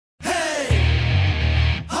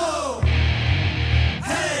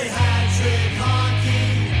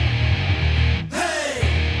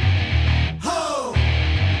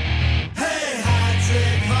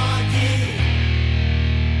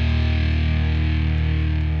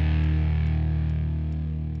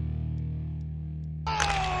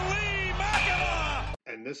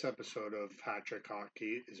This episode of Hat Trick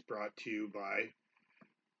Hockey is brought to you by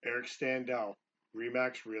Eric Standell,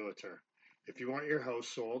 Remax Realtor. If you want your house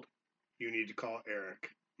sold, you need to call Eric.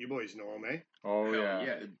 You boys know him, eh? Oh, Hell yeah.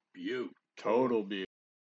 yeah, beaut. Total beaut.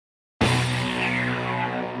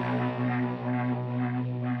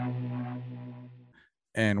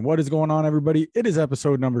 And what is going on, everybody? It is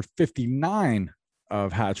episode number 59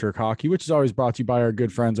 of Hat Trick Hockey, which is always brought to you by our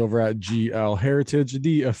good friends over at GL Heritage,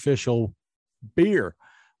 the official beer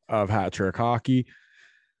of Hat Trick Hockey.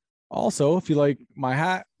 Also, if you like my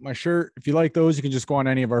hat, my shirt, if you like those, you can just go on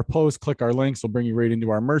any of our posts, click our links. They'll bring you right into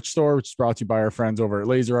our merch store, which is brought to you by our friends over at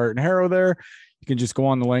Laser Art and Harrow there. You can just go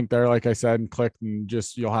on the link there, like I said, and click, and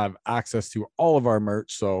just you'll have access to all of our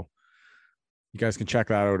merch. So you guys can check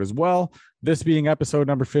that out as well. This being episode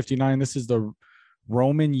number 59, this is the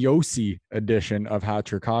Roman Josi edition of Hat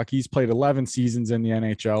Trick Hockey. He's played 11 seasons in the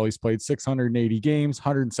NHL. He's played 680 games,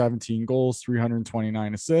 117 goals,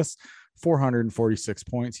 329 assists, 446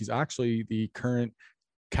 points. He's actually the current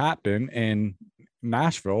captain in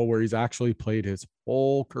Nashville, where he's actually played his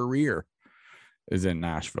whole career is in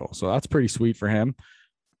Nashville. So that's pretty sweet for him.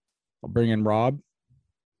 I'll bring in Rob.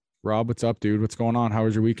 Rob, what's up, dude? What's going on? How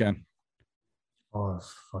was your weekend? Oh,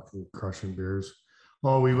 it's fucking crushing beers.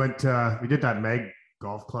 Oh, we went, we did that Meg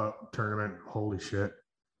Golf Club tournament. Holy shit.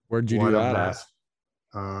 Where'd you What do a that at? mess.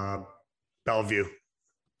 Bellevue.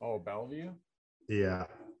 Oh, Bellevue? Yeah.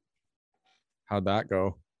 How'd that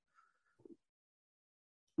go?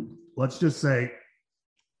 Let's just say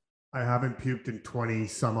I haven't puked in 20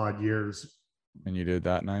 some odd years. And you did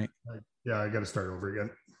that night? Yeah, I got to start over again.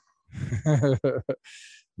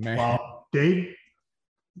 Man. Well, Dave,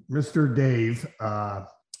 Mr. Dave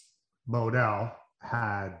Modell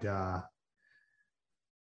had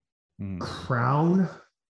Crown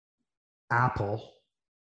Apple,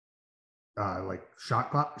 like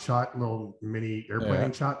shot little mini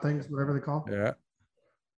airplane shot things, whatever they call. Yeah.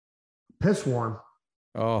 Piss warm.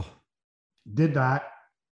 Oh. Did that,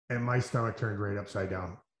 and my stomach turned right upside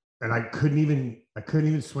down. And I couldn't even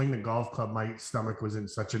swing the golf club. My stomach was in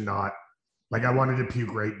such a knot. Like I wanted to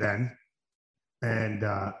puke right then. And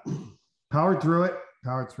powered through it.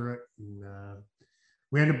 And,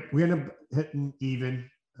 we ended up hitting even.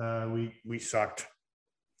 We sucked.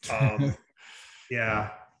 Yeah.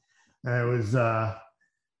 And it was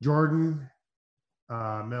Jordan,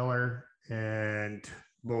 Miller, and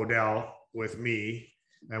Modell with me.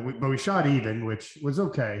 But we shot even, which was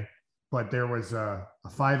okay. But there was a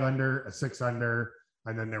 5 under, a 6 under,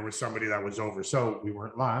 and then there was somebody that was over. So we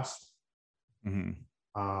weren't last.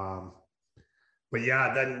 Mm-hmm. But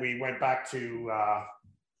yeah, then we went back to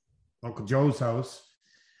Uncle Joe's house,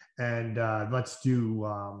 and let's do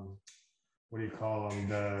what do you call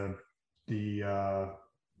them? The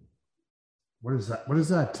what is that? What is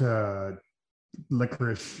that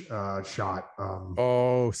licorice shot?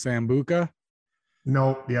 Oh, Sambuca?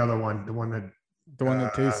 No, the other one, the one that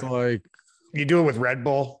tastes like you do it with Red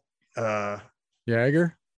Bull. Jaeger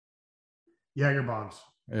bombs.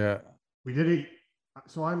 Yeah. We did it.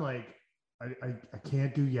 So I'm like, I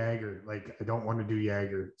can't do Jaeger. Like, I don't want to do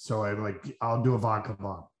Jaeger. So I'm like, I'll do a vodka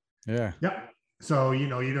bomb. Yeah. Yep. So, you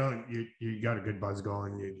got a good buzz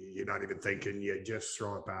going. You're not even thinking, you just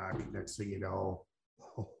throw it back. Next thing you know,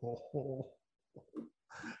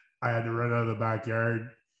 I had to run out of the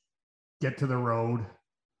backyard, get to the road,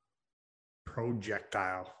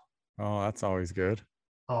 projectile. Oh, that's always good.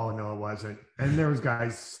 Oh, no, it wasn't. And there was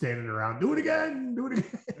guys standing around, do it again.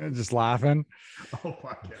 And just laughing. Oh,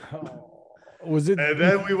 fuck yeah. Oh. Was it? And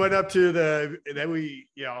then we went up to now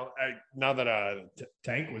that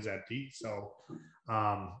tank was empty. So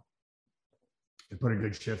I put a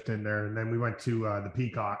good shift in there. And then we went to the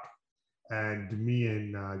Peacock, and me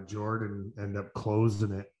and Jordan ended up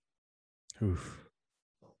closing it. Oof.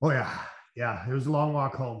 Oh, yeah. Yeah. It was a long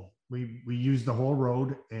walk home. We used the whole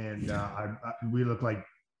road, and we looked like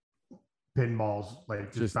pinballs,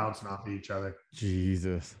 like just bouncing off of each other.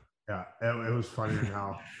 Jesus. Yeah, it was funny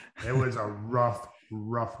now. It was a rough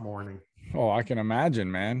morning. Oh, I can imagine,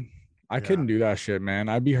 man. I couldn't do that shit, man.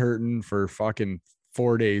 I'd be hurting for fucking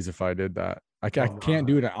 4 days if I did that. I can't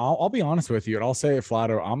do it. I'll be honest with you, and I'll say it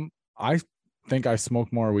flat out. I think I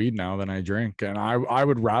smoke more weed now than I drink, and I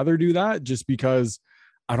would rather do that just because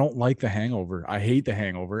I don't like the hangover. I hate the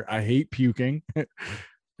hangover. I hate puking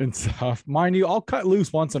and stuff. Mind you, I'll cut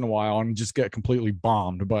loose once in a while and just get completely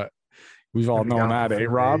bombed, but we've all known that, eh?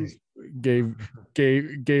 Rob gave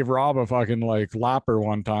Rob a fucking like lapper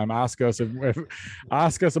one time. Ask us about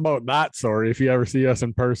that story. If you ever see us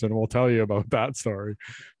in person, we'll tell you about that story.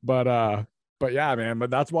 But yeah, man. But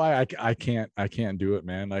that's why I can't do it,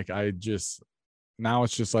 man. Like I just Now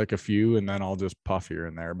it's just like a few, and then I'll just puff here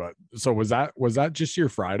and there. But so was that just your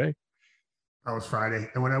Friday? That was Friday.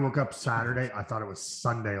 And when I woke up Saturday, I thought it was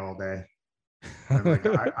Sunday all day. I'm like,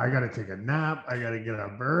 I got to take a nap. I got to get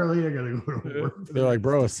up early. I got to go to work. They're like,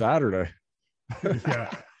 bro, it's Saturday.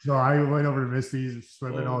 Yeah. So I went over to Misty's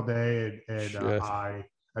swimming all day. And I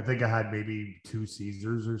think I had maybe 2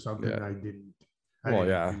 Caesars or something. Yeah. I didn't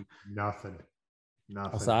do nothing.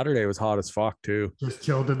 Well, Saturday was hot as fuck too. Just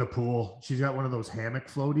chilled in the pool. She's got one of those hammock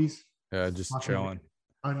floaties. Yeah, just chilling.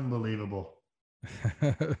 Unbelievable.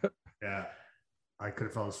 Yeah. I could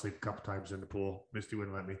have fallen asleep a couple times in the pool. Misty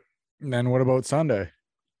wouldn't let me. And then what about Sunday?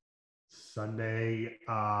 Sunday,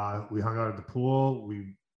 we hung out at the pool.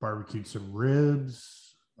 We barbecued some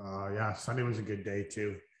ribs. Sunday was a good day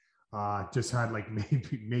too. Just had like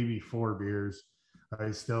maybe 4 beers.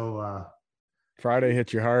 I still Friday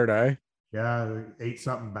hit you hard, eh? Yeah, ate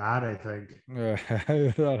something bad, I think.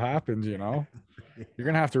 That happens, you know. You're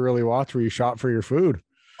gonna have to really watch where you shop for your food.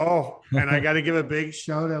 Oh, and I got to give a big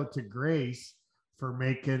shout out to Grace for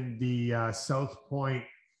making the South Point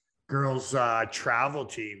girls travel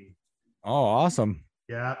team. Oh, awesome!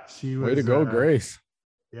 Yeah, she was. Way to go, Grace.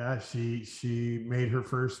 Yeah, she made her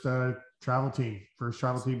first travel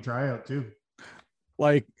team tryout too.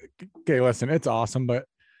 Like, okay, listen, it's awesome, but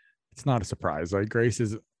it's not a surprise. Like, Grace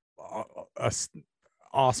is a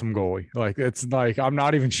awesome goalie. Like, it's like I'm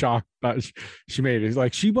not even shocked that she made it.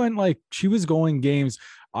 Like, she was going games.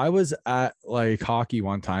 I was at like hockey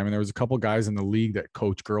one time, and there was a couple guys in the league that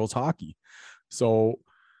coach girls hockey. So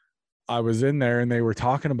I was in there, and they were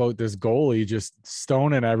talking about this goalie just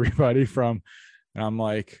stoning everybody from, and I'm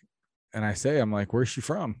like, where's she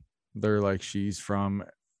from? They're like, she's from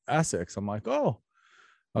Essex. I'm like, oh.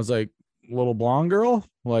 I was like, little blonde girl,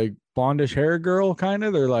 like blondish hair girl, kind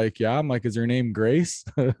of. They're like, yeah. I'm like, is her name Grace?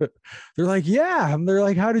 They're like, yeah. And they're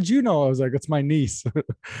like, how did you know? I was like, it's my niece.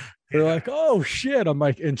 They're like, oh shit. I'm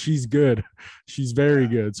like, and she's good. She's very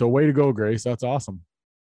good. So way to go, Grace. That's awesome.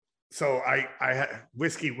 So I had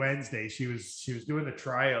Whiskey Wednesday. She was doing the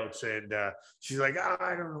tryouts, and she's like,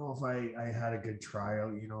 I don't know if I had a good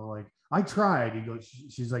tryout. You know, like I tried. He goes,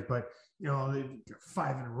 she's like, but you know, they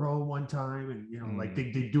 5 in a row one time, and you know, like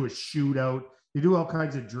they do a shootout. They do all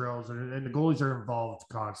kinds of drills, and the goalies are involved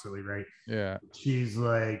constantly, right? Yeah. She's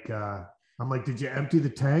like, I'm like, did you empty the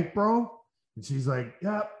tank, bro? And she's like,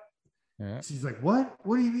 yep. Yeah. She's like, what?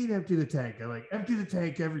 What do you mean empty the tank? I'm like, empty the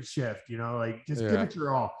tank every shift, you know, like just give it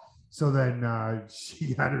your all. So then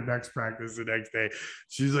she had her next practice the next day.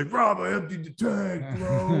 She's like, Rob, I emptied the tank,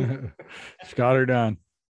 bro. She got her done.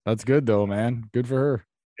 That's good though, man. Good for her.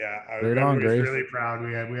 Yeah, I was really proud.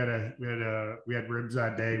 We had ribs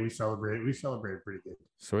that day. We celebrated pretty good.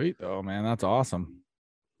 Sweet though, man. That's awesome.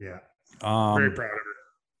 Yeah. Very proud of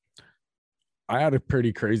her. I had a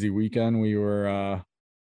pretty crazy weekend. We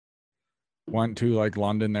went to like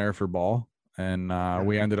London there for ball, and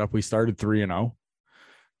we started 3-0.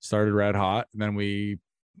 Started red hot, and then we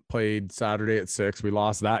played Saturday at 6. We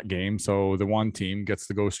lost that game, so the one team gets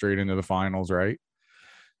to go straight into the finals, right?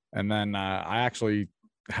 And then I actually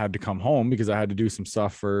had to come home because I had to do some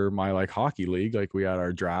stuff for my like hockey league. Like we had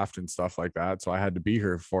our draft and stuff like that, so I had to be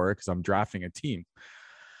here for it because I'm drafting a team.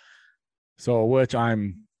 So, which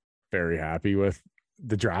I'm very happy with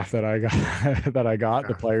the draft that I got,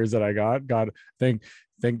 the players that I got.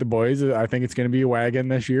 Think the boys, I think it's going to be a wagon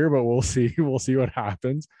this year, but we'll see. We'll see what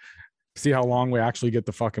happens. See how long we actually get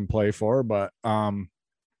to fucking play for. But yeah,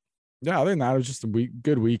 other than that, it was just a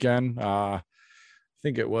good weekend. I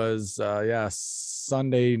think it was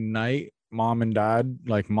Sunday night. Mom and dad,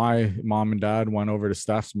 like my mom and dad, went over to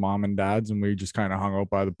Steph's mom and dad's, and we just kind of hung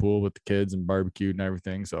out by the pool with the kids and barbecued and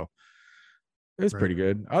everything. So it was pretty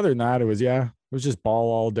good. Other than that, it was just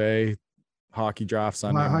ball all day, hockey draft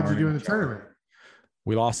Sunday. How'd you do in the tournament?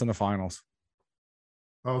 We lost in the finals.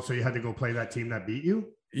 Oh, so you had to go play that team that beat you?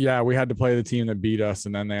 Yeah, we had to play the team that beat us,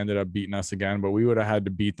 and then they ended up beating us again. But we would have had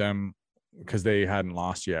to beat them because they hadn't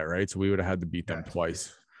lost yet, right? So we would have had to beat them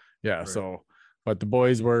twice. Yeah. Right. So, but the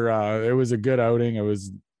boys were. It was a good outing. It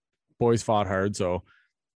was boys fought hard. So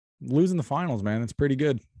losing the finals, man, it's pretty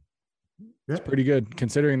good. Yeah. It's pretty good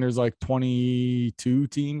considering there's like 22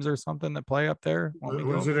 teams or something that play up there.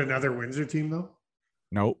 Was it another Windsor team though?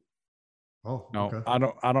 Nope. Oh no, okay. I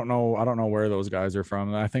don't know where those guys are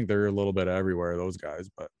from. I think they're a little bit everywhere, those guys,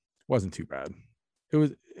 but it wasn't too bad.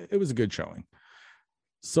 It was a good showing.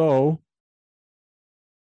 So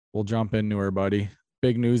we'll jump into her, buddy.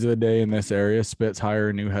 Big news of the day in this area: Spitz hire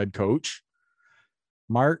a new head coach.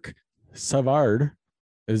 Mark Savard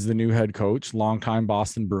is the new head coach, longtime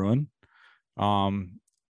Boston Bruin.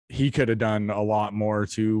 He could have done a lot more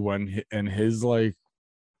too when in his like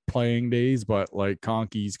playing days, but like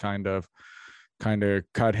Conkey's kind of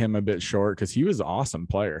cut him a bit short because he was an awesome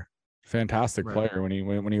player, fantastic player when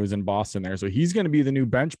he was in Boston there. So he's going to be the new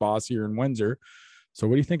bench boss here in Windsor. So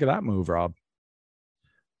what do you think of that move, Rob?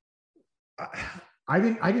 I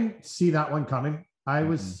didn't see that one coming. I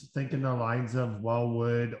was thinking the lines of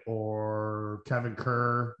Wellwood or Kevin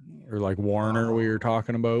Kerr or like Warner we were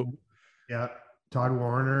talking about. Yeah, Todd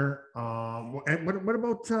Warner. And what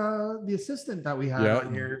about the assistant that we had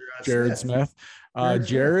on here? Jared Smith.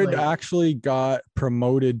 Jared actually got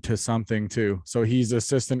promoted to something too. So he's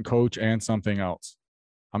assistant coach and something else.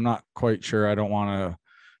 I'm not quite sure. I don't want to,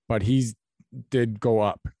 but he's did go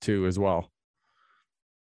up too as well.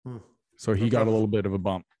 So he got a little bit of a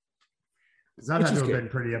bump. That had to have been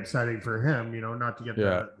pretty upsetting for him, not to get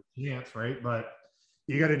the chance, right? But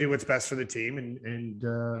you got to do what's best for the team, and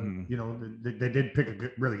they did pick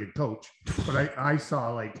a really good coach. But I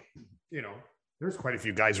saw there's quite a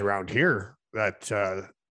few guys around here that they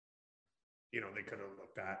could have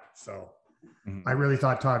looked at. So I really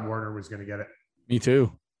thought Todd Warner was going to get it. Me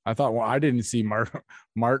too. I thought, I didn't see Mark.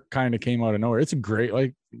 Mark kind of came out of nowhere. It's a great,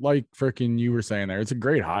 like freaking you were saying there, it's a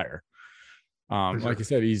great hire. Like I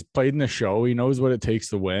said, he's played in the show. He knows what it takes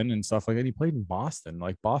to win and stuff like that. He played in Boston.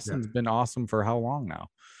 Like Boston's been awesome for how long now?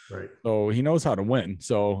 Right. So he knows how to win.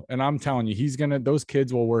 So, and I'm telling you, those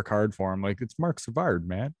kids will work hard for him. Like it's Mark Savard,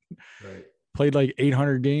 man. Right. Played like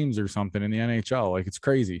 800 games or something in the NHL. Like it's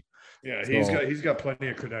crazy. Yeah, he's got plenty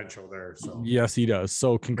of credential there. So yes, he does.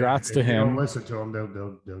 So congrats to him. Don't listen to him,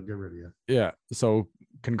 they'll get rid of you. Yeah. So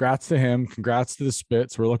congrats to him. Congrats to the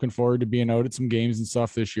Spits. We're looking forward to being out at some games and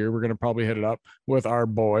stuff this year. We're gonna probably hit it up with our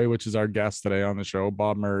boy, which is our guest today on the show,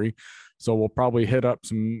 Bob Murray. So we'll probably hit up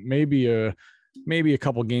some maybe a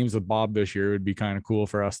couple games with Bob this year. It would be kind of cool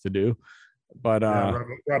for us to do. But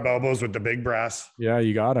rub elbows with the big brass. Yeah,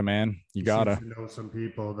 you gotta, man. You gotta know some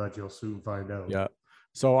people that you'll soon find out. Yeah.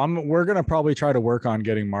 So we're gonna probably try to work on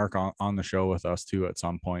getting Mark on the show with us too at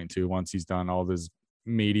some point too. Once he's done all this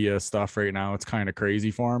media stuff right now, it's kind of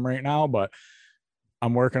crazy for him right now, but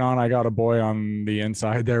I'm working on. I got a boy on the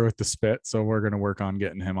inside there with the Spit, so we're gonna work on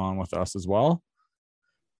getting him on with us as well.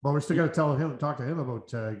 Well, we're still gonna talk to him about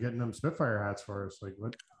getting them Spitfire hats for us. Like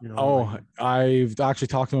what I've actually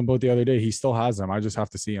talked to him about the other day. He still has them. I just have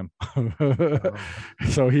to see him.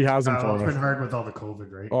 So he has them for us. It's been hard with all the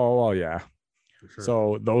COVID, right? Oh well, yeah. Sure.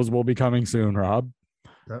 So those will be coming soon, Rob.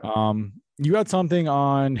 Yep. You got something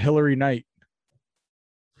on Hillary Knight.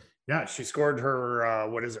 Yeah, she scored her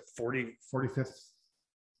 45th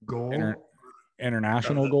goal,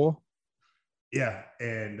 international goal. Yeah,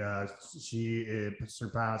 and she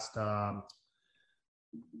surpassed. I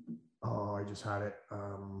just had it.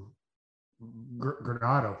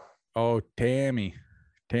 Granado. Oh, Tammy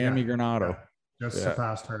Granado. Just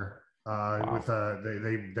surpassed her. Wow. With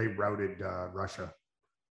they routed Russia,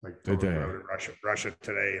 routed Russia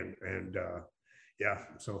today, and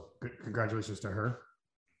so congratulations to her.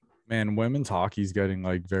 Man, women's hockey is getting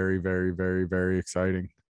like very, very, very, very exciting.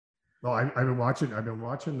 Well, I've been watching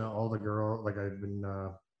all the girls. Like I've been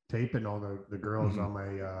taping all the girls on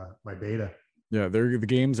my beta. Yeah, the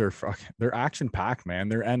games are they're action packed, man.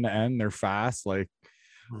 They're end to end. They're fast. Like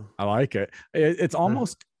I like it. It's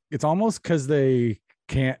almost because they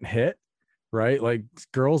can't hit, right? Like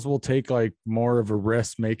girls will take like more of a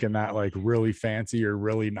risk making that like really fancy or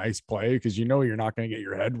really nice play because you're not going to get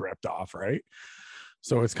your head ripped off, right?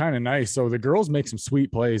 So it's kind of nice. So the girls make some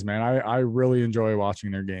sweet plays, man. I really enjoy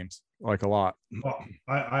watching their games like a lot. Well,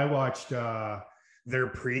 I watched their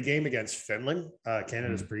pregame against Finland,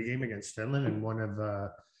 Canada's pregame against Finland, and one of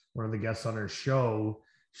the guests on her show,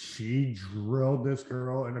 she drilled this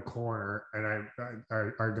girl in a corner, and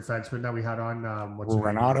our defenseman that we had on,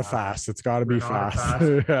 Renata Fast. It's got to be fast.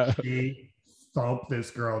 Yeah. She thumped this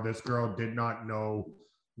girl. This girl did not know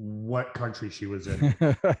what country she was in.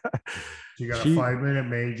 She got a 5-minute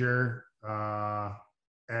major,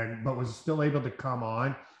 but was still able to come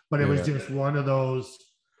on. But it was just one of those.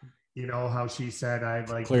 You know how she said I'd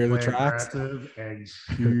like clear the tracks, and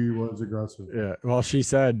she was aggressive. Yeah. Well, she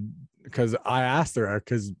said because I asked her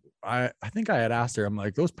because I think I had asked her. I'm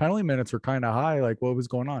like, those penalty minutes were kind of high. Like, what was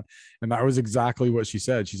going on? And that was exactly what she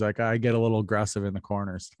said. She's like, I get a little aggressive in the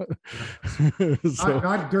corners. So,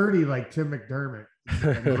 not dirty like Tim McDermott.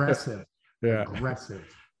 Aggressive. Yeah. Aggressive.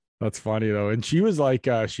 That's funny though. And she was a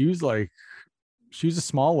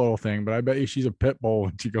small little thing, but I bet you she's a pit bull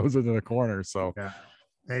when she goes into the corner. So yeah.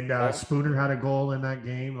 And Spooner had a goal in that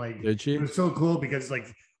game. Like, did she? It was so cool because like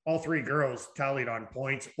all three girls tallied on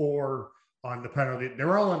points or on the penalty. They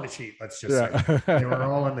were all on the sheet. Let's just say they were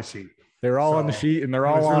all on the sheet. They're all on the So, sheet, and they're it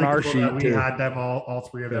all was on really our cool sheet that we too. had them all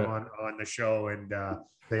three of them Yeah. on the show, and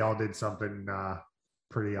they all did something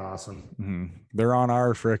pretty awesome. They're on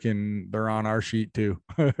our sheet too.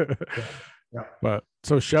 Yeah, But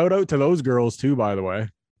so shout out to those girls too, by the way.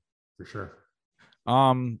 for sure.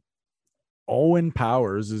 Owen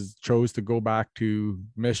Powers chose to go back to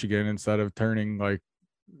Michigan instead of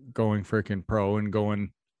going freaking pro and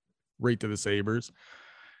going right to the Sabres.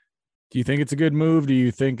 Do you think it's a good move? Do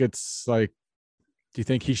you think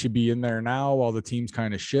he should be in there now while the team's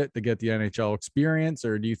kind of shit to get the NHL experience?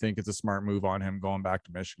 Or do you think it's a smart move on him going back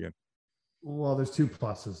to Michigan? Well, there's two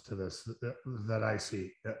pluses to this that I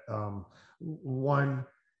see. One,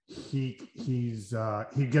 he'd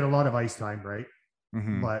get a lot of ice time, right?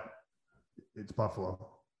 But it's Buffalo.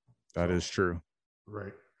 That is true.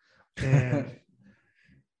 Right. And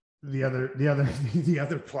the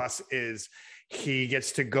other plus is he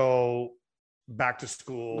gets to go back to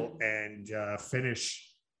school and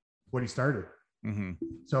finish what he started.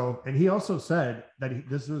 So, and he also said that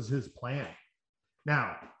this was his plan.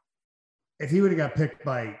 Now, if he would have got picked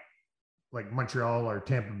by like Montreal or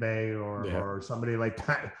Tampa Bay or somebody like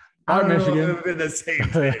that, I don't know if it would have been the same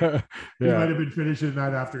thing. He might have been finishing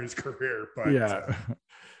that after his career, but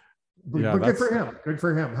but good for him. Good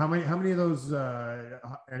for him. How many of those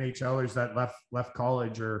NHLers that left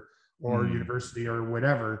college or university or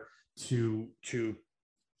whatever to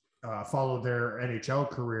follow their NHL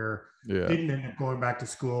career didn't end up going back to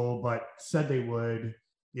school, but said they would.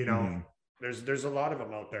 You know, there's a lot of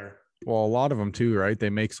them out there. Well, a lot of them too, right? They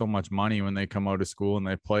make so much money when they come out of school and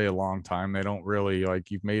they play a long time. They don't really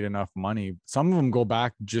you've made enough money. Some of them go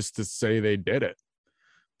back just to say they did it.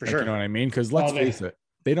 For sure. You know what I mean? Because let's face it,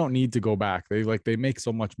 they don't need to go back. They make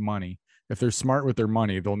so much money. If they're smart with their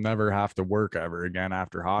money, they'll never have to work ever again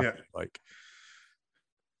after hockey. Yeah.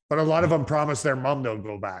 But a lot of them promise their mom they'll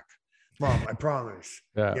go back. Mom, I promise.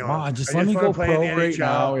 Yeah, Mom, just let me go pro right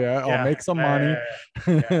now. Yeah, I'll make some money.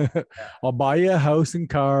 I'll buy you a house and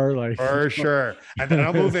car, for sure. And then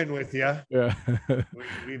I'll move in with you. Yeah,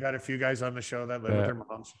 we've had a few guys on the show that live with their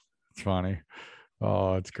moms. It's funny.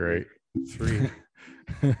 Oh, it's great. 3.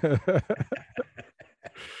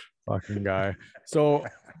 Fucking guy. So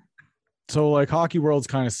hockey world's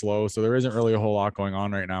kind of slow, so there isn't really a whole lot going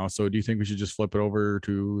on right now. So do you think we should just flip it over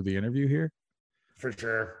to the interview here? For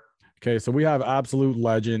sure. Okay, so we have absolute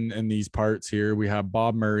legend in these parts here. We have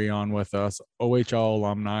Bob Murray on with us, OHL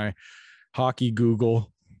alumni, hockey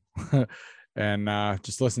Google. And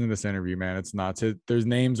just listen to this interview, man. It's nuts. There's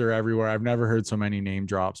names are everywhere. I've never heard so many name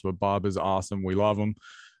drops, but Bob is awesome. We love him.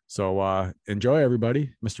 So enjoy,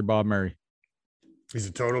 everybody. Mr. Bob Murray. He's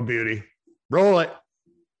a total beauty. Roll it.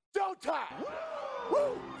 Don't talk.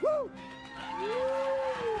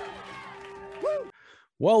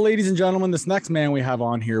 Well, ladies and gentlemen, this next man we have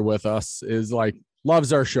on here with us is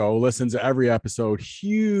loves our show, listens to every episode,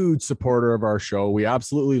 huge supporter of our show. We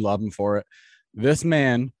absolutely love him for it. This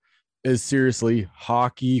man is seriously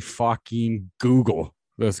hockey fucking Google,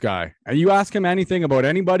 this guy. And you ask him anything about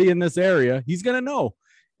anybody in this area, he's going to know.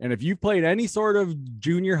 And if you've played any sort of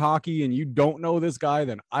junior hockey and you don't know this guy,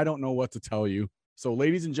 then I don't know what to tell you. So,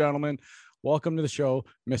 ladies and gentlemen, welcome to the show,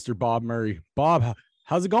 Mr. Bob Murray. Bob,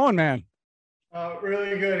 how's it going, man?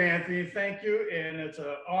 Really good, Anthony. Thank you. And it's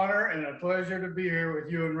an honor and a pleasure to be here with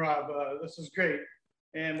you and Rob. This is great.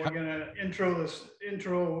 And we're going to intro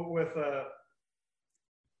with, I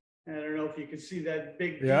don't know if you can see that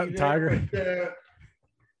big tiger. But,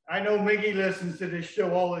 I know Miggy listens to this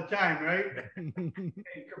show all the time, right? And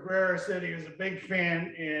Cabrera said he was a big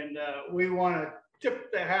fan, and we want to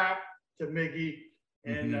tip the hat to Miggy.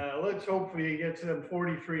 And let's hopefully he gets them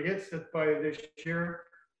 43 hits by this year.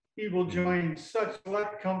 He will join such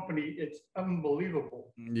select company. It's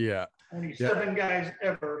unbelievable. Yeah. Only 7 guys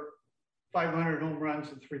ever, 500 home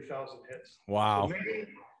runs and 3,000 hits. Wow. So maybe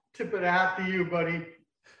tip it out to you, buddy.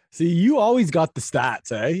 See, you always got the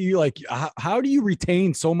stats, eh? You how do you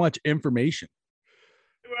retain so much information?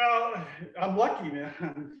 Well, I'm lucky, man.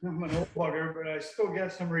 I'm an old bugger, but I still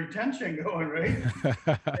get some retention going, right?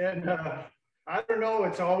 And I don't know.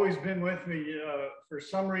 It's always been with me for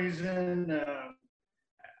some reason.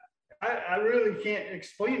 I really can't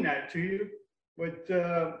explain that to you, but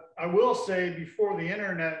I will say before the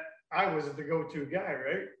internet, I was the go-to guy,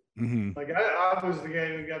 right? I was the guy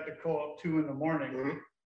who got the call at 2 a.m.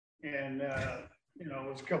 And, it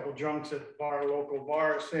was a couple drunks at the local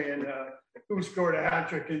bar saying, who scored a hat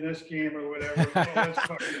trick in this game or whatever.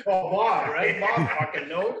 Bob, right? Bob fucking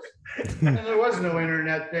knows. And there was no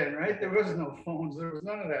internet then, right? There was no phones. There was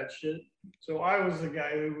none of that shit. So I was the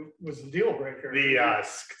guy who was the deal breaker.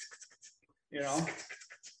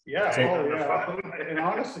 Yeah, Right, oh, on the yeah. phone. And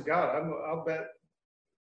honest to God, I'll bet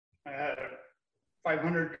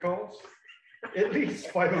 500 calls, at least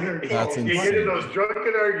 500 That's calls. You get in insane. those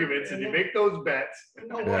drunken arguments and you make those bets.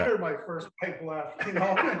 No wonder my first pipe left, you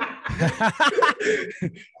know?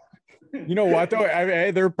 You know what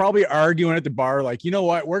though? They're probably arguing at the bar, like, you know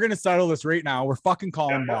what? We're gonna settle this right now. We're fucking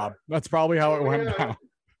calling Bob. That's probably how it went down.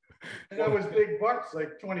 And that was big bucks,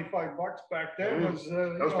 like 25 bucks back then was.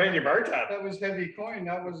 I was paying your bar tab. That was heavy coin.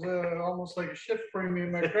 That was almost like a shift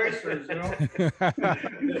premium at Chrysler's, you know?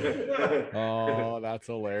 Oh, that's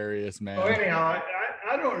hilarious, So man. anyhow,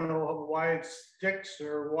 I don't know why it sticks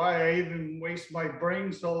or why I even waste my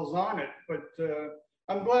brain cells on it, but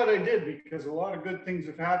I'm glad I did because a lot of good things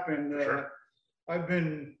have happened. Sure. I've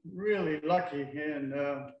been really lucky, and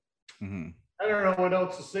Mhm. I don't know what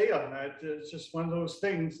else to say on that. It's just one of those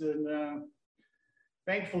things, and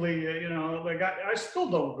thankfully, you know, like I still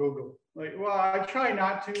don't Google. Like, well, I try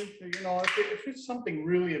not to. You know, if it's something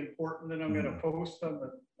really important that I'm going to post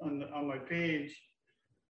on my page.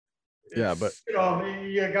 Yeah, but you know,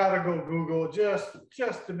 you gotta go Google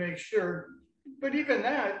just to make sure. But even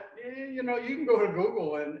that, you know, you can go to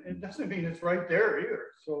Google and it doesn't mean it's right there either.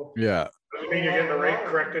 So yeah, Doesn't mean you're getting the right,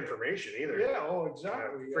 correct information either. yeah, oh,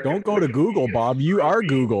 exactly. Yeah. don't go to Google, Bob. You are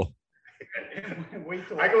Google. Wait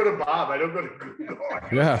till I go to Bob. I don't go to Google.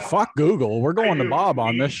 Yeah, fuck Google. We're going to Bob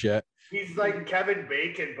on this shit. He's like Kevin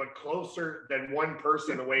Bacon, but closer than one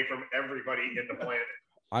person away from everybody in the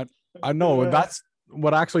planet. I know that's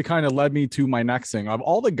what actually kind of led me to my next thing. Of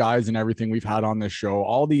all the guys and everything we've had on this show,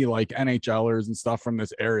 all the like NHLers and stuff from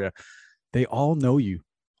this area, they all know you.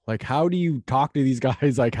 Like, how do you talk to these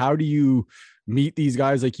guys? Like, how do you meet these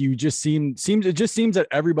guys? Like, you just it just seems that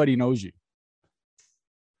everybody knows you.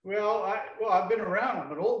 Well, I've been around.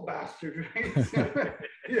 I'm an old bastard, right?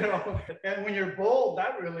 You know, and when you're bald,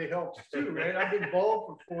 that really helps too, right? I've been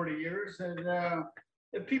bald for 40 years, and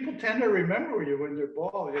people tend to remember you when they're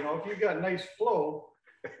bald. You know, if you got nice flow,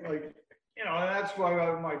 like, you know, and that's why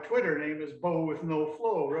my Twitter name is Bo with no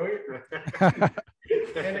flow, right?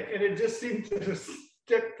 and it just seemed to just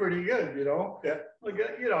stick pretty good, you know. Yeah. Like,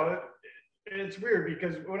 you know. It's weird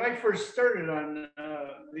because when I first started on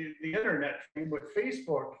the internet thing with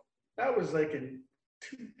Facebook, that was like in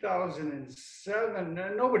 2007,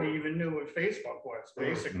 and nobody even knew what Facebook was.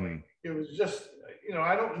 Basically, it was just, you know,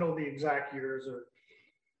 I don't know the exact years,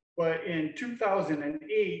 but in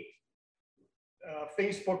 2008,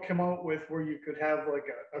 Facebook came out with where you could have like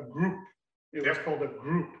a group. It was called a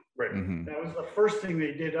group. Right. Mhm. That was the first thing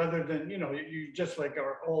they did, other than, you know, you just like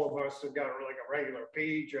all of us have got like a regular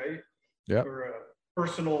page, right? Yeah. Or a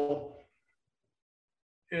personal.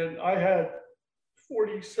 And I had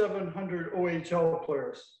 4,700 OHL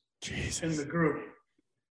players Jesus. in the group.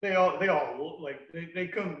 They all like they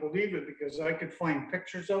couldn't believe it because I could find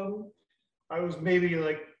pictures of them. I was maybe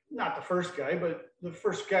like not the first guy, but the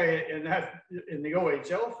first guy in the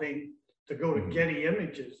OHL thing to go to Getty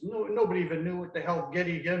Images. Nobody even knew what the hell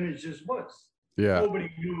Getty Images was. Yeah.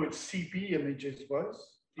 Nobody knew what CP Images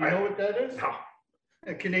was. Do you know what that is? No.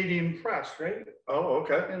 A Canadian Press, right? Oh,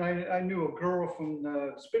 okay. And I knew a girl from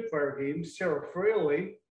the Spitfire games, Sarah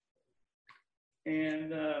Fraley.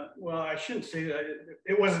 And well, I shouldn't say that.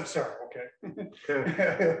 It wasn't Sarah, okay?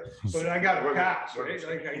 But I got a pass, right?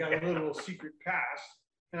 Like I got a little secret pass,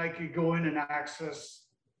 and I could go in and access,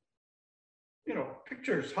 you know,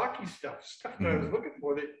 pictures, hockey stuff that I was looking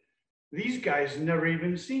for that these guys never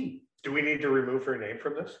even seen. Do we need to remove her name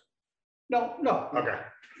from this? No. Okay.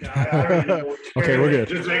 Yeah, I don't even know Okay, we're good.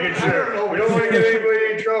 Just making I don't sure. know. We don't want to get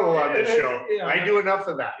anybody in trouble on this show. Yeah. I do enough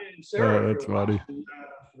of that. Sarah, Oh, that's funny.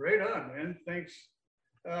 Right on, man. Thanks.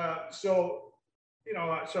 So, you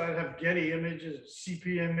know, so I'd have Getty Images,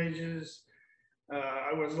 CP Images.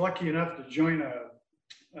 I was lucky enough to join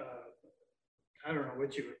I don't know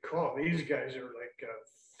what you would call it. These guys are like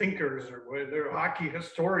thinkers, or what, they're hockey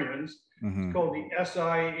historians. It's called the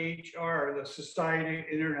SIHR, the Society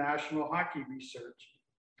International Hockey Research.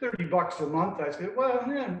 $30 a month. I said, well,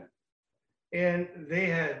 yeah. And they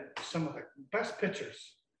had some of the best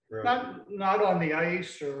pitchers. Really? Not on the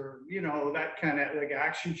ice or, you know, that kind of like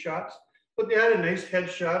action shots, but they had a nice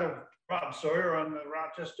headshot of Rob Sawyer on the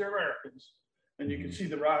Rochester Americans. And you can see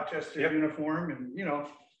the Rochester uniform, and, you know,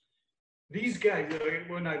 these guys,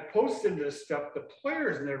 when I posted this stuff, the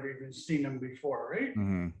players never even seen them before, right?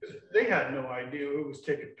 They had no idea who was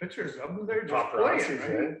taking pictures of them. They're just playing,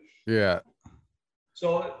 right? Yeah.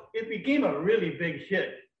 So it became a really big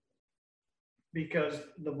hit because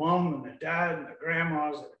the mom and the dad and the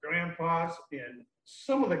grandmas and the grandpas, and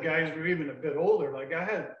some of the guys were even a bit older. Like I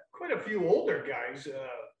had quite a few older guys,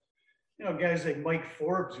 guys like Mike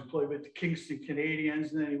Forbes, who played with the Kingston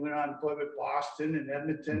Canadians, and then he went on to play with Boston and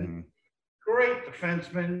Edmonton. Great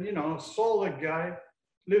defenseman, solid guy.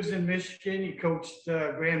 Lives in Michigan. He coached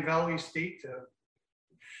Grand Valley State to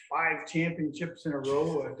 5 championships in a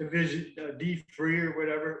row, Division D3 or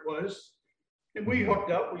whatever it was. And we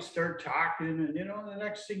hooked up. We started talking, and the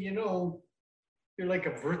next thing you know, you're like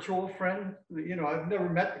a virtual friend. I've never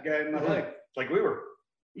met the guy in my life. Like we were.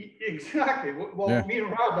 Exactly. Well, me and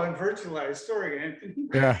Rob on virtualized. Sorry, Anthony.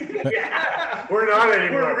 Yeah. We're not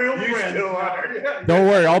anymore. We're real You friends. still are. Yeah. Don't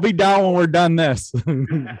worry, I'll be down when we're done this.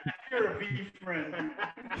 You're a V friend.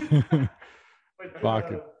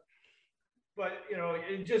 Fuck it. But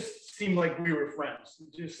it just seemed like we were friends.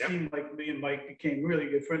 It just seemed like me and Mike became really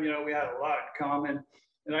good friends. We had a lot in common.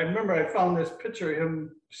 And I remember I found this picture of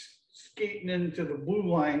him skating into the blue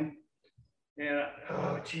line. And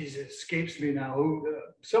it escapes me now.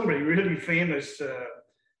 Somebody really famous.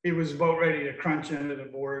 He was about ready to crunch into the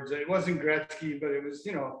boards. It wasn't Gretzky, but it was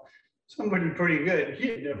somebody pretty good. He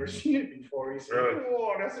had never seen it before. He said, Really?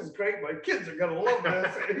 "Oh, this is great. My kids are gonna love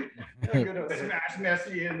this. They're gonna smash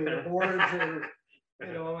Messi into the boards, or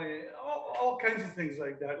all kinds of things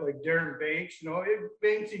like that." Like Darren Banks.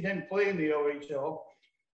 Banks, he didn't play in the OHL.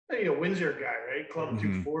 Windsor guy, right? Club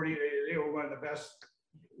 240. They were one of the best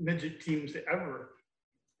midget teams ever.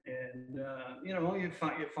 And you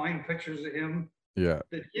find pictures of him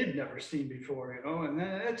that he'd never seen before, and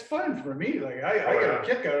it's fun for me. Like I get a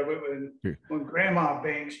kick out of it when Grandma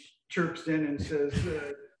Banks chirps in and says,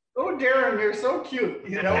 "Oh, Darren, you're so cute,"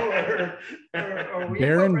 or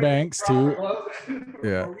Darren Banks too.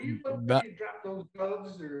 Yeah, or you drop those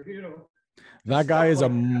gloves, or that guy is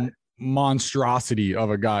like a monstrosity of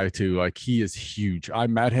a guy too. Like, he is huge. I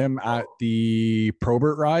met him at the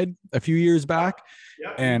Probert ride a few years back,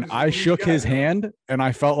 and I shook his hand and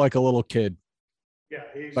I felt like a little kid. Yeah,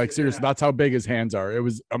 like seriously, that's how big his hands are. It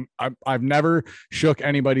was I've never shook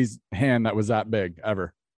anybody's hand that was that big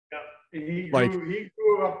ever. Yeah, he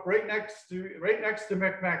grew up right next to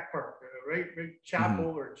Micmac Park, right Chapel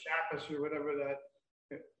or Chappus or whatever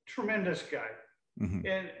that. Tremendous guy.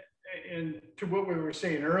 And to what we were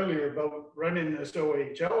saying earlier about running this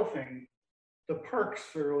OHL thing, the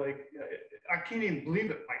perks are like, I can't even believe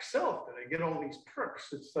it myself that I get all these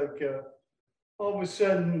perks. It's like all of a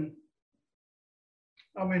sudden,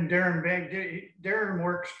 I'm in Darren Bank. Darren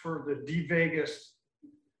works for the D Vegas,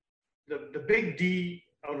 the big D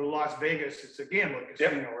out of Las Vegas. It's a gambling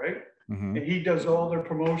casino, right? And he does all their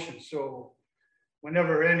promotions. So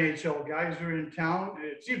whenever NHL guys are in town,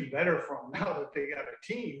 it's even better for them now that they got a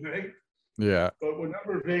team, right? Yeah. But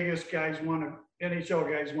whenever Vegas guys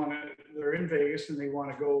NHL guys they're in Vegas and they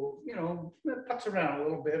want to go, putz around a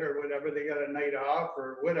little bit or whatever, they got a night off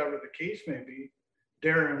or whatever the case may be,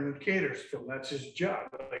 Darren caters to them. That's his job.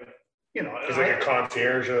 He's like a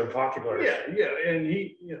concierge of hockey players. Yeah, and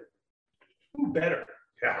who better?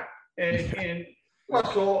 Yeah. And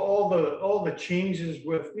plus all the changes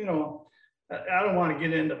with, I don't want to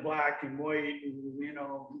get into black and white and,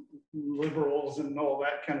 liberals and all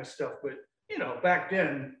that kind of stuff. But, back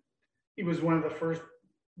then, he was one of the first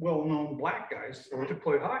well-known black guys to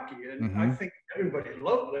play hockey. And I think everybody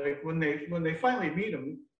loved it. Like when they finally meet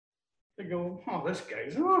him, they go, "Oh, this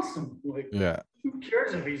guy's awesome." Like, who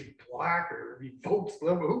cares if he's black or if he votes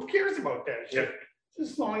liberal? Who cares about that shit?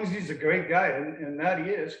 As long as he's a great guy, and that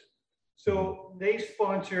he is. So they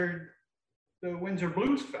sponsored the Windsor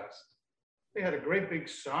Blues Fest. They had a great big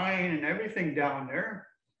sign and everything down there.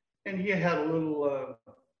 And he had a little,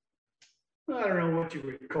 I don't know what you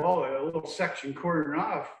would call it, a little section cornered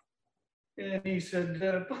off. And he said,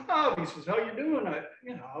 "Bob," he says, "how you doing?" I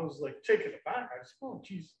was like taken aback. I said, "Oh,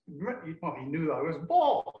 geez." Well, he knew I was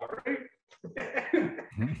bald, right?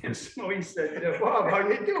 And so he said, "Bob, how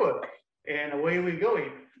you doing?" And away we go.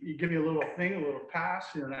 He give me a little thing, a little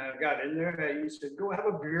pass. And I got in there and he said, "Go have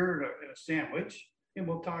a beer and a sandwich. And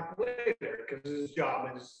we'll talk later," because his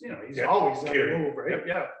job is, he's always on the move, right?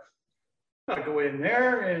 Yeah. I go in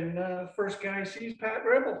there, and first guy I see is Pat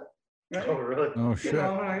Ribble. Right? Oh, really? Oh, shit.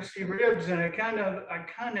 I see Ribs, and I kind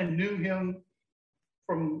of knew him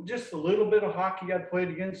from just a little bit of hockey I played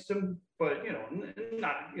against him, but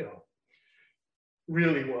not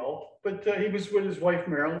really well. But he was with his wife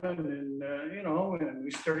Marilyn, and and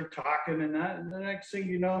we started talking and that. And the next thing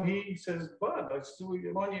you know, he says, "Bud, let's do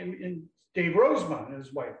it on you." And Dave Rosemont,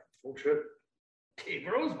 his wife. Oh shit, Dave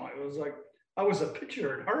Rosemont was like, I was a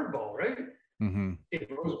pitcher in hardball, right?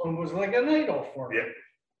 Dave Rosemont was like an idol for me. Yeah.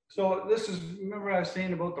 So this is, remember I was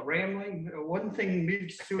saying about the rambling? One thing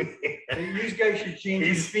leads to, these guys should change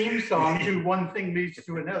his theme song to one thing leads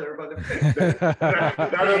to another. But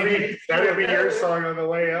that'll be your song on the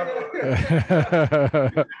way up.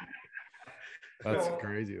 That's So,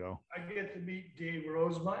 crazy though. I get to meet Dave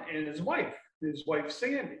Rosema and his wife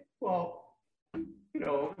Sandy. Well, you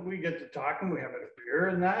know, we get to talking, we have a beer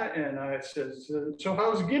and that, and I says, so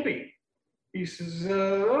how's Gibby? He says,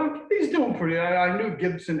 oh, he's doing pretty. I knew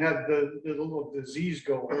Gibson had the little disease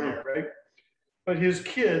going there, right? But his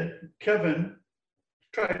kid, Kevin,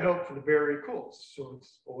 tried out for the Barrie Colts. So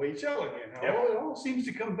it's OHL again. Yep. It all seems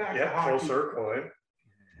to come back to Yeah, hockey. full circle, eh?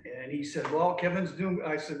 And he said, well, Kevin's doing,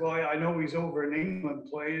 I said, well, I know he's over in England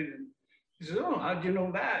playing. And he said, oh, how'd you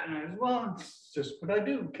know that? And I said, well, it's just what I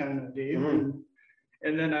do, kind of, Dave.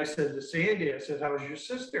 And then I said to Sandy, I said, how's your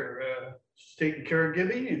sister? She's taking care of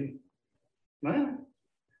Gibby? And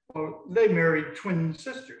well, they married twin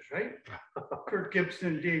sisters, right? Kurt Gibson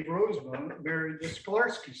and Dave Rosema married the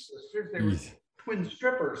Sklarski sisters. They were twin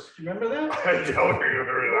strippers. Do you remember that? I don't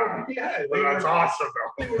remember that. Yeah, Well, that's awesome,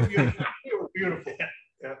 though. they were beautiful. They were beautiful.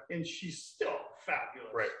 Yeah. And she's still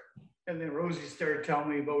fabulous. Right. And then Rosie started telling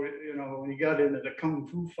me about it, you know, when he got into the Kung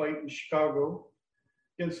Fu fight in Chicago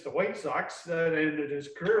against the White Sox, that ended his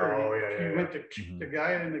career. Oh, yeah, he yeah, went to kick the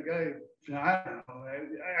guy, and the guy, I don't know,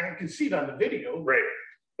 I can see it on the video. Right.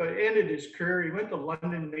 But ended his career. He went to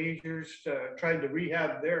London Majors, tried to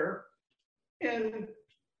rehab there. And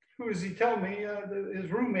who does he tell me?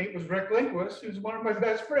 His roommate was Rick Lindquist, who's one of my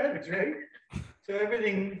best friends, right? So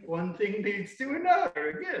everything, one thing leads to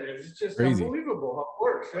another. Again, it's just Crazy. Unbelievable how it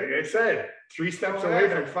works. Like Right? I said, 3 steps So I away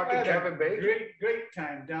had from a- I fucking had a Kevin Bacon. Great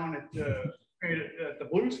time down at the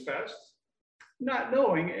Blues Fest, not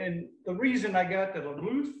knowing. And the reason I got to the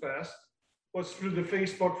Blues Fest was through the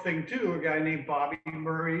Facebook thing too. A guy named Bobby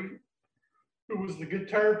Murray, who was the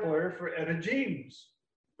guitar player for Etta James,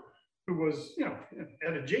 who was, you know,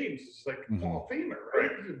 Etta James is like a Hall of Famer, right?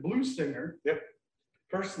 He's a blues singer. Yep.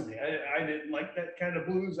 Personally, I didn't like that kind of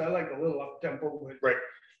blues. I like a little up tempo, but Right.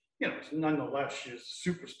 you know, nonetheless, she's a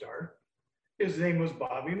superstar. His name was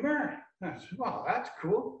Bobby Murray. I said, wow, that's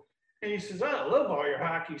cool. And he says, I love all your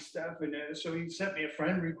hockey stuff. And so he sent me a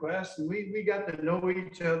friend request, and we got to know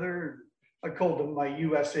each other. I called him my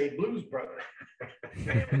USA Blues brother.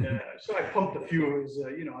 And so I pumped a few of his,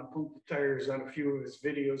 you know, I pumped the tires on a few of his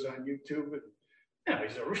videos on YouTube. And, you know,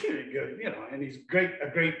 he's a really good, you know, and he's a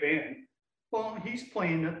great band. Well, he's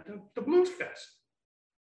playing at the Blues Fest.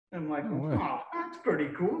 I'm like, oh, that's pretty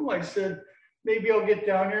cool. I said, maybe I'll get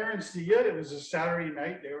down there and see it. It was a Saturday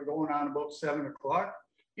night. They were going on about 7 o'clock.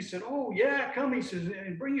 He said, oh, yeah, come. He says,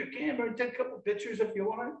 and bring your camera and take a couple pictures if you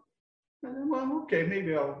want. And then, well, okay,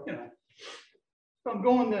 maybe I'll, you know. So I'm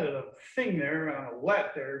going to the thing there on a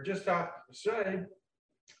let there, just off to the side.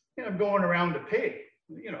 And I'm going around to pay.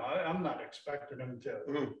 You know, I'm not expecting him to,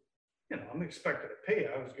 you know, I'm expecting to pay.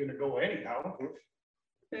 I was going to go anyhow.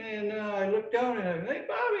 And I looked down and I said, hey,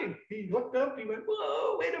 Bobby. He looked up, he went,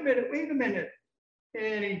 whoa, wait a minute.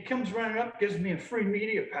 And he comes running up, gives me a free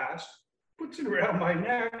media pass, puts it around my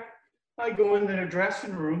neck. I go into the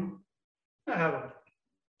dressing room. I have a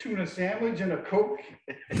tuna sandwich and a Coke.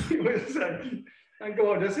 It was I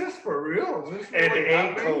go, is this for real? Is this And really a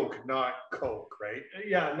happening? Coke, not Coke, right?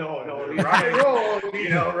 Yeah, no. Rock and roll, you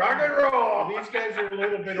know, rock and roll. These guys are a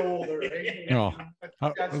little bit older, right? No,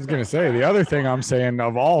 I was gonna say the other thing I'm saying,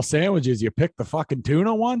 of all sandwiches, you pick the fucking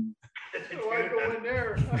tuna one. So I go in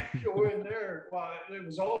there. Well, it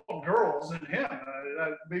was all girls and him.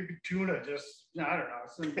 Maybe tuna just, I don't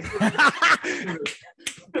know.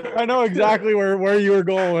 I know exactly where you were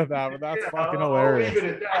going with that, but that's fucking hilarious. I'll leave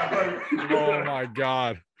it at that, but- Oh my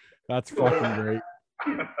god, that's fucking great.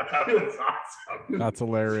 That's awesome. That's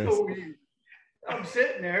hilarious. So I'm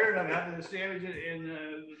sitting there and I'm having the sandwich, and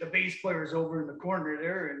the bass player's over in the corner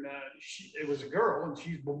there, and it was a girl, and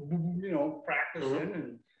she's, you know,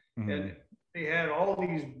 practicing, and they had all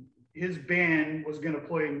these. His band was going to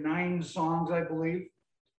play 9 songs, I believe,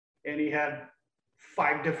 and he had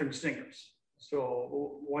 5 different singers.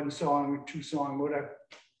 So 1 song, 2 song, whatever.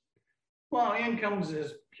 Well, in comes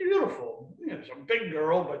this beautiful, you know, it's a big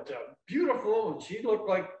girl, but beautiful, and she looked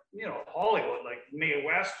like, you know, Hollywood, like Mae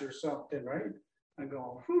West or something, right? I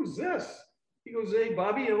go, who's this? He goes, hey,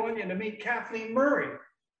 Bobby, I want you to meet Kathleen Murray.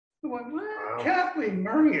 I went, what? Wow. Kathleen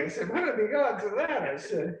Murray? I said, what are the odds of that? I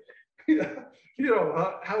said, you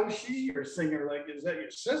know, how is she your singer? Like, is that your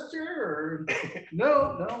sister? Or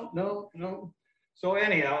no. So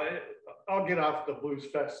anyhow, I'll get off the Blues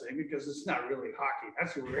Fest thing because it's not really hockey.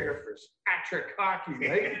 That's what we're here for, hat-trick hockey,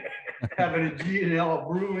 right? Having a G&L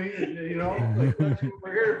brewing, and, you know, like, that's what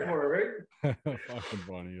we're here for, right? Fucking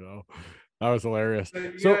funny, though. That was hilarious.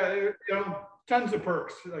 But, So, yeah, you know, tons of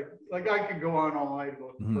perks. Like I could go on all night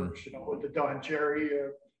about the perks, you know, with the Don Cherry.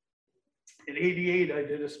 In '88, I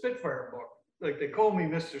did a Spitfire book. Like they call me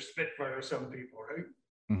Mr. Spitfire, some people, right?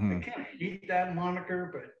 I can't hate that moniker,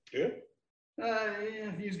 but Yeah.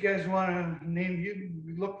 if these guys want to name you,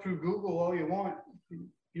 look through Google all you want.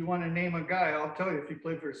 You want to name a guy, I'll tell you if he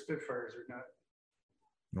played for the Spitfires or not.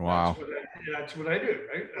 wow. That's what I do,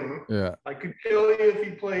 right? Yeah. I could tell you if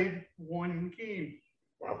he played one game.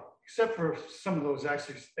 Wow. Except for some of those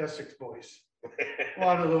Essex boys. A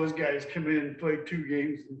lot of those guys come in and play 2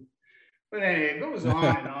 games. But anyway, it goes on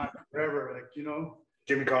and on forever. Like, you know,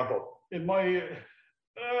 Jimmy Compo. in my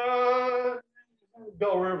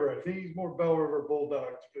Bell River, I think he's more Bell River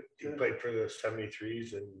Bulldogs. But He played for the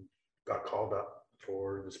 73s and got called up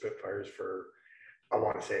for the Spitfires for, I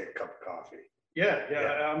want to say, a cup of coffee.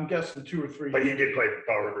 yeah, I'm guessing 2 or 3. But he did play for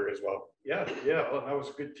Bell River as well. Yeah, well, that was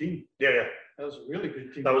a good team. Yeah. That was a really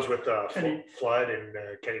good team. That was with Kenny- Flood and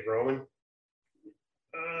Kenny Broman.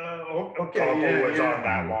 Okay, Compo was yeah. on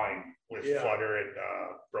that line with Yeah. Fludder and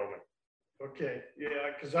Broman. Okay,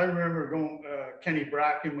 yeah, because I remember going, Kenny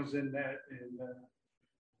Bracken was in that,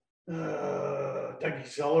 and Dougie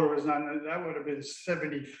Zeller was on that. That would have been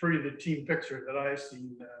 73, the team picture that I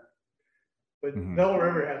seen. But Bell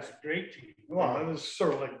River has a great team. Well, it was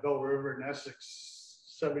sort of like Bell River and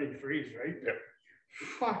Essex 73s, right? Yep.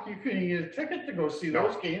 Fuck, you couldn't get a ticket to go see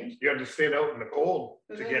those games. You had to stand out in the cold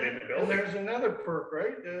to get in the And building. there's another perk,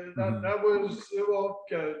 right? That was, well,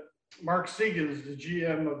 Mark Segan's the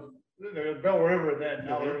GM of Bell River then,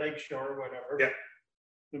 now they're Lakeshore or whatever. Yeah.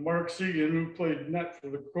 The Mark Segan, who played net for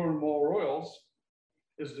the Cornwall Royals,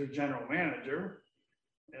 is their general manager.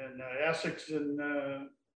 And Essex and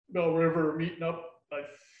Bell River meeting up. I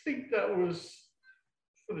think that was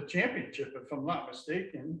for the championship, if I'm not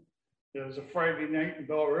mistaken. It was a Friday night in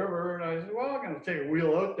Bell River, and I said, well, I'm going to take a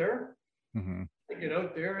wheel out there. I get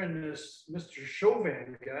out there, and this Mr.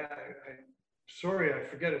 Chauvin guy, sorry, I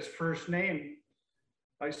forget his first name.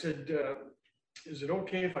 I said, is it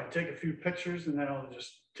okay if I take a few pictures and then I'll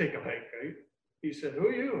just take a hike, right? He said, who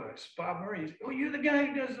are you? I said, Bob Murray. He said, oh, you're the guy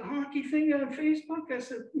who does the hockey thing on Facebook? I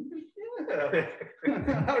said, yeah.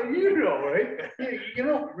 How do you know, right? You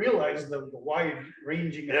don't realize the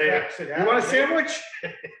wide-ranging effects it has. You want a sandwich?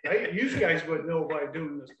 Right? You guys would know by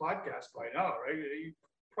doing this podcast by now, right? You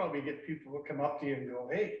probably get people who come up to you and go,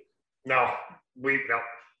 hey. No,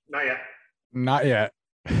 not yet. Not yet.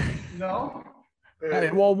 No?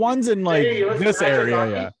 Well, one's in like Hey, listen, this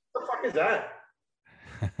area, What the fuck is that?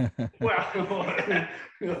 yeah. Well,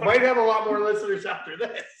 might have a lot more listeners after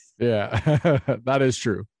this. Yeah, that is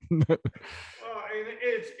true.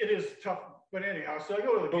 It is tough, but anyhow, so I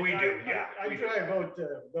go to the But we do, yeah. I drive out to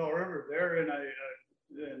Bell River there, and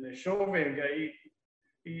and the Chauvin guy,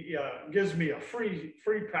 he gives me a free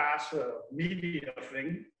pass media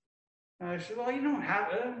thing. And I said, well, you don't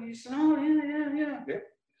have it. And he said, oh, yeah.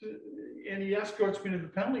 And he escorts me to the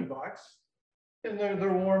penalty box. And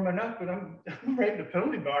they're warming up, and I'm right in the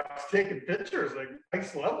penalty box taking pictures, like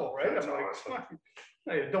nice level, right? That's I'm like, awesome.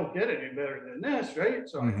 I don't get any better than this, right?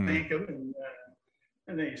 So I thank him,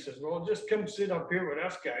 and then he says, well, just come sit up here with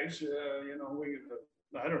us guys. You know,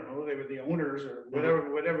 I don't know, they were the owners or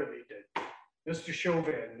whatever they did. Mr.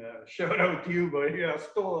 Chauvin, shout out to you, but yeah,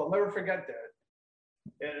 still, I'll never forget that.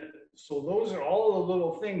 And so those are all the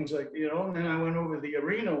little things, like, you know, and then I went over to the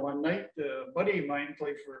arena one night. A buddy of mine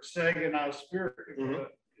played for Saginaw Spirit.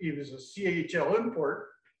 He was a CHL import,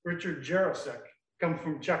 Richard Jarosek, come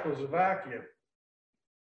from Czechoslovakia.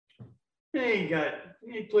 And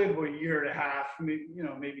he played about a year and a half,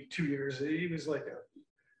 maybe 2 years. He was like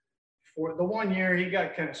for the 1 year, he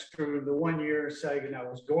got kind of screwed. The 1 year Saginaw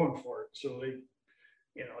was going for it. So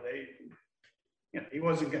he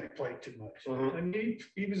wasn't going to play too much. I mean,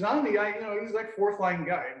 he was on the, he's like fourth line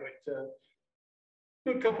guy, but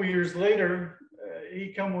a couple years later,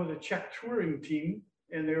 he come with a Czech touring team,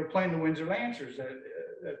 and they were playing the Windsor Lancers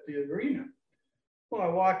at the arena. Well, I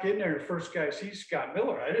walk in there, the first guy I see Scott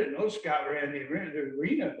Miller. I didn't know Scott ran the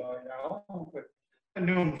arena by now, but I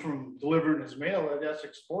knew him from delivering his mail at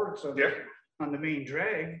Essex Sports on the main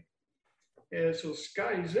drag. And so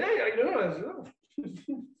Scott, he said, hey, how you doing? I said, oh.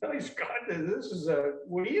 Tell you, Scott, this is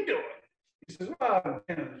what are you doing? He says, well, I'm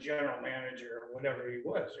kind of the general manager or whatever he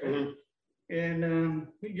was, right? And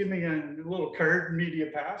he gave me a little card, media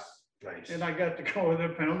pass. Nice. And I got to go in the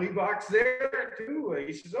penalty box there too.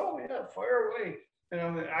 He says, oh yeah, fire away. And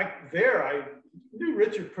I knew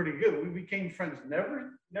Richard pretty good. We became friends.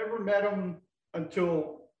 Never met him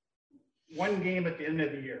until one game at the end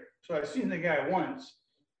of the year. So I seen the guy once,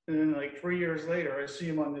 and then like 3 years later, I see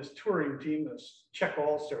him on this touring team, this Czech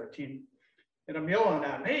All-Star team, and I'm yelling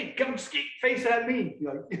at him, "Hey, come skate face at me!"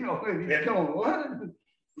 Like, and he's going, "What?"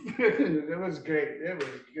 It was great. It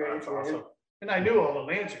was great. That's awesome. And I knew all the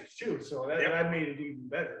Lancers too, so that made it even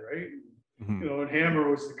better, right? Mhm. And Hammer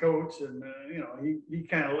was the coach, and he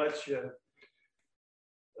kind of lets you.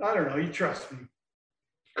 I don't know. You trust me.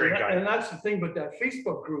 Great guy. And that's the thing. But that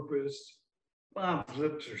Facebook group is Bob's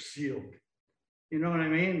lips are sealed. You know what I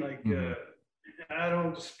mean? Like I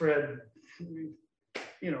don't spread,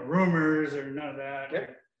 rumors or none of that. Yeah.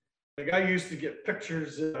 Like I used to get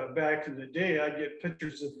pictures back in the day. I'd get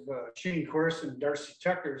pictures of Shane Corson and Darcy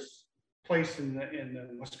Tucker's place in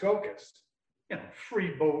the Muskokas.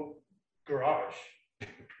 Free boat garage.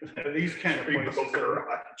 These kind of places.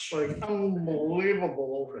 Garage. Like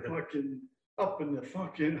unbelievable, fucking up in the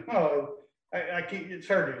fucking. I can't. It's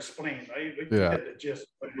hard to explain, right? But you get the gist of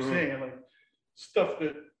what you're saying, like stuff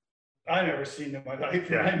that I never seen in my life,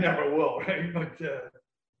 and I never will, right? But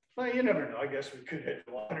well, you never know. I guess we could hit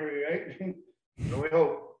the lottery, right? We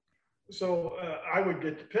hope. So I would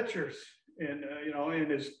get the pictures, and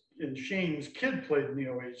and Shane's kid played in the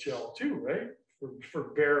OHL too, right?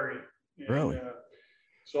 For Barry. And, Really?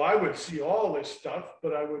 so I would see all this stuff,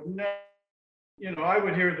 but I would never, I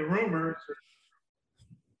would hear the rumors.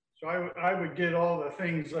 So I would get all the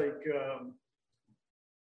things like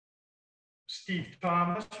Steve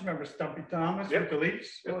Thomas. Remember Stumpy Thomas with the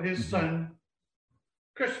Leafs? Well, his son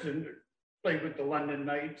Christian played with the London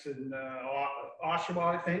Knights and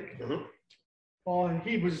Oshawa, I think. Mhm. Well, and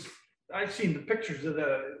I've seen the pictures of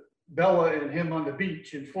Bella and him on the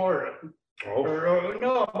beach in Florida. Oh. Or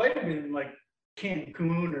no, it might have been like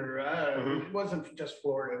Cancun or it wasn't just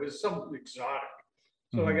Florida. It was something exotic.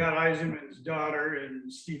 So I got Eisenman's daughter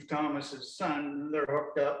and Steve Thomas's son, and they're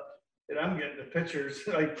hooked up, and I'm getting the pictures.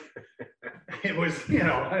 Like it was,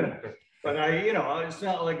 but it's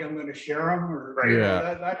not like I'm going to share them or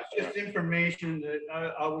that's just information that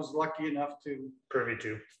I was lucky enough to Privy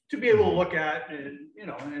to be able to look at, and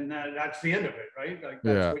and that's the end of it, right? Like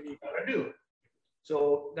that's what you got to do.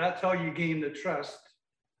 So that's how you gain the trust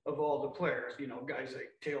of all the players, guys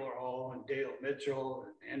like Taylor Hall and Dale Mitchell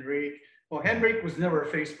and Henrique. Well, Henrique was never a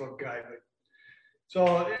Facebook guy, but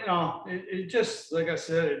so, it just, like I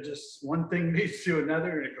said, it just one thing leads to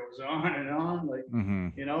another, and it goes on and on. Like,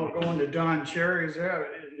 going to Don Cherry's there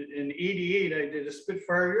in '88, I did a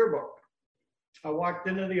Spitfire yearbook. I walked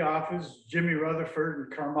into the office, Jimmy Rutherford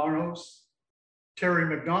and Carmanos, Terry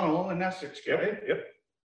McDonald, an Essex guy. Yep.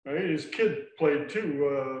 Right? His kid played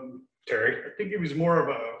too. Terry. I think he was more of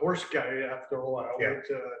a horse guy after a while. Yeah.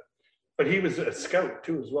 But he was a scout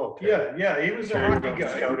too, as well. Terry. Yeah, he was a hockey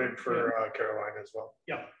guy. Scouted for Carolina as well.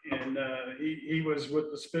 Yeah, and he was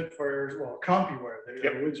with the Spitfires. Well, CompuWare,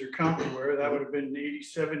 the Windsor CompuWare. That would have been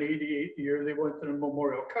 '87, '88, the year they went to the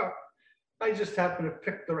Memorial Cup. I just happened to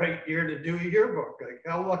pick the right year to do a yearbook. Like,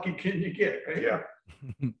 how lucky can you get, right? Yeah.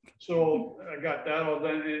 So I got that all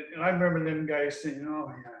done, and I remember them guys saying, "Oh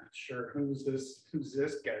yeah, sure. Who's this? Who's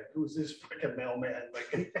this guy? Who's this fucking mailman?"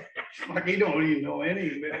 Like he don't even know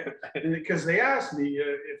any man. Because they asked me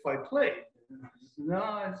if I played. No,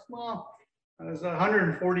 I was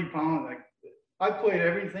 140 pounds. Like I played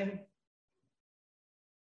everything,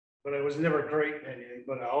 but I was never great at anything.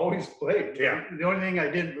 But I always played. Yeah. The only thing I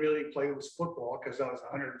didn't really play was football because I was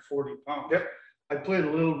 140 pounds. Yep. I played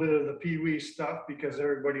a little bit of the Pee Wee stuff because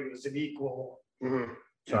everybody was an equal.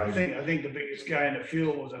 So I think the biggest guy in the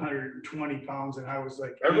field was 120 pounds, and I was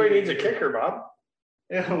like. Everybody needs a kicker, Bob.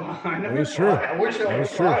 Yeah, well, I never. That is true. I wish I That would is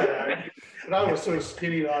true. try that, but I was so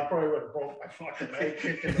skinny that I probably would have broke my fucking leg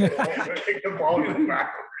kicking the ball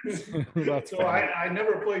backwards. That's So funny. I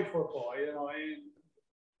never played football,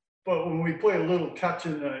 but when we played a little touch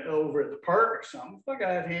over at the park or something, fuck,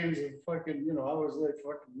 I had hands of fucking, I was like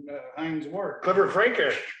fucking Heinz Ward. Clifford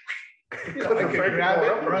Frankish. I could grab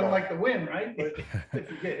it and run like the wind, right? But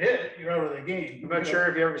if you get hit, you're out of the game. I'm not sure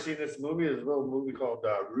if you ever seen this movie. There's a little movie called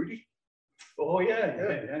Rudy. Oh yeah.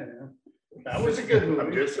 That was a good movie.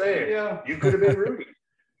 I'm just saying. Yeah. You could have been Rudy.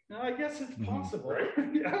 No, I guess it's possible. Right?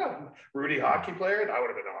 Yeah. Rudy hockey player. That would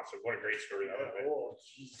have been awesome. What a great story that would have been. Oh,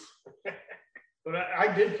 jeez. But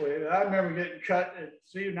I did play it. I remember getting cut.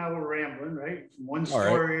 See, now we're rambling, right? From one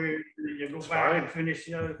story, you go back and finish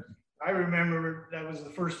the other. I remember that was the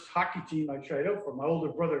first hockey team I tried out for. My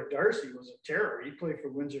older brother Darcy was a terror. He played for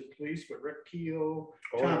Windsor Police with Rick Keogh,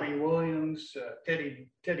 Tommy Williams, Teddy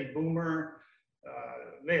Boomer.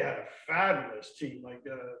 They had a fabulous team,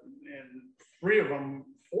 and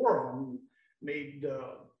four of them made.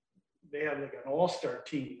 They had like an all-star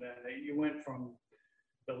team. Then you went from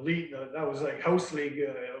the league, that was like house league,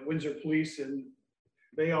 Windsor Police, and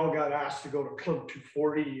they all got asked to go to Club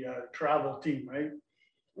 240 travel team, right?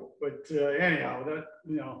 But anyhow,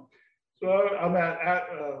 so I'm at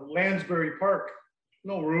Lansbury Park.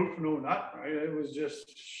 No roof, no nut, right? It was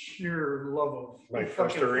just sheer love of My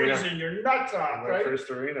first arena. freezing your nuts off, My right? first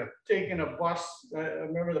arena. Taking a bus. I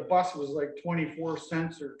remember the bus was like 24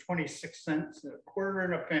 cents or 26 cents, a quarter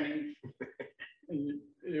and a penny. And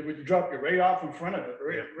it would drop you right off in front of it,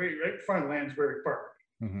 right in front of Lansbury Park.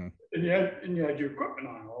 Mm-hmm. And you had your equipment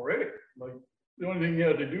on already. Like the only thing you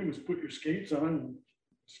had to do was put your skates on,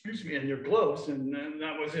 and your gloves, and then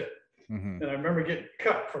that was it. Mm-hmm. And I remember getting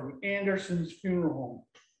cut from Anderson's funeral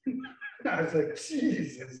home. I was like,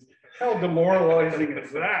 Jesus, how demoralizing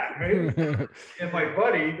is that, right? And my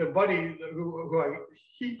buddy,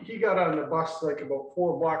 he got on the bus like about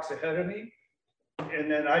 4 blocks ahead of me.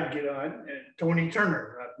 And then I'd get on, and Tony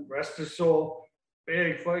Turner, rest his soul,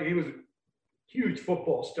 he was a huge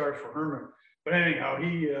football star for Herman. But anyhow,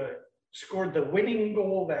 he scored the winning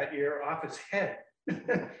goal that year off his head.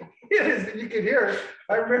 You could hear it.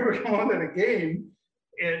 I remember going to the game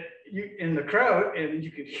and in the crowd, and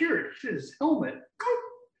you could hear it hit his helmet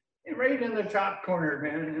right in the top corner,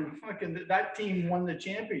 man. And fucking that team won the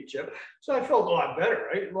championship. So I felt a lot better,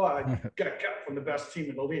 right? Well, I got cut from the best team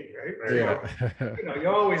in the league, right? Yeah. So,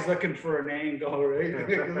 you're always looking for an angle, right?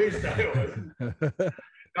 At least I was.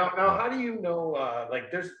 Now, how do you know?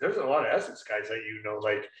 There's a lot of Essex guys that you know.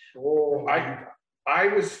 Like, I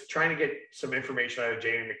was trying to get some information out of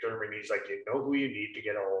Jamie McDermott. And he's like, you know who you need to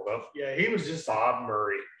get a hold of? Yeah, he was just Bob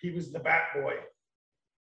Murray. He was the bat boy.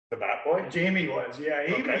 The bat boy? Jamie was, yeah.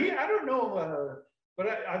 Okay. I don't know, but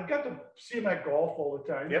I've got to see him at golf all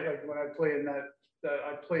the time. Yep. Like when I play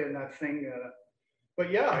in that thing.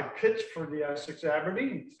 But yeah, I pitched for the Essex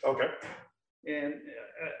Aberdeen, Okay. and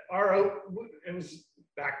it was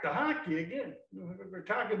back to hockey again. We're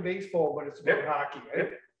talking baseball, but it's about Yep. hockey, right?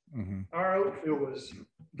 Yep. Mm-hmm. Our outfield was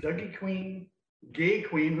Dougie Queen, Gay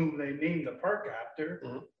Queen, whom they named the park after,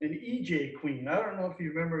 Mhm. and EJ Queen. I don't know if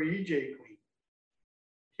you remember EJ Queen.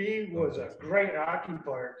 He was a great hockey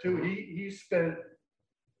player too. He spent,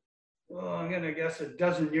 I'm gonna guess, a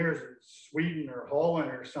dozen years in Sweden or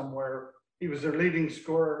Holland or somewhere. He was their leading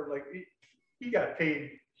scorer. Like he got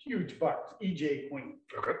paid huge bucks. EJ Queen.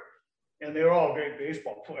 Okay. And they were all great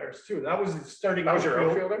baseball players too. That was the starting. That was your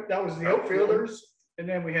outfield. outfielder? That was the outfielders. And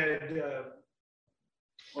then we had,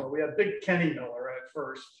 Big Kenny Miller at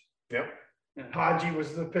first. Yep. And Haji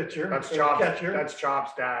was the pitcher. That's the Chop's. catcher. That's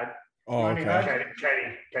Chop's dad. Oh, Ronnie okay.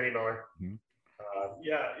 Hodge. Kenny Miller.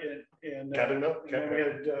 Yeah, and Kevin Miller. and then we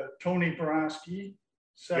had Tony Borowski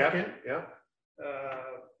second. Yeah.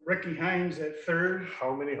 Ricky Hines at third.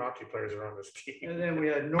 How many hockey players are on this team? And then we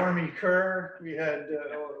had Normie Kerr. We had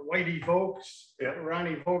Whitey Vokes. Yeah.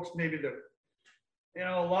 Ronnie Vokes, maybe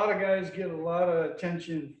a lot of guys get a lot of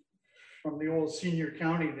attention from the old senior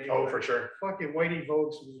county. For sure. Fucking Whitey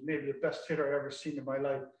Vokes was maybe the best hitter I ever seen in my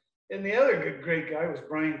life. And the other great guy was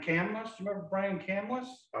Brian Camless. Do you remember Brian Camless?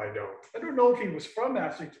 I don't. I don't know if he was from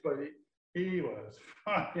Essex, but he was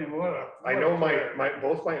fucking I know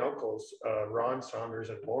both my uncles, Ron Saunders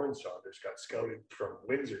and Lauren Saunders, got scouted from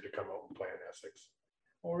Windsor to come out and play in Essex.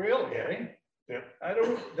 Oh, really? Yeah. Eh? Yeah. I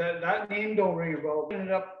don't, that name don't ring a bell. I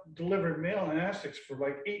ended up delivering mail in Essex for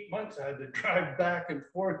like 8 months. I had to drive back and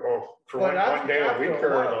forth. Oh, for But one day a after week a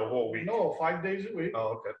or while- the whole week? No, 5 days a week.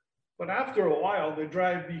 Oh, okay. But after a while, the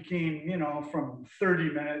drive became, from 30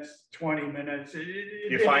 minutes, 20 minutes.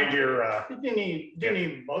 You find your, It didn't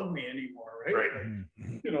even bug me anymore, right? right.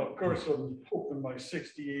 Mm-hmm. Of course, I'm hoping my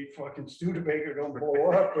 68 fucking Studebaker don't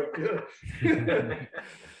blow up, but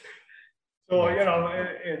so,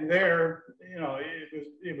 and there,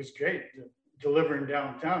 it was great delivering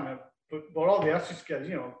downtown. But all the Essex guys,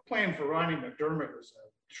 playing for Ronnie McDermott was a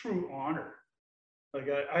true honor. Like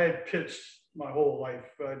I had pitched my whole life.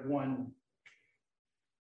 I'd won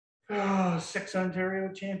 6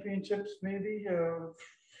 Ontario championships, maybe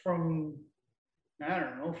from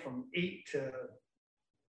 8 to,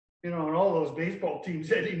 and all those baseball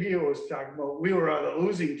teams Eddie Neal was talking about, we were on the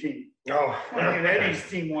losing team. Oh, And Eddie's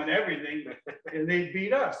team won everything, and they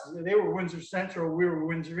beat us. They were Windsor Central, we were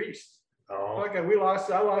Windsor East. oh, Okay,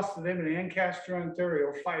 I lost to them in Ancaster,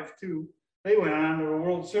 Ontario, 5-2. They went on to the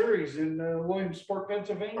World Series in Williamsport,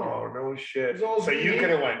 Pennsylvania. oh, no shit. It was all So you could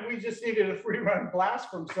have went. We just needed a 3-run blast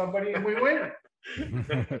from somebody, and we win.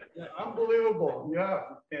 Yeah, unbelievable, yeah.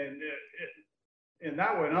 and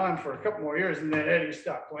that went on for a couple more years, and then Eddie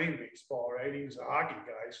stopped playing baseball, right? He was a hockey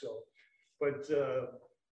guy, so, but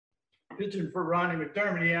pitching for Ronnie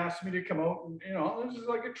McDermott, he asked me to come out and, you know, this is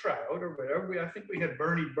like a tryout or whatever. I think we had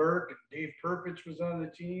Bernie Burke and Dave Perpich was on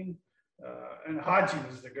the team, and Haji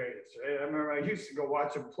was the greatest, right? I remember I used to go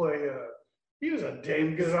watch him play. He was a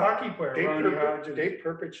damn good hockey player. Dave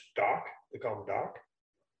Perpich, Doc, they call him Doc.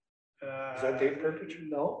 Is that Dave Perpich?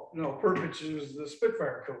 No, Perpich was the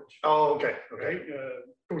Spitfire coach. Oh, okay, okay. Right?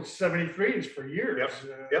 Coached 73s for years.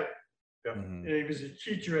 Yep. He was a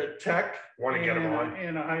teacher at Tech. Want to get him on.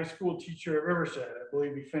 And a high school teacher at Riverside. I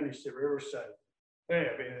believe he finished at Riverside. Yeah,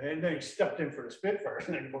 and then he stepped in for the Spitfires.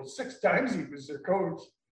 And about 6 times he was their coach.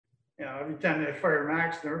 You know, every time they fired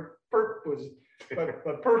Maxner, Perp was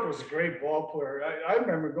a great ball player. I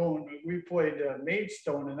remember we played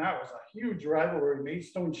Maidstone, and that was a huge rivalry.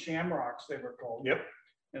 Maidstone Shamrocks, they were called. Yep.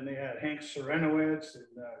 And they had Hank Serenowitz and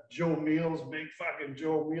Joe Meals, big fucking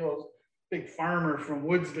Joe Meals, big farmer from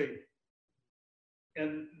Woodsley.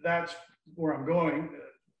 And that's where I'm going.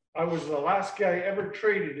 I was the last guy ever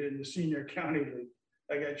traded in the senior county league.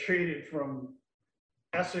 I got traded from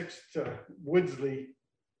Essex to Woodsley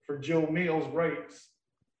for Joe Meals' rights.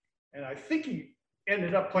 And I think he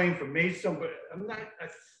ended up playing for Maidstone, but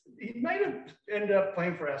he might have ended up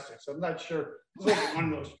playing for Essex. I'm not sure. It was like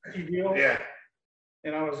one of those tricky deals. Yeah.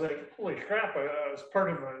 And I was like, holy crap, I was part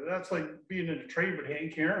of that's like being in a trade with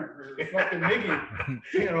Hank Aaron or fucking Miggy.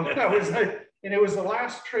 You know, I was like, and it was the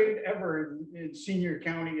last trade ever in senior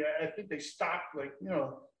county. I think they stopped, like, you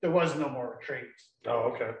know, there was no more trades.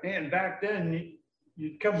 Oh, okay. And back then,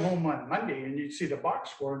 you'd come home on Monday and you'd see the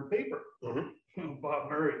box score in the paper. Mhm. Bob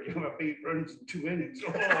Murray gave up 8 runs in 2 innings.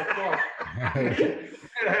 Oh, fuck.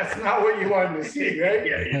 That's not what you wanted to see, right?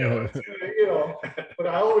 Yeah, you know. You know, but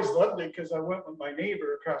I always loved it because I went with my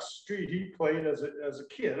neighbor across the street. He played as a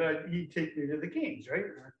kid. He'd take me to the games, right?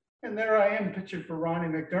 And there I am pitching for Ronnie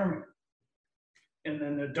McDermott. And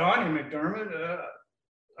then the Donnie McDermott,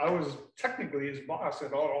 I was technically his boss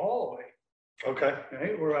at Auto Holloway. Okay.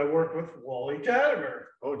 Right, where I worked with Wally Tadimer.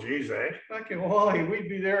 Oh, geez, eh? Fucking Wally, we'd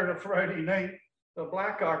be there on a Friday night. The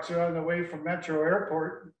Blackhawks are on the way from Metro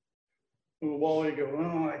Airport. And Wally go,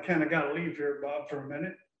 oh, I kind of got to leave here, Bob, for a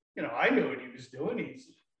minute. You know, I knew what he was doing. He's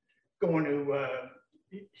going to,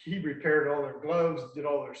 he repaired all their gloves, did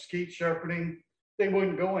all their skate sharpening. They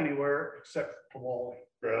wouldn't go anywhere except for Wally.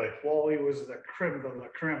 Really? Wally was the creme de la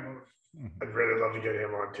creme of, I'd really love to get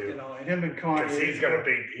him on you too. know, and him and Connie. Because he's got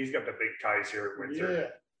the big ties here at Windsor. Yeah.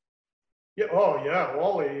 Yeah. Oh, yeah.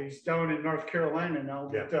 Wally, he's down in North Carolina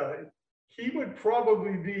now. But he would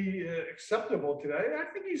probably be acceptable today. I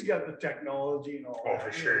think he's got the technology and all. Oh,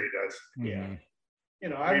 for sure he does. Yeah. You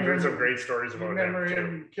know, We've heard some great stories about remember him too.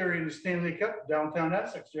 him carrying the Stanley Cup downtown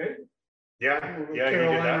Essex, right? Yeah, With yeah, he did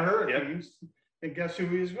Carolina that. Yep. Hurricanes. And guess who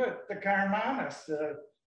he's with? The Carmanis,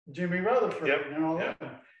 Jimmy Rutherford. Yep. And all that.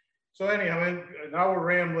 So anyhow, now we're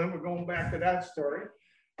rambling. We're going back to that story.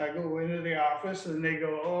 I go into the office and they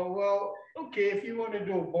go, oh, well, okay, if you want to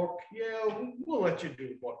do a book, yeah, we'll let you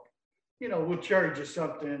do a book. You know, we'll charge you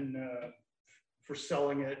something for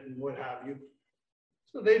selling it and what have you.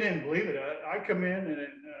 So they didn't believe it. I come in and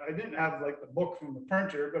I didn't have like the book from the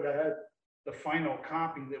printer, but I had the final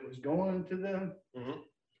copy that was going to them. Mhm.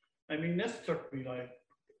 I mean, this took me like,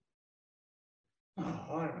 I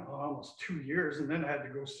don't know, almost 2 years, and then I had to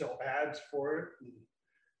go sell ads for it.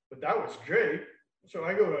 But that was great. So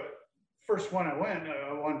I go to first one I went,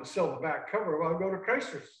 I wanted to sell the back cover. Well, I go to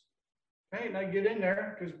Chrysler's. Right, and I get in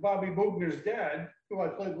there because Bobby Bugner's dad, who I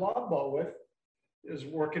played lob ball with, is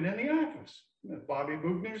working in the office. Bobby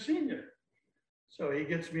Bugner Sr. So he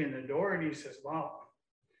gets me in the door and he says, well,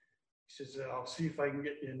 he says, I'll see if I can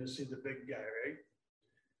get you in to see the big guy, right?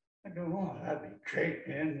 I go, oh, that'd be great,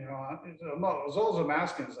 man. You know, all I'm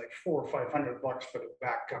asking is like $400 or $500 for the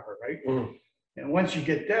back cover, right? Mhm. And once you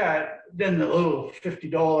get that, then the little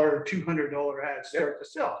 $50, $200 ads start to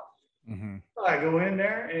sell. Mm-hmm. I go in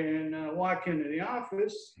there and walk into the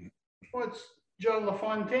office. What's John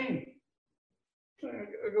LaFontaine?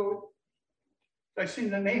 I go, I see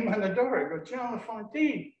the name on the door. I go, John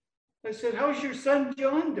LaFontaine. I said, how's your son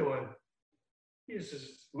John doing? He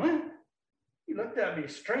says, what? He looked at me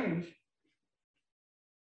strange.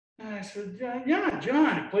 And I said, yeah,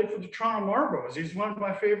 John, he played for the Toronto Marlboros. He's one of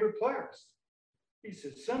my favorite players. He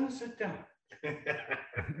said, son, sit down.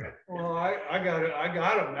 Well, I got it. I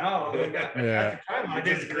got him now. At the time, I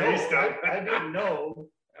didn't know.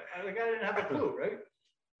 I didn't have a clue, right?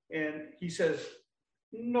 And he says,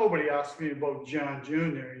 nobody asked me about John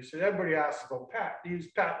Jr. He said, everybody asked about Pat.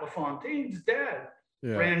 He's Pat LaFontaine's dad.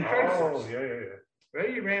 Yeah. Ran Chrysler's. Yeah.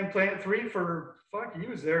 Right? He ran Plant 3 for, he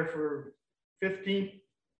was there for 15,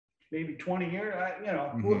 maybe 20 years,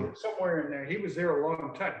 somewhere in there. He was there a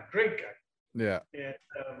long time. Great guy. Yeah. And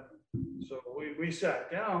so we sat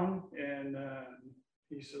down, and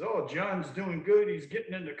he said, "Oh, John's doing good. He's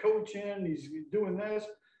getting into coaching. He's doing this."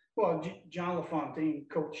 Well, John LaFontaine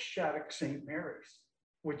coached Shattuck St. Mary's,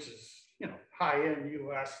 which is, high-end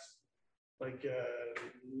U.S., like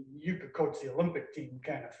you could coach the Olympic team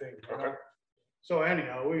kind of thing. Okay. So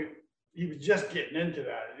anyhow, he was just getting into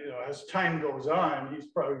that. As time goes on, he's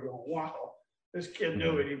probably going, "Wow, this kid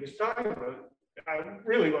knew what he was talking about." I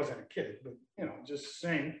really wasn't a kid, but just the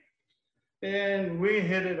same. And we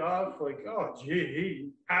hit it off like, oh gee,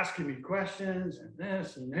 he asking me questions and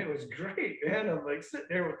this, and it was great, man. I'm like sitting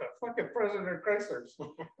there with the fucking president of Chrysler's,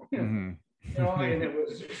 and it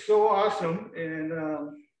was so awesome. And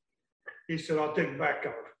he said, "I'll take the back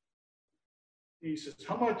cover." He says,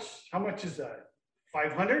 how much is that?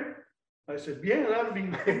 500? I said, "Yeah, that'd be."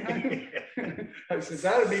 I said,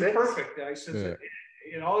 "That'd be perfect." I said,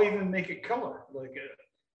 "I'll even make it color." Like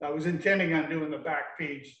I was intending on doing the back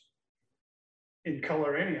page in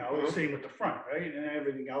color anyhow. The same with the front, right? And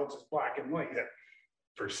everything else is black and white. Yeah.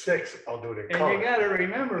 For 6, I'll do it in and color. You got to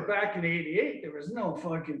remember, back in '88, there was no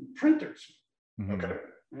fucking printers. Okay.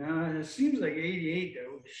 It seems like '88 there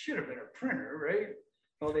should have been a printer, right?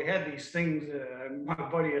 Well, they had these things. My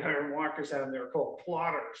buddy at Hiram Walker's had them. They were called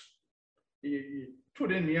plotters. You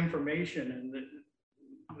put in the information, and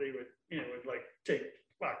they would, would like take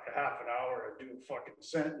like a half an hour to do a fucking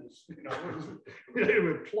sentence. It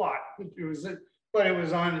would plot. But it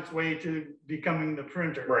was on its way to becoming the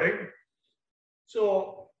printer, right?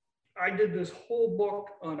 So I did this whole book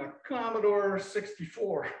on a Commodore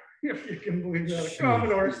 64, if you can believe that. A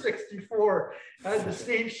Commodore 64 had the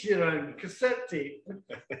same shit on cassette tape,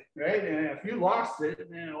 right? And if you lost it,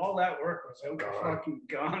 man, all that work was out fucking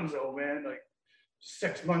gonzo, man. Like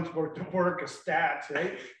 6 months worth of work of stats,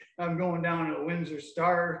 right? I'm going down to the Windsor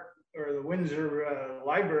Star or the Windsor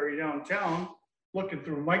Library downtown, looking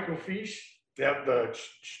through microfiche. Yeah, Well,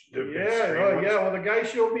 the guy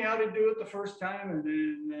showed me how to do it the first time, and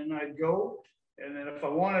then I'd go, and then if I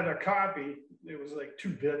wanted a copy, it was like 2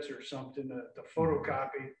 bits or something to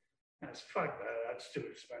photocopy. And I said, "Fuck that, that's too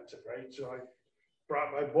expensive," right? So I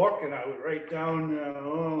brought my book, and I would write down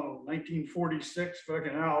 1946,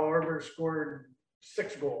 fucking Al Arbor scored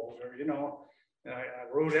 6 goals, or and I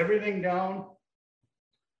wrote everything down,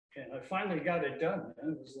 and I finally got it done.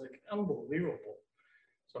 And it was like unbelievable.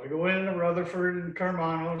 So I go into Rutherford and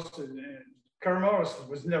Karmanos, and Karmanos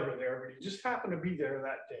was never there, but he just happened to be there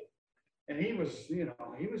that day. And he was, he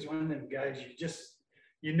was one of them guys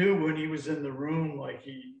you knew when he was in the room, like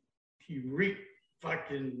he reeked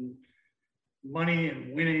fucking money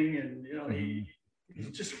and winning, and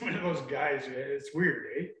he's just one of those guys. It's weird,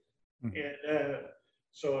 eh? And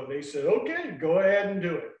so they said, "Okay, go ahead and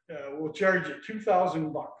do it. We'll charge you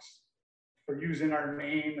 $2,000 for using our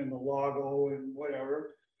name and the logo and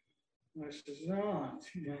whatever." And I says,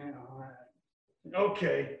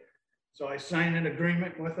 "Okay." So I signed an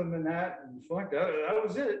agreement with them and that, and fuck, that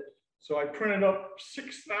was it. So I printed up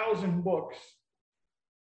 6,000 books.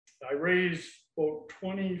 I raised about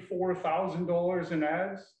 $24,000 in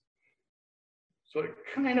ads. So it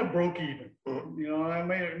kind of broke even.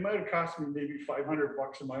 It might have cost me maybe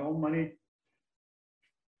 $500 of my own money.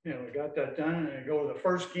 I got that done, and I go to the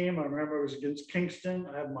first game. I remember it was against Kingston.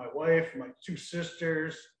 I had my wife, my 2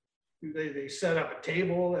 sisters. They set up a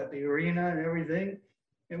table at the arena and everything.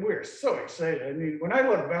 And we were so excited. I mean, when I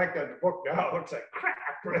look back at the book now, it looks like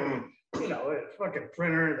crap, right? The fucking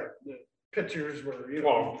printer, the pictures were,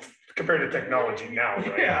 Well, compared to technology now,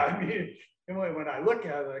 right? Yeah, I mean, and when I look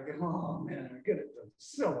at it, I go, "Oh man, I could have done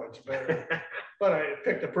so much better." But I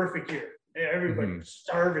picked a perfect year. Everybody was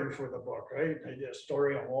starving for the book, right? I did a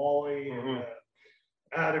story on Wally, and,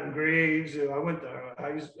 Adam Graves. I went to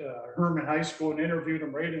Herman High School and interviewed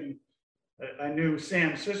him right in. I knew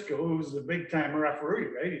Sam Cisco, who was the big time referee,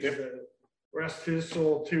 right? He's rest his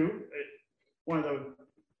soul too. He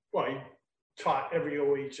taught every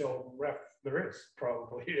OHL ref there is,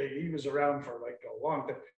 probably. He was around for like a long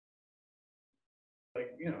time.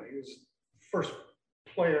 Like, he was first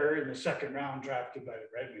player in the second round drafted by the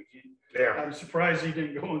Red Wings. Yeah. I'm surprised he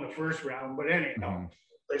didn't go in the first round, but anyhow.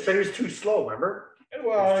 They said he was too slow, remember?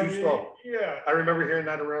 Well, he was too slow. Yeah. I remember hearing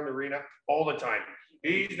that around the arena all the time.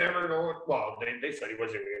 He's never going. Well, they said he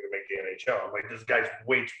wasn't going to make the NHL. I'm like, this guy's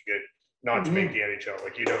way too good not to make the NHL.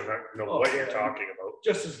 Like, you don't know what you're talking about.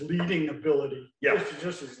 Just his leading ability. Yeah.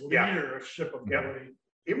 Just his leadership ability.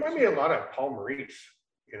 He reminded me a lot of Paul Maurice,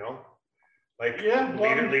 like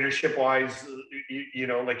leadership wise,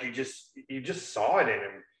 like you just saw it in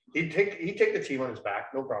him. He'd take the team on his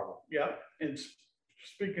back, no problem. Yeah, and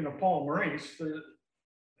speaking of Paul Maurice,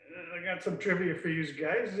 I got some trivia for you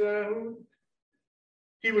guys.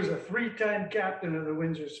 He was a 3-time captain of the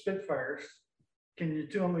Windsor Spitfires. Can you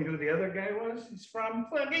tell me who the other guy was? He's from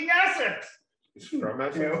fucking Essex. He's from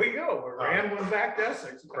Essex. There we go. We're rambling back to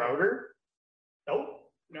Essex. Crowder? Nope.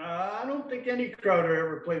 No, I don't think any Crowder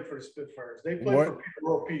ever played for the Spitfires. They played for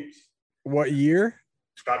Peterborough Pete's. What year?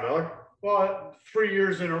 Scott Miller? Well, 3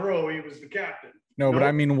 years in a row, he was the captain. No, but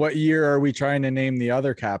I mean, what year are we trying to name the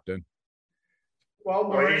other captain?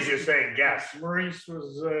 Well, He's just saying guess. Maurice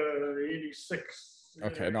was 86.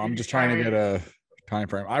 Okay, no, I'm just trying to get a time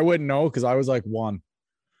frame. I wouldn't know because I was like 1.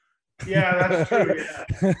 Yeah, that's true.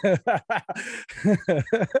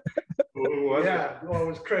 Who was Yeah, well, it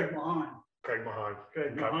was Craig Mahan. Craig Mahan.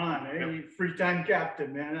 Craig Mahan, 3-time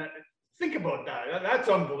captain, man. Think about that. That's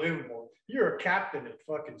unbelievable. You're a captain at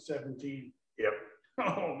fucking 17. Yep.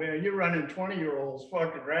 Oh man, you're running 20-year-olds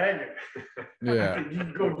fucking ragged. Yeah. You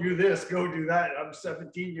go do this, go do that. I'm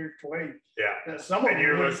 17, you're 20. Yeah. Now, some of And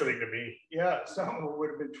you're them listening to me. Yeah, some of them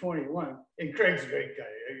would have been 21. And Craig's a great guy.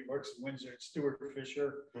 He works in Windsor at Stuart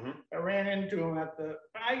Fisher. Mhm. I ran into him at the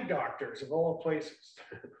eye doctors of all places.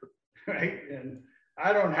 Right. And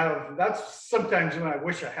I don't have, that's sometimes when I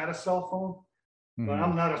wish I had a cell phone, but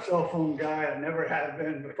I'm not a cell phone guy. I never have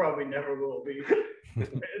been, but probably never will be.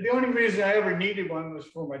 The only reason I ever needed one was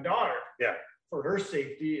for my daughter. Yeah. For her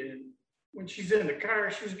safety. And when she's in the car,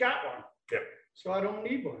 she's got one. Yep. So I don't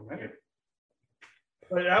need one, right?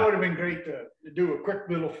 But that would have been great to do a quick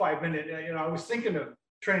little 5-minute, I was thinking of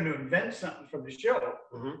trying to invent something for the show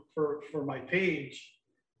for my page,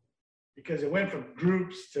 because it went from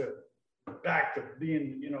groups to back to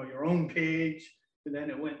being, your own page. And then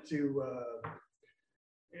it went to,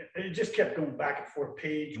 it just kept going back and forth,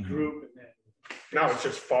 page, group, and then. Now it's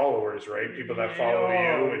just followers, right? People that follow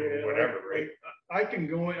you and whatever, right? I can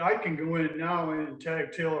go in now and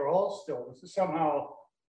tag Taylor Allstill. Somehow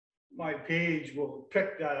my page will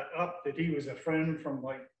pick that up, that he was a friend from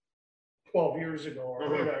like 12 years ago or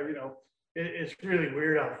whatever, it's really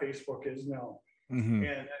weird how Facebook is now.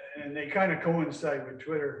 And they kind of coincide with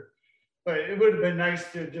Twitter. But it would have been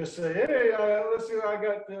nice to just say, hey, listen, I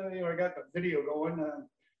got the video going.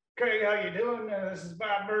 Craig, how you doing? This is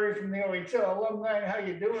Bob Murray from the OHL alumni. How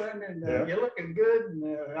you doing? And you're looking good.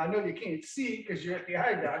 And I know you can't see because you're at the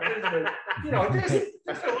eye doctors, but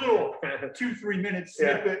just a little 2-3 minute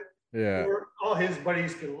snippet. Yeah. Where all his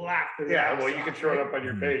buddies can laugh. Yeah, well, you can throw it up on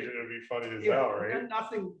your page and it'll be funny as hell, right?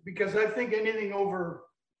 Nothing, because I think anything over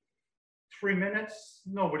 3 minutes,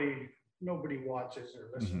 nobody watches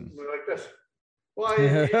or listens. Like this. Well,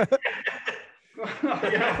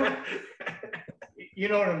 you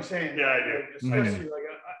know what I'm saying? Yeah, I do. Especially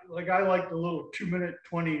I like the little 2-minute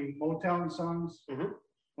 20 Motown songs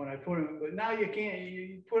when I put them. But now you can't.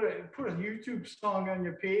 You put a YouTube song on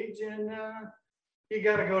your page, and you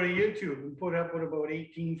got to go to YouTube and put up with about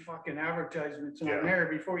 18 fucking advertisements on there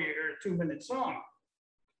before you hear a 2-minute song.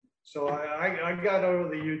 So I got out of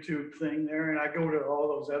the YouTube thing there, and I go to all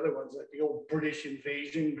those other ones, like the old British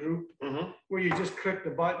Invasion group, where you just click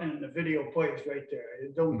the button and the video plays right there.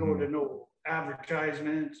 It don't go to no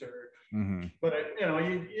advertisements or, but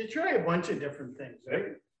you try a bunch of different things,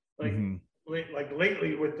 right? Like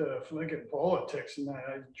lately with the fucking politics and that,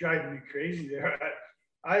 it's driving me crazy there.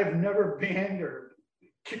 I've never banned or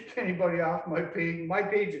kicked anybody off my page. My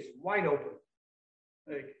page is wide open.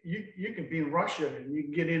 Like you can be in Russia and you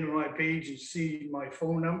can get into my page and see my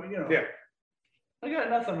phone number, I got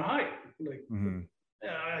nothing to hide. Like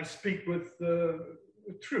I speak with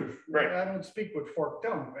truth. Right. I don't speak with forked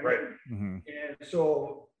tongue. Right. And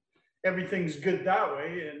so everything's good that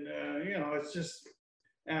way. And it's just,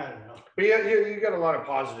 I don't know. But you got a lot of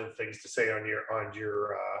positive things to say on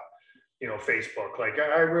your Facebook. Like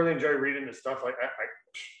I really enjoy reading this stuff. Like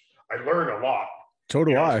I learn a lot. So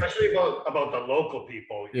do I. Especially about the local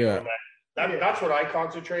people. That's what I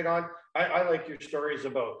concentrate on. I like your stories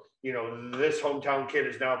about, this hometown kid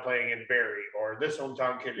is now playing in Barrie, or this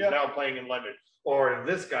hometown kid is now playing in London, or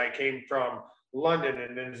this guy came from London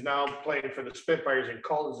and is now playing for the Spitfires and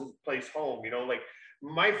calls his place home. Like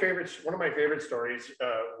one of my favorite stories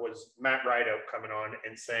was Matt Rideout coming on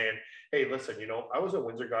and saying, hey, listen, I was a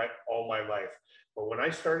Windsor guy all my life, but when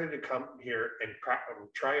I started to come here and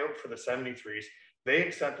try out for the 73s, they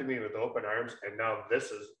accepted me with open arms, and now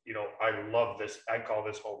this is, I love this. I call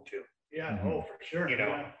this home too. Yeah, oh, for sure.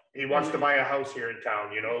 He wants to buy a house here in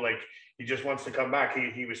town, like he just wants to come back.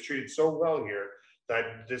 He was treated so well here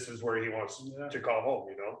that this is where he wants to call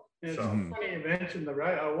home, It's funny you mentioned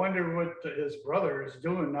I wonder what his brother is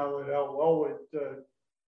doing now that Elwood. You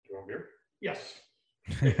want beer? Yes.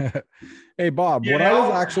 Hey, Bob, You what I was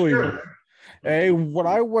know? actually, Sure. hey, what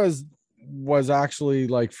I was actually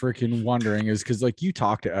like freaking wondering is because like you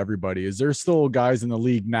talk to everybody. Is there still guys in the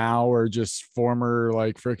league now, or just former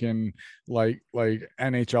like freaking like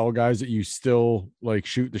NHL guys that you still like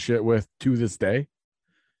shoot the shit with to this day?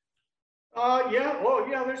 Yeah, well,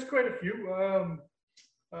 yeah, there's quite a few.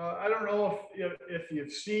 I don't know if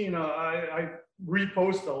you've seen, I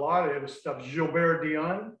repost a lot of his stuff. Gilbert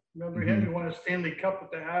Dion, remember him? He won a Stanley Cup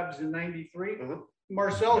with the Habs in '93.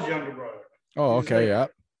 Marcel's younger brother. Oh, He's okay, like, yeah.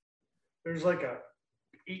 There's like a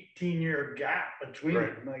 18-year gap between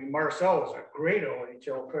them. Like Marcel was a great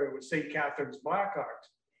OHL player with St. Catharines Blackhawks.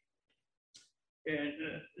 And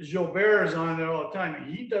Gilbert is on there all the time.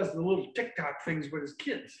 And he does the little TikTok things with his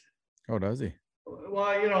kids. Oh, does he?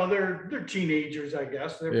 Well, you know, they're teenagers, I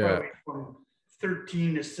guess. They're probably from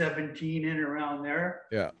 13 to 17 in around there.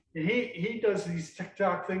 Yeah. And he does these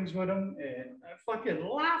TikTok things with them, and I fucking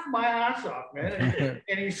laugh my ass off, man.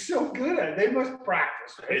 And he's so good at it. They must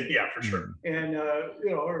practice, right? Yeah, for sure. And you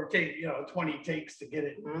know, or take 20 takes to get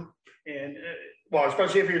it. And well,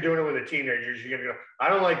 especially if you're doing it with the teenagers, you're gonna go, I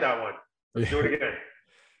don't like that one. Let's do it again.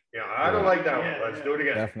 Yeah, I don't like that one. Let's do it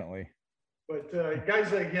again. Definitely. But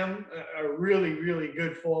guys like him are really, really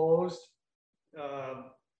good follows.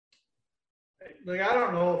 Like, I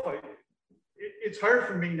don't know if it's hard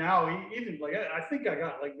for me now. Even like, I think I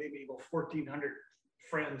got like maybe about 1,400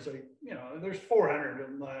 friends. Like, you know, there's 400 of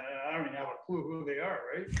them. I don't even have a clue who they are,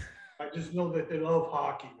 right? I just know that they love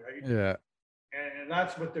hockey, right? Yeah. And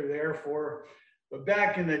that's what they're there for. But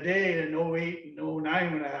back in the day in 08 and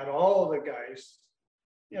 09, when I had all the guys,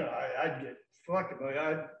 you know, I'd get fucking,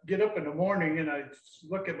 I'd get up in the morning and I'd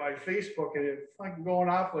look at my Facebook and it's fucking going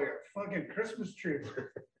off like a fucking Christmas tree.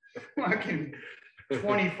 Fucking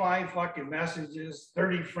 25 fucking messages,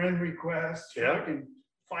 30 friend requests, fucking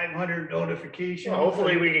 500 notifications. Well,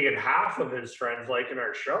 hopefully we can get half of his friends liking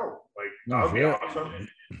our show. Like, that would be awesome.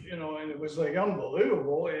 You know, and it was like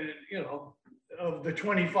unbelievable. And, you know, of the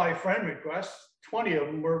 25 friend requests, 20 of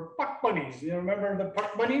them were puck bunnies. You remember the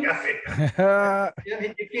puck bunnies? Yeah.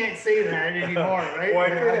 You can't say that anymore, right? Why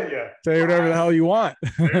couldn't you? Say whatever the hell you want.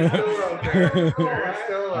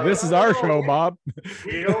 This is our show, Bob.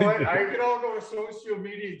 You know what? I could all go to social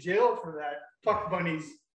media jail for that. Puck bunnies.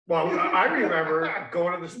 Well, I remember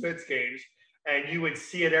going to the Spitz games, and you would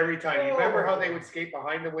see it every time. You remember how they would skate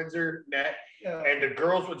behind the Windsor net, and the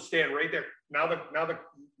girls would stand right there. Now the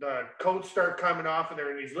coats start coming off, and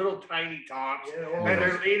they're in these little tiny tops, and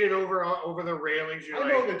they're leaning over the railings. I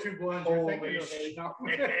know the two blondes you're thinking of.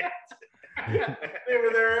 They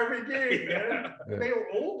were there every game, man. They were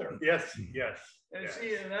older. Yes. And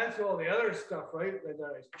see, and that's all the other stuff, right? That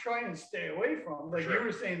I try and stay away from. Like you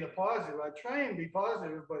were saying, the positive. I try and be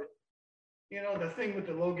positive, but you know, the thing with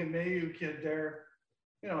the Logan Mailloux kid there,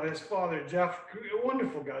 you know, his father, Jeff, a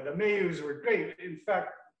wonderful guy. The Maillouxs were great. In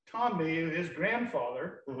fact, Tom Mailloux, his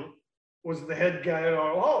grandfather, was the head guy at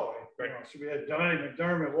our Holloway. Right. You know, so we had Donnie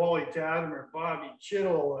McDermott, Wally Tadmer, Bobby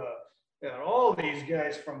Chittle, all these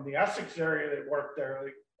guys from the Essex area that worked there.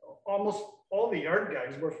 Like, almost all the yard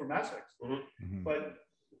guys were from Essex. But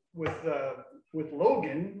with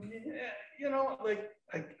Logan, you know, like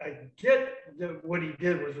I get that what he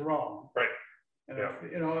did was wrong. Right. And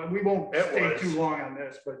you know, we won't stay too long on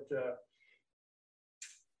this, but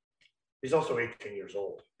he's also 18 years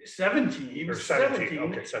old. 17. He was 17.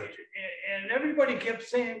 Okay, 17. And everybody kept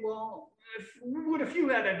saying, well, what if you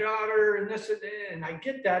had a daughter and this and I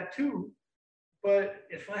get that too. But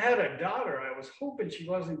if I had a daughter, I was hoping she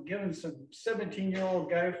wasn't giving some 17-year-old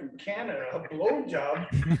guy from Canada a blowjob.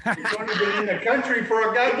 He's only been in the country for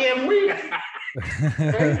a goddamn week.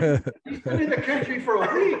 Right? He's been in the country for a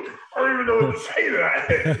week. I don't even know what to say to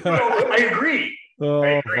that. I agree. Oh,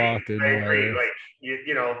 I agree. Like,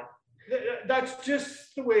 you know. That's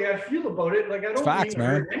just the way I feel about it. Like, I don't facts, mean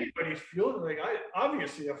to hurt anybody's feelings. Like, I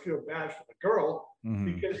feel bad for the girl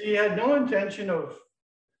because he had no intention of,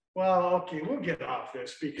 well, okay, we'll get off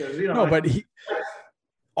this because, you know. No, but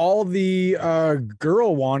all the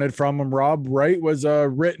girl wanted from him, Rob, right, was a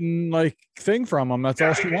written like thing from him. That's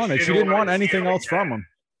all she wanted. She didn't want anything else from him.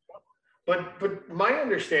 But my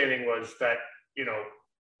understanding was that, you know,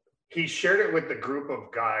 he shared it with the group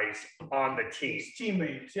of guys on the team. His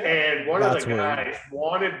teammates, yeah. And one of the guys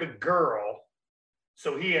wanted the girl,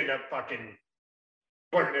 so he ended up fucking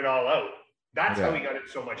blurting it all out. That's how he got in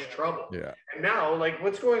so much trouble. Yeah. And now, like,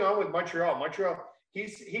 what's going on with Montreal? Montreal,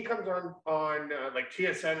 he comes on like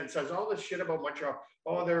TSN and says all this shit about Montreal.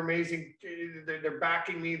 Oh, they're amazing. They're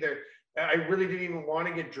backing me. I really didn't even want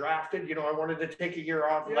to get drafted. You know, I wanted to take a year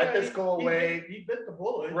off, Yeah, let this go away. He bit the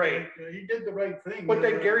bullet. Right. He did the right thing. But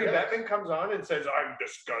then Gary Bettman comes on and says, I'm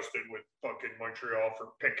disgusted with fucking Montreal for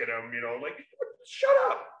picking him, you know, like, shut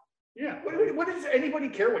up. Yeah. What does anybody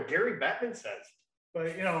care what Gary Bettman says?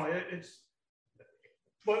 But, you know,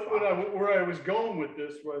 where I was going with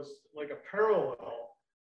this was like a parallel.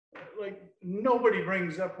 Like, nobody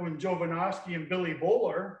brings up when Jovanovski and Billy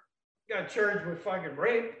Bowler got charged with fucking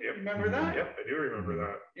rape. Yep. Remember that? Yep, I do remember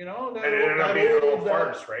that. You know, And it ended up being a little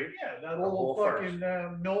farce, right? Yeah, that A old whole fucking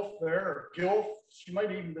MILF there, or GILF. She might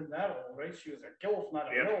have even been that old, right? She was a GILF,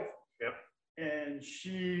 not a Yep. MILF. Yep. And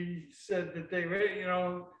she said that they, you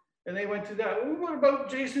know, and they went to that. Well, what about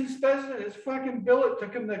Jason Spezza? His fucking billet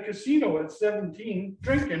took him to the casino at 17,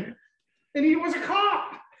 drinking, and he was a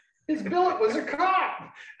cop. His billet was a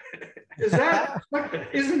cop.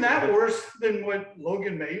 Isn't that worse than what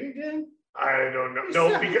Logan Mayhew did? I don't know. He's No,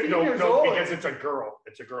 17 because years old. because it's a girl.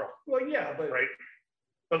 It's a girl, Well, yeah, but right?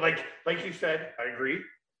 But like you said, I agree.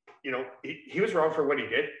 You know, he was wrong for what he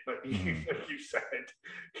did, but like you said,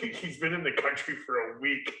 he's been in the country for a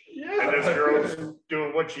week, yeah, and this girl's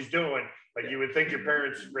doing what she's doing. Like you would think your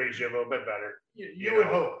parents raised you a little bit better. you would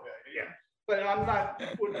hope. Yeah. But I'm not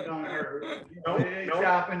putting it on her. You know, No, it's no.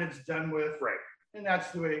 happened, it's done with. Right. And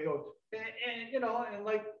that's the way it goes. And you know, and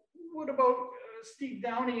like, what about Steve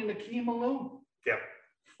Downey and Akeem Malone? Yeah.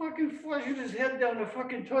 Fucking flushed his head down the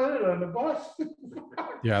fucking toilet on the bus.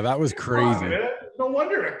 Yeah, that was crazy. No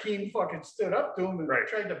wonder Akeem fucking stood up to him and Right.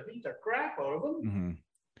 tried to beat the crap out of him. Mhm.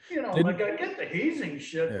 You know, Didn't- like I get the hazing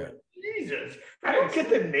shit, Yeah. but Jesus. I don't get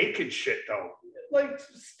the naked shit though. Like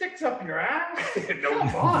sticks up your ass. No,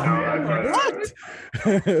 Come on, no, man. that's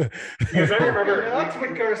What? Because I remember That's what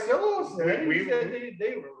Carcillo said. we- He said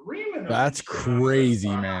they were reaming him. That's crazy,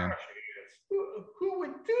 man. Who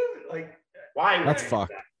would do that? Like, Why? That's would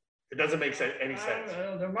fucked. It doesn't make any I sense. don't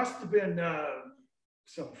know, there must have been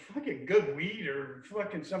some fucking good weed or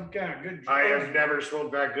fucking some kind of good. I have drugs. never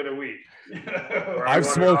smoked that good a weed. I've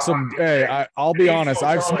smoked some. Hey, I'll be He honest. smokes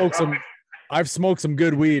I've all the smoked some. time. I've smoked some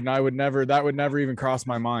good weed, and that would never even cross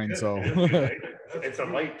my mind. So, It's a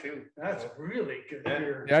light too. That's really good Yeah.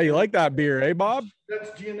 beer. yeah, you like that beer, eh, Bob?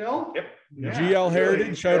 That's GNL. Yep. Yeah, GL Heritage.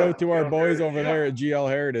 really. Shout out to our GL boys Heritage, over there at GL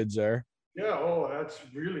Heritage. There. Yeah. Oh, that's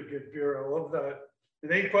really good beer. I love that.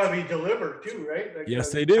 They probably deliver too, right? Like,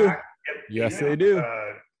 Yes, they do. Yes, Yeah. they do.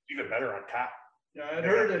 Even better on tap. Yeah, I'd They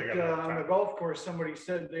heard got- they that got on the golf course, somebody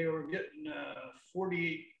said they were getting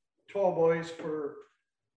 48 tall boys for,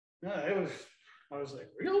 I was like,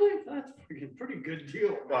 really? That's pretty good deal.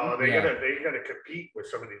 man." Well, they Yeah. gotta compete with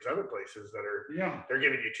some of these other places that are Yeah, they're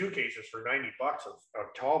giving you 2 cases for $90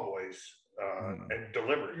 of tall boys and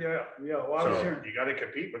delivered. yeah. Well, I was So hearing, you got to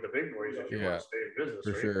compete with the big boys if you Yeah. want to stay in business.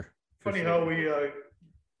 For right? sure. funny how we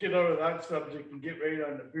get out of that subject and get right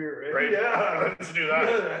on the beer, right? Right. Yeah. Let's do Yeah,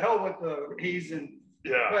 that. the hell with the hazing.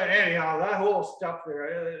 Yeah. But anyhow, that whole stuff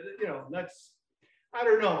there, you know, that's, I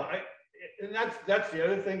don't know. And that's the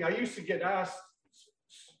other thing. I used to get asked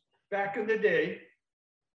back in the day,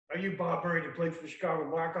 are you Bob Murray to play for the Chicago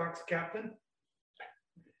Blackhawks captain?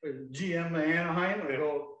 Or GM of Anaheim? I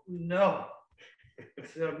go, no. I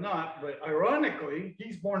said, I'm not. But ironically,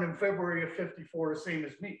 he's born in February of 54, the same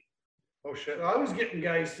as me. Oh shit. So I was getting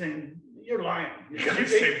guys saying, you're lying. You gotta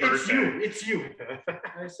say It's you.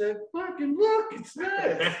 I said, fucking look, it's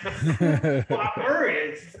this. Bob Murray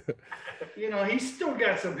is, you know, he's still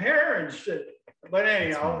got some hair and shit. But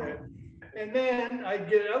anyhow, and then I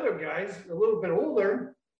get other guys a little bit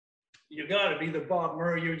older. You got to be the Bob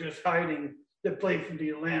Murray you're just hiding that played for the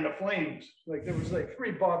Atlanta Flames. Like there was like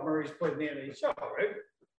 3 Bob Murrays played in the NHL, right?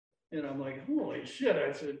 And I'm like, holy shit!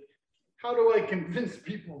 I said, how do I convince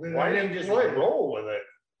people that Why I didn't didn't you just play? roll with it?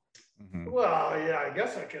 Mhm. Well, yeah, I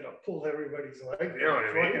guess I could have pulled everybody's leg. You know what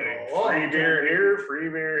I mean? fucking Like, a long free beer time. here, free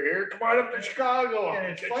beer here. Come on up to Chicago. And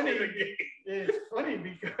it's Get funny. you the game. It's funny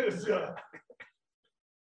because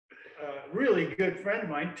really good friend of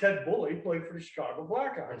mine, Ted Bully, played for the Chicago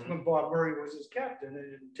Blackhawks when Bob Murray was his captain.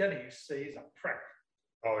 And Teddy used to say he's a prick.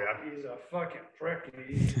 Oh yeah. He's a fucking prick.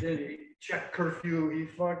 He checked curfew. He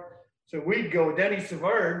fucked. So we'd go, Denny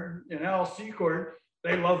Savard and Al Secord.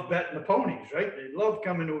 They love betting the ponies, right? They love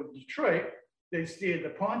coming to Detroit. They'd stay at the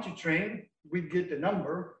Pontchartrain. We'd get the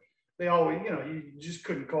number. They always, you know, you just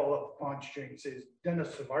couldn't call up the Pontchartrain and say, is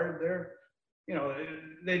Dennis Savard there? You know,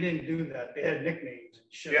 they didn't do that. They had nicknames and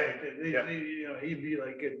shit. Yeah, Like that. yeah. You know, he'd be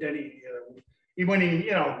like Denny, when he,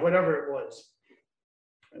 you know, whatever it was.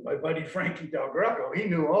 And my buddy Frankie Del Greco, he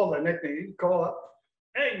knew all the nicknames. He'd call up,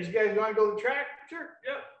 hey, these guys want to go to the track? Sure,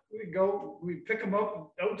 yeah. We'd go, we'd pick them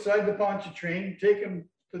up outside the Pontchartrain, take them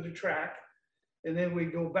to the track. And then we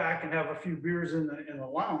go back and have a few beers in the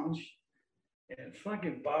lounge. And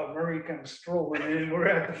fucking Bob Murray comes strolling in. We're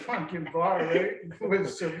at the fucking bar, right? With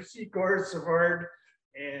some Secor, Savard,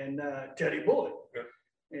 and Teddy Bullock.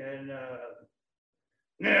 And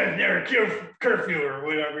they're curfew or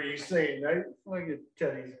whatever he's saying, right? Look at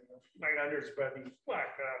Teddy's unders, but he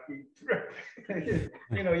fuck off.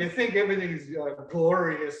 You know, you think everything's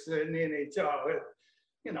glorious in the NHL.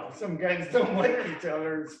 You know, some guys don't like each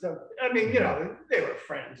other and stuff. I mean, you know, they were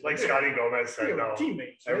friends. Like Scotty Gomez said, no,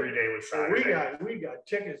 teammates. every day was Saturday. We got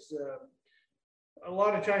tickets. A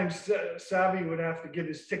lot of times, Savvy would have to give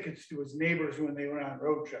his tickets to his neighbors when they went on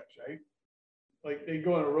road trips, right? Like they'd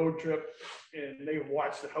go on a road trip and they would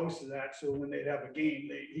watch the house of that. So when they'd have a game,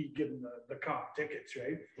 he'd give them the comp tickets,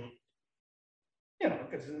 right? Mm-hmm. You know,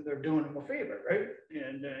 because they're doing him a favor, right?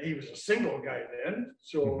 And he was a single guy then.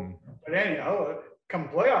 So, but anyhow, come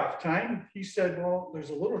playoff time, he said, well,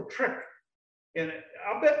 there's a little trick. And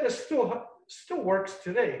I'll bet this still works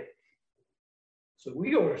today. So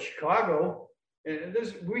we go to Chicago, and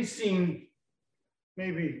we've seen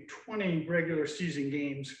maybe 20 regular season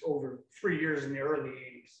games over 3 years in the early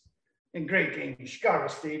 80s. And great games. Chicago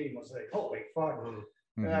Stadium was like, holy fuck.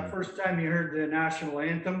 And that first time you heard the national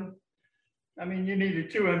anthem, I mean, you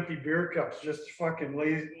needed 2 empty beer cups just to fucking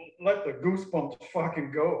let the goosebumps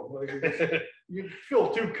fucking go. Like you fill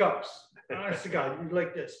 2 cups. Honest to God, you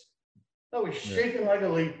like this. I was shaking like a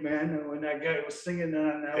leaf, man. And when that guy was singing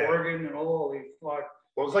on that organ, and holy fuck.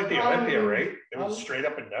 Well, it was like the Olympia, right? It was straight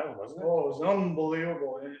up and down, wasn't it? Oh, it was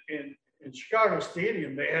unbelievable. In Chicago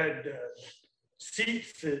Stadium, they had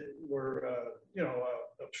seats that were,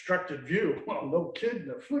 obstructed view. Well, no kidding.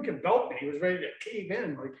 The freaking balcony was ready to cave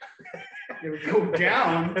in. Like, they would go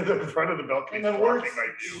down. The front of the balcony. And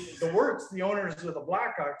the Wirtz, the owners of the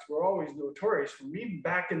Blackhawks, were always notorious. From even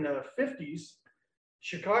back in the 50s,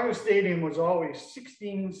 Chicago Stadium was always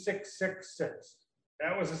 16,666.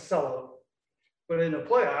 That was a sellout. But in the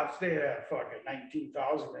playoffs, they had fucking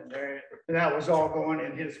 19,000 in there. And that was all going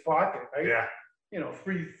in his pocket, right? Yeah. You know,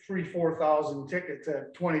 4,000 tickets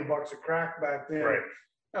at $20 a crack back then. Right.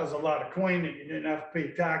 That was a lot of coin that you didn't have to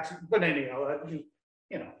pay taxes. But anyhow,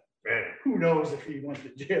 you know, man, who knows if he went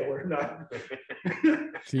to jail or not.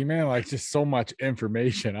 See, man, like just so much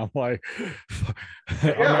information. I'm like,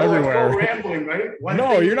 I'm everywhere. Rambling,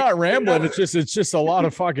 right? You're not rambling. It's just a lot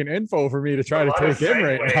of fucking info for me to try to take in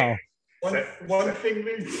right now. One thing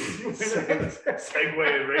leads to another.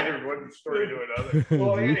 Segue and Raider one story to another.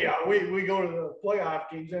 Well, anyhow, we go to the playoff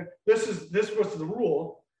games. This was the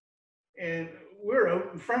rule, and we're out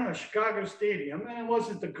in front of Chicago Stadium, and it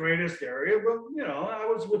wasn't the greatest area, but you know, I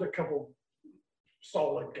was with a couple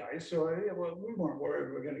solid guys, so we weren't worried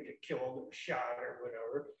we were going to get killed or shot or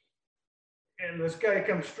whatever. And this guy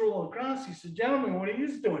comes strolling across. He said, "Gentlemen, what are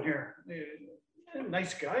you doing here?"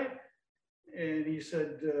 Nice guy, and he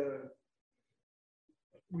said.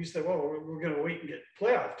 We said, well, we're going to wait and get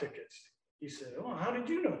playoff tickets. He said, oh, how did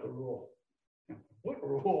you know the rule? What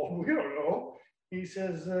rule? We don't know. He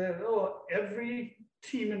says, every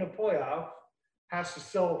team in the playoff has to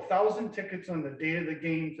sell 1,000 tickets on the day of the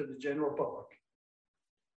game to the general public.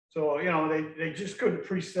 So, you know, they just couldn't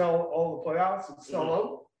pre-sell all the playoffs and sell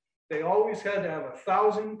out. They always had to have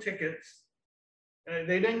 1,000 tickets.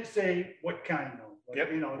 They didn't say what kind though. But,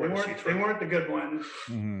 you know, they weren't the good ones.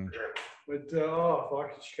 Mm-hmm. But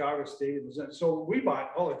fucking Chicago Stadium was in. So we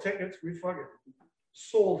bought all the tickets. We fucking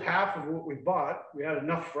sold half of what we bought. We had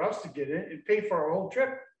enough for us to get in and pay for our whole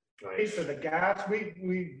trip. Nice. Pay for the gas.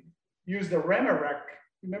 We used a Rent-A-Wreck.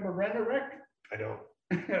 Remember Rent-A-Wreck? I know.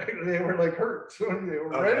 They were like Hertz. So they were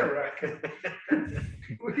Rent-A-Wreck.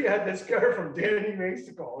 We had this car from Danny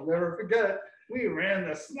Mexico. I'll never forget. We ran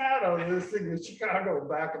the snot out of this thing in Chicago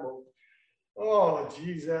back about. Oh,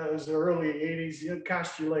 geez, that was the early 80s. It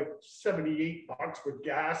cost you like $78 with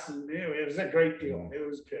gas, and it was a great deal. It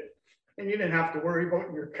was good. And you didn't have to worry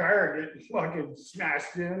about your car getting fucking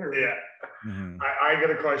smashed in. Or I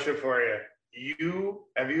got a question for you.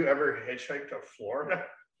 Have you ever hitchhiked to Florida?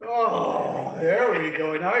 Oh, there we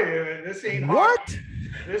go. Now this ain't what? Hot.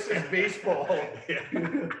 This is baseball.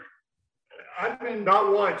 I've been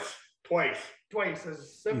not once, twice as a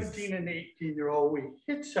 17 and 18-year-old. We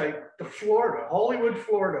hitchhiked to Florida, Hollywood,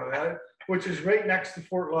 Florida, which is right next to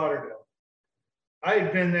Fort Lauderdale. I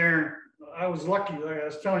had been there. I was lucky. Like I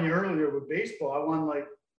was telling you earlier with baseball, I won like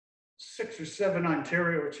 6 or 7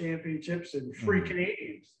 Ontario championships and 3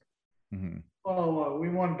 Canadians. Oh, we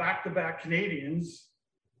won back-to-back Canadians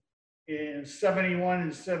in 71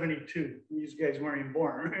 and 72. These guys weren't even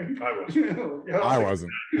born. I was. I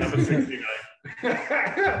wasn't. I was 69.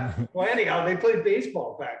 Well, anyhow, they played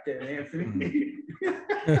baseball back then, Anthony.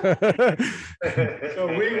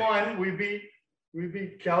 So we won. We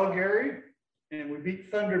beat Calgary and we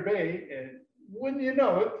beat Thunder Bay. And wouldn't you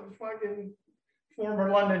know it, the fucking former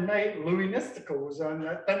London Knight Louis Nistico was on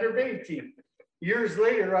that Thunder Bay team. Years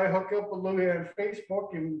later, I hook up with Louis on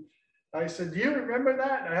Facebook and I said, "Do you remember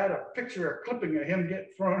that?" And I had a picture, a clipping of him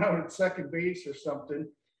getting thrown out at second base or something.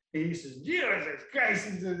 And he says, "Jesus Christ!"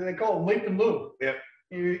 He says, they call him Leaping Lou. Yep.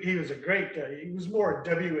 He was a great guy. He was more a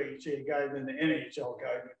WHA guy than the NHL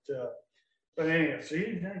guy, but anyway, so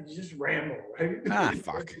he just rambled, right? Ah,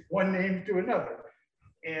 fuck. One name to another.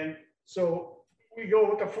 And so we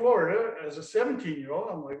go to Florida as a 17-year-old.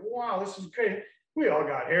 I'm like, wow, this is great. We all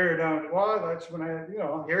got hair down. Well, that's when I,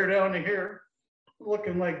 hair down to here,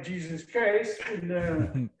 looking like Jesus Christ.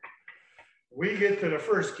 And we get to the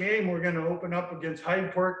first game. We're going to open up against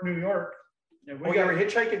Hyde Park, New York. And you were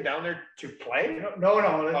hitchhiking down there to play?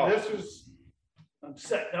 No. This was, I'm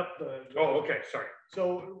setting up the. Oh, okay. Sorry.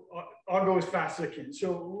 So I'll go as fast as I can.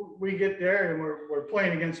 So we get there and we're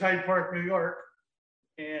playing against Hyde Park, New York.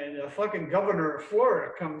 And the fucking governor of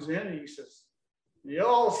Florida comes in and he says,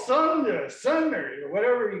 "Y'all son or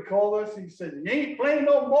whatever he called us." He said, "You ain't playing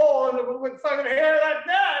no ball with fucking hair like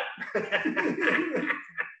that."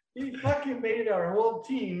 He fucking made our whole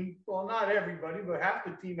team, well, not everybody, but half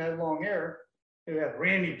the team had long hair. We had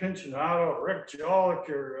Randy Pincinato, Rick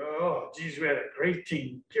Joliker. Oh, geez, we had a great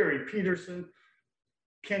team. Terry Peterson,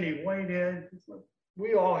 Kenny Whitehead.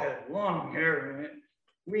 We all had long hair in it.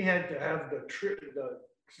 We had to have the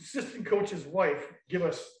assistant coach's wife give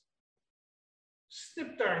us,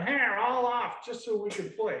 snipped our hair all off just so we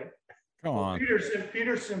could play. Come on.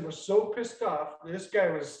 Peterson was so pissed off. This guy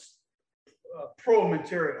was pro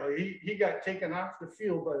material. He got taken off the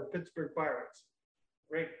field by the Pittsburgh Pirates.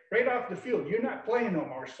 Right off the field. "You're not playing no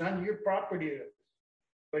more, son. You're property."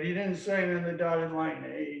 But he didn't sign in the dotted line.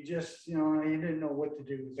 He just, he didn't know what to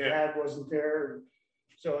do. His dad wasn't there.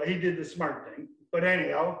 So he did the smart thing. But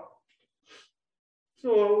anyhow,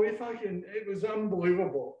 so it was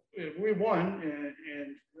unbelievable. We won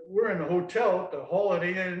and we're in the hotel at the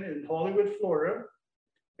Holiday Inn in Hollywood, Florida.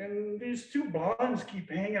 And these two blondes keep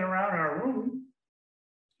hanging around our room.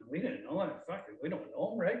 We didn't know it. We don't know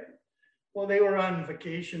them, right? Well, they were on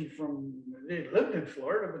vacation they lived in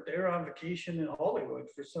Florida, but they were on vacation in Hollywood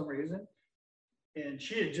for some reason. And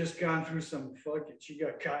she had just gone through she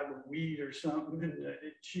got caught with weed or something. And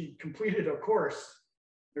she completed a course.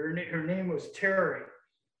 Her name was Terry.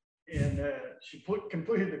 And she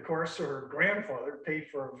completed the course, so her grandfather paid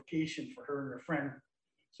for a vacation for her and her friend.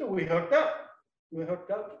 So we hooked up.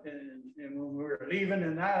 And when we were leaving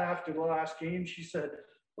and that after the last game, she said,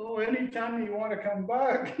 "Oh, anytime you want to come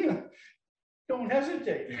back, don't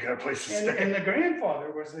hesitate. You got a place to stay." And the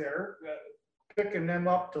grandfather was there picking them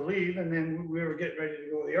up to leave. And then we were getting ready to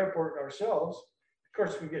go to the airport ourselves. Of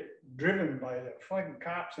course, we get driven by the fucking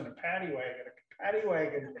cops in a paddy wagon. A paddy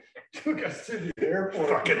wagon took us to the airport.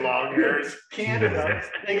 Fucking long hairs. Canada.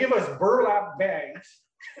 They give us burlap bags,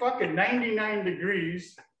 fucking 99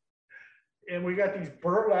 degrees. And we got these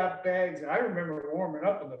burlap bags. And I remember warming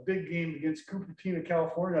up in the big game against Cupertino,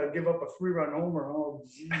 California. I'd give up a 3-run homer. Oh,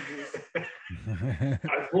 Jesus.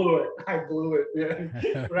 I blew it.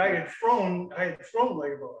 Yeah. But I had thrown like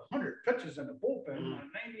about 100 pitches in the bullpen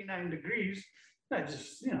at 99 degrees. I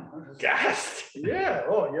just, gassed. Yeah.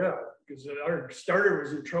 Oh, yeah. Because our starter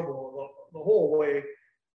was in trouble the whole way.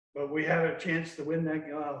 But we had a chance to win that.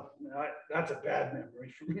 That's a bad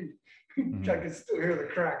memory for me. I can still hear the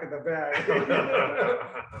crack in the bag.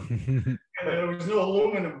 And there was no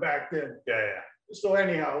aluminum back then. Yeah. So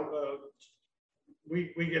anyhow,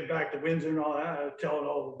 we get back to Windsor and all that, telling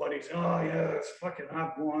all the buddies, "Oh yeah, it's fucking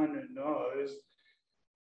hot one," and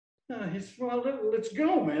he said, "Well, let's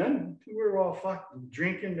go, man." We were all fucking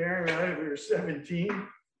drinking there, right? We were 17.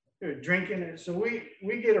 We were drinking it. So we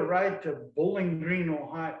get a ride to Bowling Green,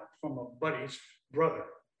 Ohio from a buddy's brother.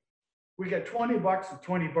 We got $20 and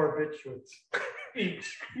 20 barbiturates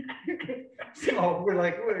each. So we're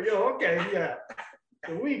like, okay, yeah.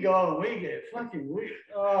 So we go and we get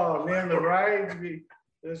oh man, the rides.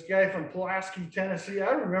 This guy from Pulaski, Tennessee.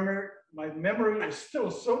 I remember, my memory is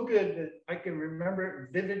still so good that I can remember it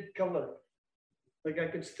in vivid color. Like I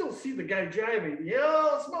could still see the guy driving.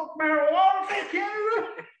 "Yo, smoke marijuana from Canada."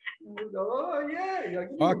 Oh yeah.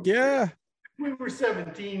 Fuck yeah. We were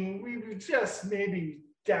 17. We were just maybe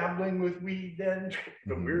dabbling with weed then.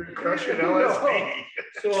 The weird crushing LSD.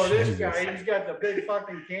 So this guy, he's got the big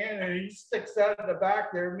fucking can and he sticks that in the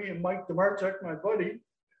back there. Me and Mike DeMarchuk, my buddy,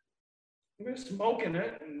 we're smoking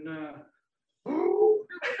it and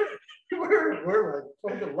we're like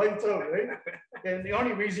fucking lights out, right? And the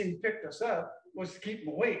only reason he picked us up was to keep him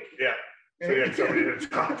awake. Yeah. So you had somebody to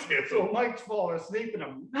talk to. So Mike's falling asleep, and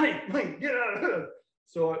I'm, Mike, get out of here.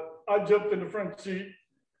 So I jumped in the front seat.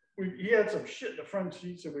 He had some shit in the front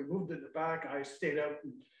seat, so we moved it in the back. I stayed up,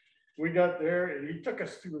 and we got there, and he took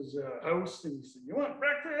us to his house, and he said, "You want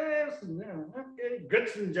breakfast?" And okay,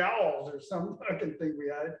 grits and jowls or some fucking thing we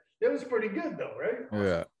had. It was pretty good though, right?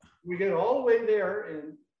 Yeah. We get all the way there,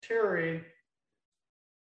 and Terry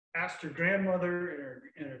asked her grandmother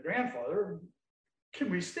and her grandfather, "Can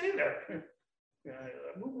we stay there?"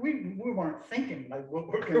 We weren't thinking like what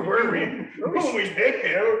we're going to do. When we get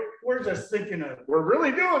there, we're just thinking of, we're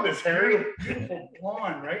really doing this, Harry. Beautiful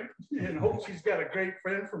blonde, right? And hope she's got a great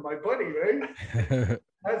friend for my buddy, right?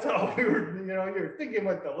 That's how we were, you're thinking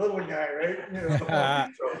with the little guy, right?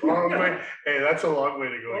 So long way. Hey, that's a long way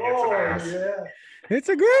to go to get some ass. Yeah. It's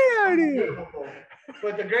a great idea.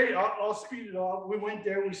 But I'll speed it off. We went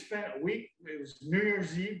there, we spent a week. It was New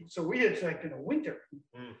Year's Eve. So we had like in the winter.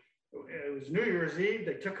 It was New Year's Eve.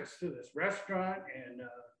 They took us to this restaurant, and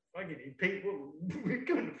he paid. We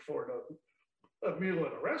couldn't afford a meal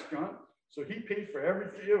at a restaurant, so he paid for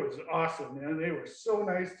everything. It was awesome, man. They were so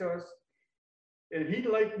nice to us, and he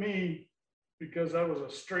liked me because I was a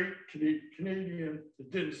straight Canadian that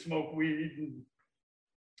didn't smoke weed and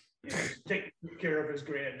was taking care of his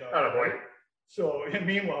granddaughter. Oh, boy. So, and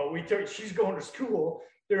meanwhile, she's going to school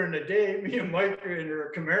during the day. Me and Mike are in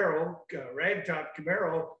her Camaro, ragtop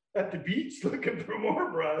Camaro, at the beach looking for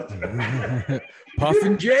more bras.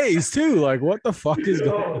 Puffin' Jays too. Like, what the fuck is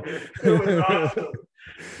going on? It was awesome.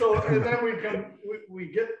 So, and then we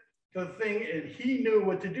get the thing, and he knew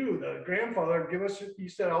what to do. The grandfather he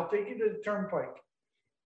said, "I'll take you to the turnpike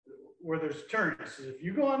where there's turns. He says, if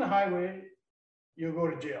you go on the highway, you'll go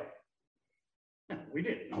to jail." We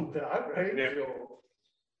didn't know that, right? Yeah. So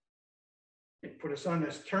they put us on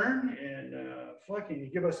this turn, and you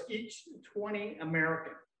give us each 20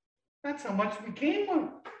 American. That's how much we came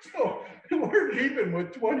on. So we're leaving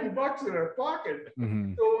with $20 in our pocket.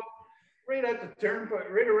 Mm-hmm. So right at the turnpike,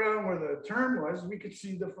 right around where the turn was, we could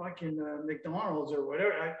see the fucking McDonald's or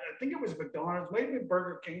whatever. I think it was McDonald's, maybe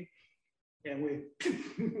Burger King. And we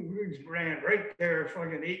ran right there,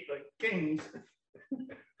 fucking ate like kings.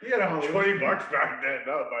 $20 back then,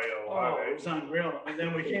 not by a lot. Oh, it was unreal. And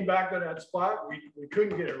then we came back to that spot. We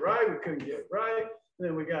couldn't get a ride. We couldn't get a ride.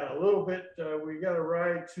 Then we got a little bit. We got a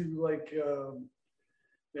ride to like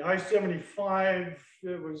the I-75.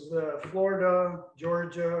 It was Florida,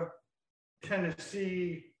 Georgia,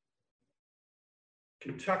 Tennessee,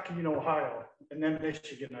 Kentucky, and Ohio, and then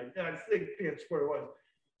Michigan. I think that's where it was.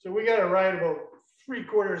 So we got a ride about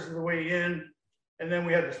 3/4 of the way in, and then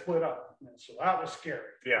we had to split up. And so that was scary.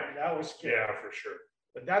 Yeah. That was scary. Yeah, for sure.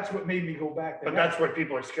 But that's what made me go back. But that's what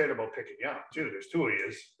people are scared about picking you up too. There's two of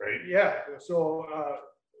you, right? Yeah. So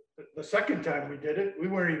the second time we did it, we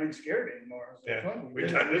weren't even scared anymore. Yeah,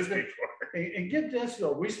 we've done this before. And get this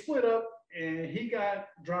though, we split up, and he got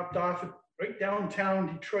dropped off right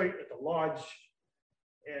downtown Detroit at the lodge,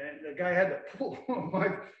 and the guy had to pull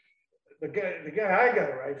the guy I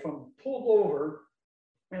got a ride from pulled over.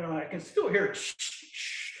 I can still hear.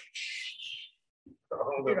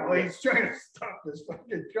 He's trying to stop this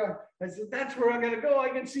fucking truck. I said, "That's where I'm gonna go. I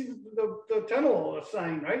can see the tunnel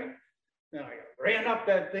sign, right?" And I ran up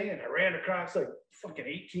that thing, and I ran across like fucking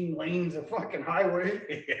 18 lanes of fucking highway.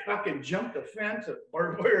 Yeah. Fucking jumped the fence, a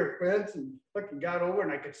barbed wire fence, and fucking got over,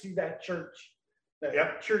 and I could see that church.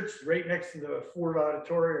 That church right next to the Ford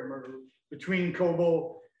Auditorium, or between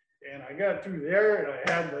Cobo. And I got through there, and I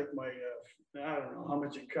had like my I don't know how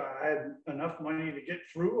much it cost. I had enough money to get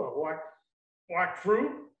through. I walked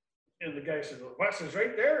through, and the guy said, "The bus is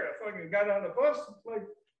right there." I fucking got on the bus. Like,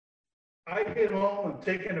 I get home, I'm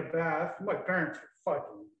taking a bath. My parents were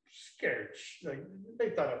fucking scared. Like, they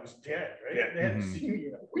thought I was dead, right? Yeah. They hadn't seen me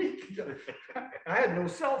in a week. I had no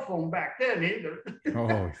cell phone back then either.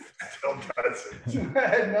 Oh, Still doesn't. So I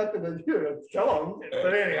had nothing to do to tell them.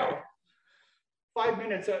 But anyhow, 5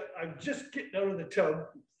 minutes, I'm just getting out of the tub,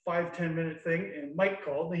 5-10 minute thing, and Mike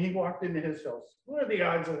called, and he walked into his house. What are the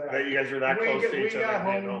odds of that? You guys were that close to each We got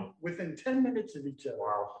other. home within 10 minutes of each other.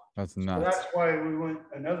 Wow. that's So nuts. that's why we went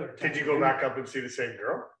another time. Did you go back up and see the same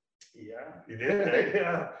girl? Yeah. You did, eh?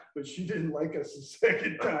 Yeah, but she didn't like us the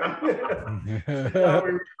second time. Thought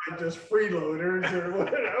we were just freeloaders or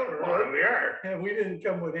whatever. Well, we are. And we didn't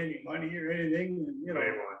come with any money or anything. And,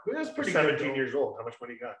 it was pretty good, 17 though. years old. How much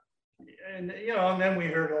money you got? And and then we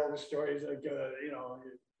heard all the stories like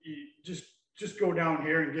you just go down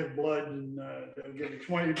here and give blood, and they'll give you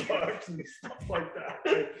 $20 and stuff like that.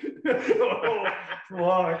 Oh,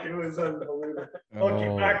 fuck, it was unbelievable.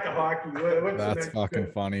 Okay, back to hockey. What's the That's next fucking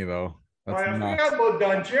bit? funny though. That's I nuts. forgot about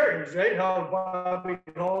Don Cherry's, right? How Bobby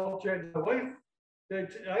Hall tried my wife.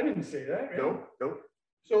 I didn't say that. Right? Nope.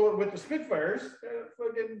 So with the Spitfires,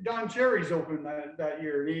 fucking Don Cherry's opened that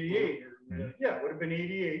year in '88. Mm-hmm. Yeah, it would have been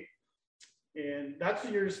 '88. And that's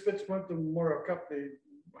the year Spitz went to Memorial Cup. The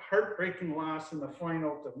heartbreaking loss in the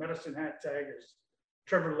final to Medicine Hat Tigers,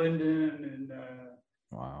 Trevor Linden, and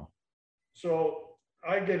Wow. so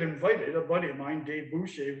I get invited. A buddy of mine, Dave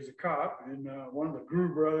Boucher, was a cop, and one of the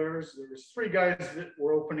Grew brothers. There was 3 guys that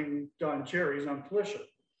were opening Don Cherry's on Felicia.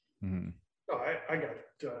 Mm-hmm. So I got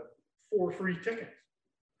 4 free tickets.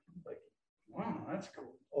 Like, wow, that's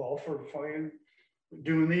cool. All for fucking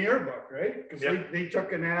doing the yearbook, right? Because they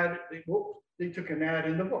took an ad. They took an ad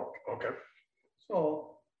in the book. Okay.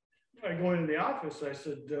 So I go into the office. I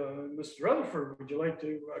said, Mr. Rutherford, would you like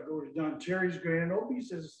to go to Don Cherry's grand opening? He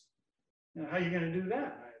says, how are you going to do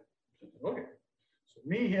that? I said, okay. So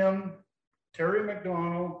me, him, Terry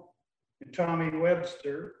McDonald, and Tommy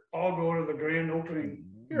Webster all go to the grand opening.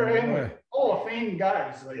 Here I am with Hall of Fame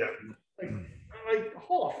guys, like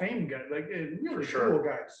Hall of Fame guys, like really cool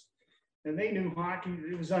guys. And they knew hockey.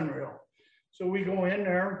 It was unreal. So we go in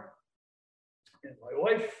there, and my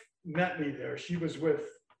wife met me there. She was with,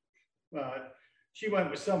 she went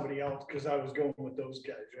with somebody else because I was going with those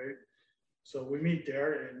guys, right? So we meet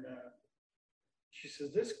there, and she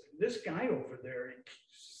says, this guy over there, he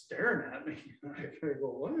keeps staring at me. I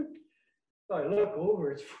go, what? So I look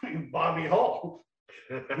over, it's fucking Bobby Hall.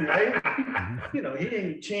 Right? You know, he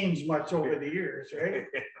didn't change much over the years, right?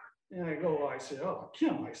 And I said, oh,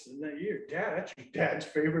 Kim, I said, that's your dad's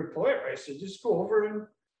favorite player. I said, just go over and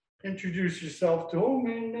introduce yourself to him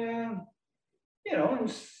and,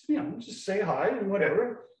 just say hi and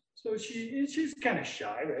whatever. So she's kind of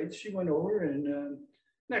shy, right? She went over and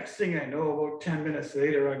next thing I know, about 10 minutes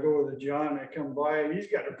later, I go to the John, I come by and he's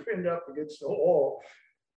got it pinned up against the wall.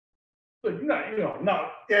 But not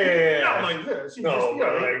like this. He's just,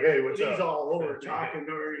 like, hey, what's he's up? all over talking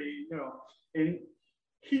to her, and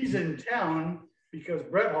he's in town because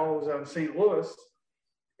Brett Hall was on St. Louis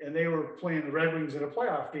and they were playing the Red Wings in a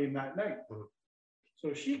playoff game that night. Mm-hmm.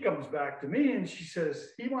 So she comes back to me and she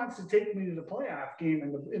says, he wants to take me to the playoff game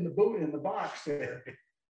in the box there.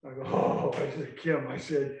 I go, oh, I said, Kim, I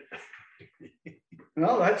said,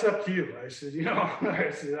 well, that's up to you. I said,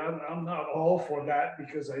 I said, I'm not all for that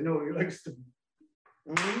because I know he likes to.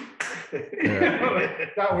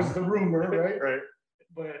 That was the rumor, right? Right.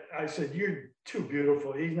 But I said, you're too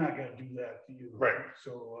beautiful. He's not going to do that to you. Right.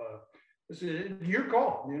 So I said, your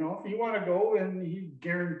call. If you want to go and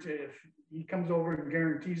if he comes over and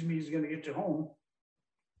guarantees me he's going to get you home,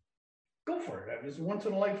 go for it. It's a once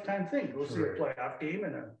in a lifetime thing. Go see a playoff game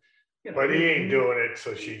but he ain't doing it,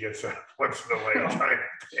 so she gets a once in a lifetime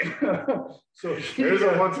thing. So there's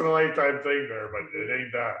a once in a lifetime thing there, but it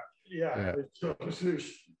ain't that. Yeah. So,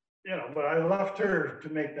 but I left her to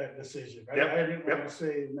make that decision. Right? I didn't want to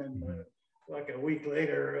say, and then like a week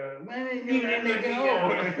later, when are you gonna go?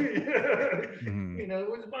 It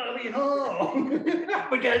was Bobby Hall.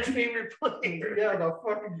 My dad's favorite player. Yeah, the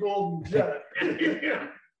fucking Golden Jet.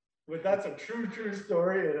 But that's a true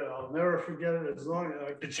story, and I'll never forget it as long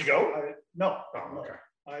as. Did she go? No. Okay.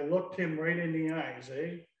 I looked him right in the eyes,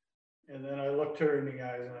 and then I looked her in the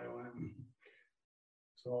eyes, and I went.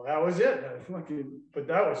 So that was it. But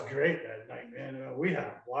that was great that night, man. We had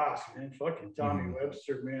a blast, man. Fucking Tommy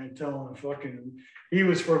Webster, man, telling he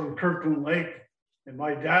was from Kirkland Lake, and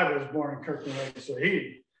my dad was born in Kirkland Lake, so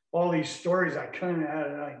all these stories I kind of had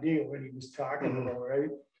an idea what he was talking about, right?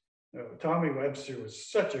 Tommy Webster was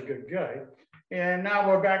such a good guy. And now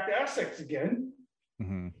we're back to Essex again.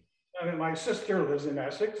 Mm-hmm. I mean, my sister lives in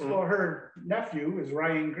Essex. Mm-hmm. Well, her nephew is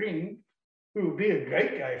Ryan Green, who would be a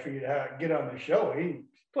great guy for you to get on the show. He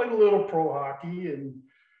played a little pro hockey. And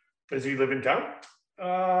does he live in town?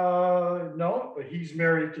 No, but he's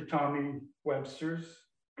married to Tommy Webster's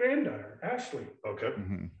granddaughter, Ashley. Okay.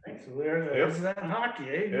 Mm-hmm. So there's that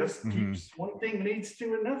hockey, Just keeps one thing leads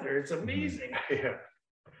to another. It's amazing. Yeah.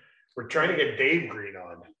 We're trying to get Dave Green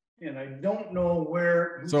on. And I don't know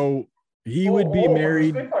where. So he would be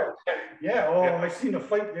married. Yeah. I seen a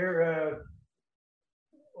fight there.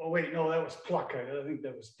 Oh, wait, no, that was Pluck. I think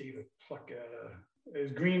that was David Pluck.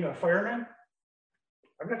 Is Green a fireman?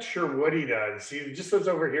 I'm not sure what he does. He just lives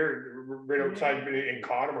over here, right outside in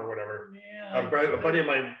Cottam or whatever. Yeah. A buddy of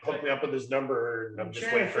mine hooked me up with his number, and I'm just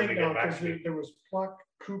waiting for him to get back to me. There was Pluck,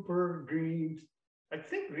 Cooper, Green. I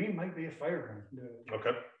think Green might be a fireman.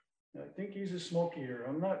 Okay. I think he's a smokier.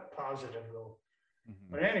 I'm not positive though. Mm-hmm.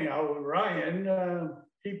 But anyhow, with Ryan,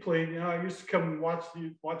 he played. I used to come and watch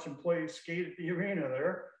him play skate at the arena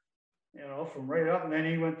there. From right up, and then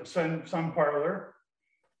he went to Sun Parlor,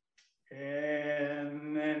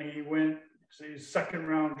 And then he went, so he's second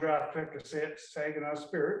round draft pick of Saginaw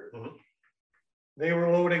Spirit. Mhm. They were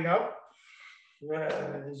loading up. He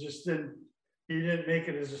didn't make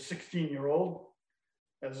it as a 16-year-old.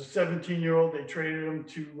 As a 17-year-old, they traded him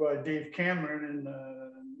to Dave Cameron in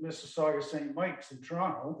Mississauga St. Mike's in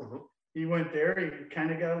Toronto. Mhm. He went there. He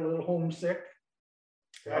kind of got a little homesick.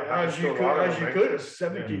 Yeah, As you could, as a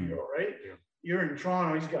 17-year-old, right? Yeah. You're in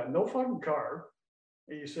Toronto. He's got no fucking car.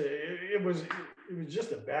 And you say it was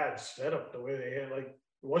just a bad setup the way they had. Like, it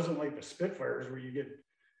wasn't like the Spitfires where you get.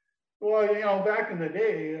 Well, you know, back in the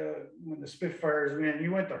day when the Spitfires, man,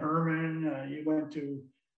 you went to Herman, you went to.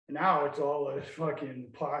 Now it's all this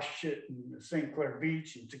fucking posh shit in St. Clair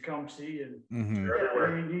Beach and Tecumseh and Everywhere.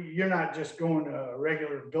 I mean, you're not just going to a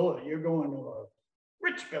regular billet, you're going to a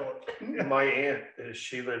rich billet. My aunt,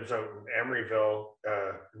 she lives out in Emeryville,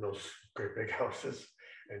 in those great big houses,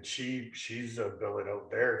 and she's a billet out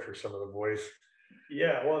there for some of the boys.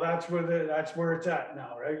 Yeah, well, that's where it's at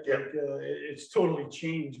now, right? Yep. Like, it's totally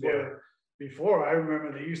changed. Where before, I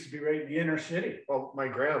remember they used to be right in the inner city. Well, my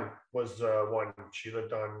gram was one. She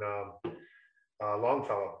lived on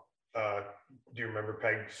Longfellow. Do you remember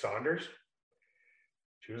Peg Saunders?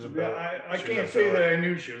 She was a billet. I can't say that I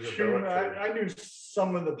knew she was a billet. I knew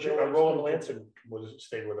some of the billets. Roland Lanson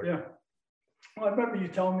stayed with her. Yeah. Well, I remember you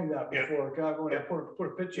telling me that before. God, when I put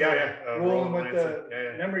a picture. Roland with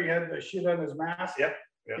remember he had the shit on his mask. Yep.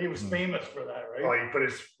 Yeah. He was famous for that, right? Oh, he put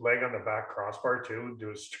his leg on the back crossbar too and do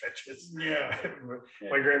his stretches. Yeah.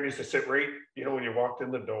 My grandma used to sit right, you know, when you walked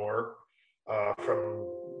in the door from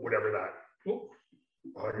whatever that. Oh,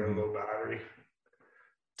 I got a little battery.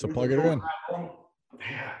 So plug it in.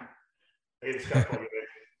 Yeah. It's got to plug it in.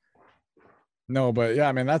 No, but yeah,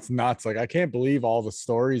 I mean, that's nuts. Like, I can't believe all the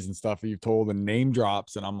stories and stuff that you've told and name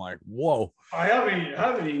drops. And I'm like, whoa. I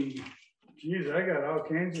haven't. Geez, I got all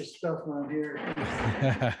kinds of stuff on here.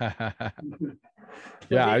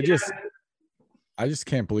 Yeah, I just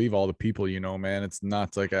can't believe all the people, you know, man. It's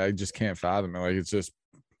nuts. Like, I just can't fathom it.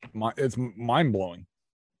 Like, it's mind blowing.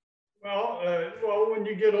 Well, when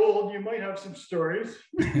you get old, you might have some stories.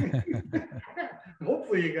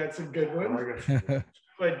 Hopefully you got some good ones.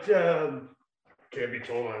 But can't be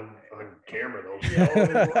told on camera though.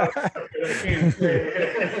 I can't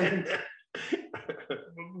say.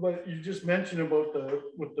 But you just mentioned about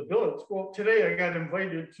with the billets. Well, today I got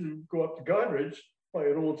invited to go up to Godridge by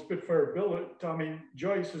an old Spitfire billet. Tommy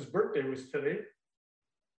Joyce's birthday was today.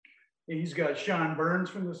 He's got Sean Burns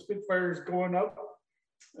from the Spitfires going up.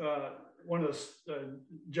 One of the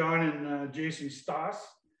John and Jason Stoss,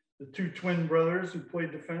 the two twin brothers who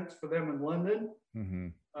played defense for them in London.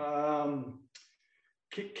 Mm-hmm.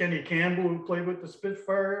 Kenny Campbell, who played with the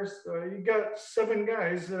Spitfires. You got 7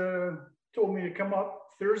 guys told me to come up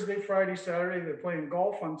Thursday, Friday, Saturday. They're playing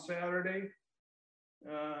golf on Saturday.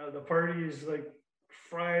 The party is like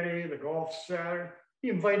Friday, the golf Saturday. He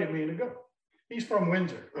invited me to go. He's from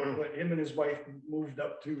Windsor, but him and his wife moved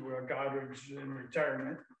up to Godridge in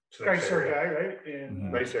retirement. Nice guy, right?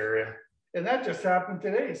 And nice area. And that just happened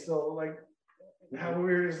today. So, like, how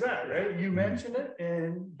weird is that, right? You mentioned it,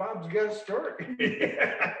 and Bob's got a story.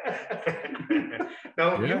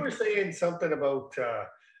 Now, you were saying something about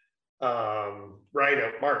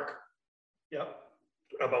Mark. Yep.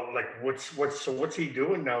 About like what's he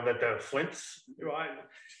doing now that the Flints?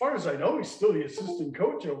 As far as I know, he's still the assistant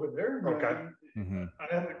coach over there. Okay.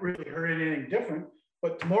 I haven't really heard anything different.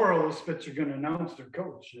 But tomorrow the Spits are going to announce their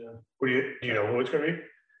coach. Do you know who it's going to be?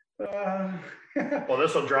 Well,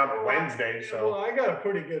 this will drop Wednesday, so. Well, I got a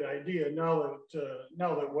pretty good idea now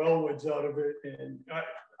that Wellwood's out of it, and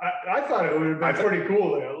I thought it would have been pretty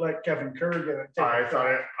cool to let Kevin Kerr get it. I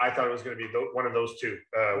thought it was going to be one of those two,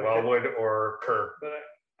 Wellwood or Kerr. But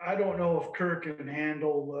I don't know if Kerr can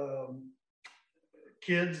handle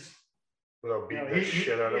kids. Without beating the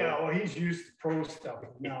shit out of him. Yeah, well, he's used to pro stuff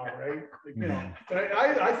now, right? You know, but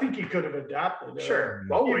I think he could have adapted. Sure,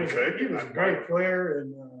 Wellwood could. He was a great player,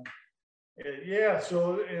 and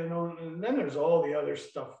so you know, and then there's all the other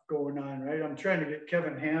stuff going on, right? I'm trying to get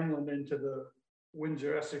Kevin Hamlin into the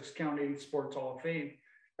Windsor Essex County Sports Hall of Fame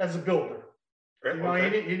as a builder. Right, you know,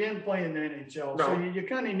 he didn't play in the NHL, so you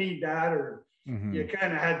kind of need that, or you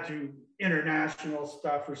kind of had to international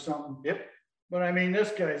stuff or something. Yep. But I mean,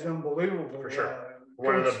 this guy's unbelievable. For sure.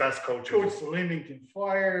 One of the best coaches. Coached the Leamington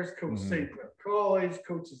Flyers, coached St. Clair College,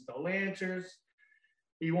 coaches the Lancers.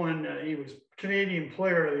 He won, he was Canadian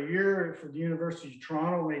Player of the Year for the University of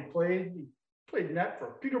Toronto when he played. He played net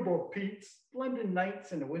for Peterborough Petes, London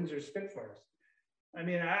Knights, and the Windsor Spitfires. I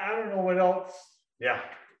mean, I don't know what else. Yeah.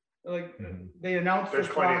 like they announced There's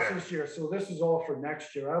the plenty class there. this year, so this is all for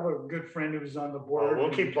next year. I have a good friend who's on the board.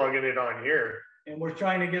 We'll keep plugging it on here. And we're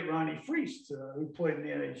trying to get Ronnie Friest, who played in the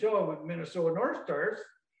NHL with Minnesota North Stars.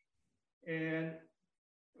 And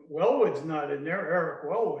Wellwood's not in there, Eric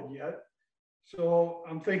Wellwood yet. So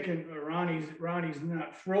I'm thinking Ronnie's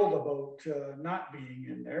not thrilled about not being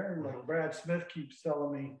in there. And like Brad Smith keeps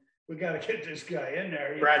telling me, we got to get this guy in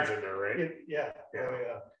there. Brad's in there, right? Yeah. Oh,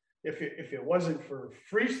 yeah. If it wasn't for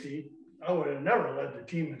Friesty, I would have never led the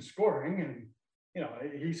team in scoring. And, you know,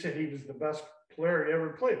 he said he was the best player he ever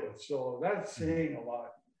played with. So that's saying a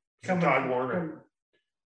lot. Todd Warner.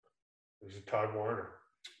 Is it Todd Warner?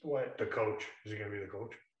 What? The coach. Is he going to be the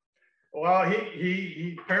coach? Well,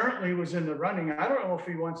 he apparently was in the running. I don't know if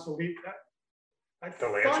he wants to leave. I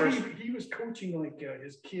thought he was coaching like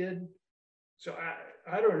his kid. So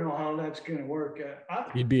I don't know how that's going to work.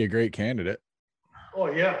 He'd be a great candidate.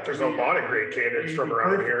 Oh, yeah. There's a lot of great candidates from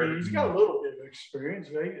around here. He's got a little bit of experience,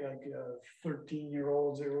 right? Like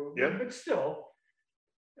 13-year-olds. Yeah. But still,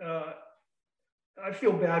 I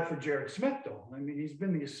feel bad for Jared Smith, though. I mean, he's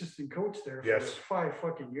been the assistant coach there for 5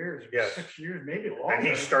 fucking years, 6 years, maybe longer. And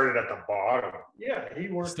he started at the bottom. Yeah, he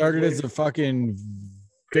worked. Started as a fucking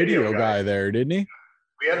video guy there, didn't he?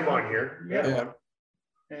 We had him on here. Yeah.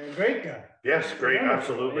 And great guy. Yes, great,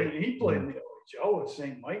 absolutely. And he played in the OHL with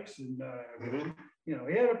St. Mike's, and you know,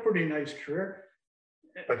 he had a pretty nice career.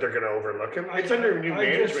 But they're going to overlook him. It's under new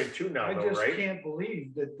management too now, though, right? I just can't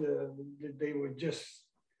believe that they would just.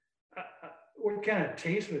 What kind of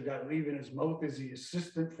taste would that leave in his mouth as the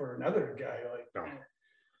assistant for another guy? Like, no.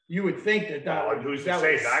 You would think that would, who's to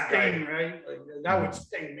say that sting, guy, right? Like, that would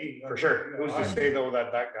sting me for sure. Who's to say though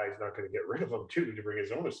that guy's not going to get rid of him too to bring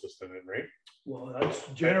his own assistant in, right? Well, that's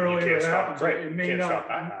generally what happens. Right. It may not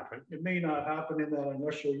happen. It may not happen in that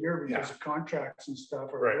initial year because of contracts and stuff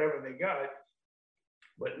or whatever they got.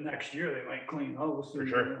 But next year they might clean house. For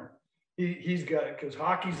sure. You know, he's got, because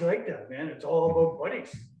hockey's like that, man. It's all about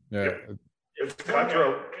buddies. Yeah. Yep. It's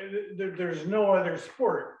cutthroat. There's no other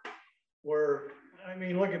sport where, I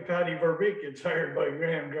mean, look at Patty Verbeek gets hired by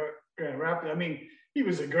Grand Rapids. I mean, he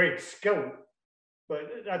was a great scout, but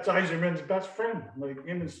that's Yzerman's best friend. Like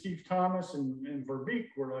him and Steve Thomas and Verbeek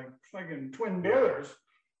were like fucking twin brothers.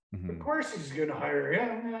 Of course he's going to hire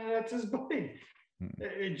him. That's his buddy.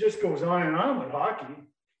 It just goes on and on with hockey.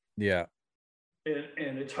 Yeah.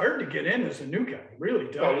 And it's hard to get in as a new guy, really.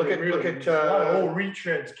 Well, look at a lot of old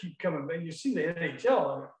retreads keep coming back. You see the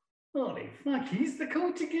NHL, holy fuck, he's the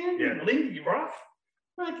coach again? Yeah. Lindy Ruff?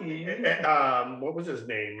 What was his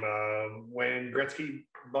name? When Gretzky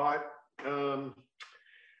bought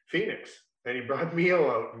Phoenix, and he brought Mio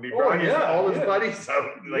out, and he brought all his buddies out.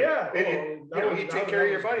 Like, you know, you take care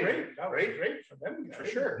of your buddies, right? Was great for them guys. For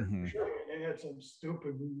sure. For sure. They had some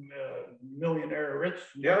stupid millionaire rich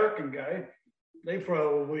American guy. They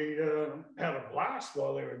probably had a blast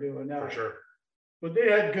while they were doing that. For sure. But they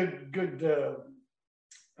had good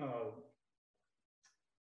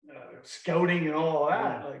scouting and all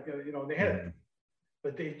that. Like, you know, they had,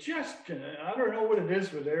 but they just, I don't know what it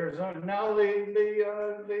is with Arizona. Now they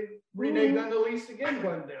reneged on the lease again,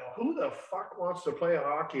 Glendale. Who the fuck wants to play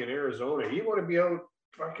hockey in Arizona? You want to be out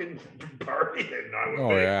fucking partying.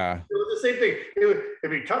 Yeah. It was the same thing.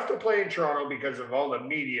 It'd be tough to play in Toronto because of all the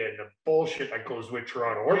media and the bullshit that goes with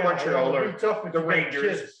Toronto or Montreal or the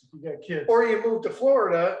Rangers. You got kids. Or you move to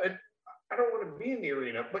Florida, and I don't want to be in the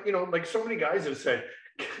arena. But, you know, like so many guys have said,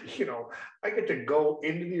 you know, I get to go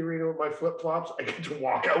into the arena with my flip-flops. I get to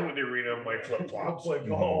walk out with the arena with my flip-flops.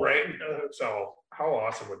 Right? So how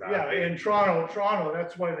awesome would that be? Yeah, in Toronto,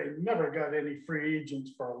 that's why they never got any free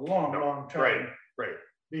agents for a long time. Right.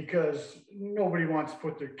 Because nobody wants to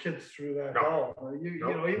put their kids through that hell. You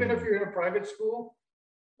know, even if you're in a private school,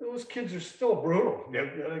 those kids are still brutal.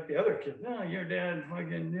 Like the other kids. No, your dad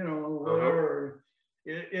fucking, you know, whatever.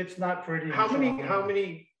 It's not pretty. How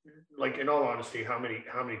many, like in all honesty, how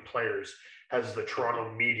many players has the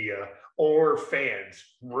Toronto media or fans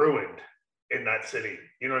ruined in that city?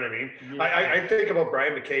 You know what I mean? Yeah. I think about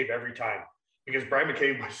Brian McCabe every time because Brian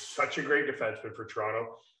McCabe was such a great defenseman for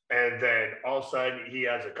Toronto. And then all of a sudden he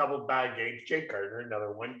has a couple bad games. Jake Gardner,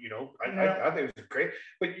 another one, you know, I think it was great.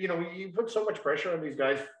 But, you know, you put so much pressure on these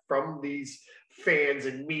guys from these fans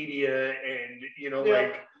and media and, you know,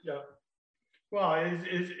 Well,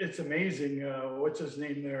 it's amazing. What's his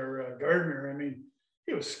name there? Gardner. I mean,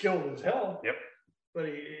 he was skilled as hell. Yep. But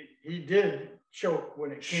he did choke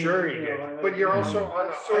when it came. Sure he did. But you're also on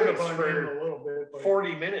the ice for a little bit.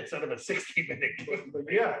 40 minutes out of a 60-minute game. But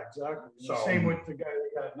yeah, exactly. So, same with the guy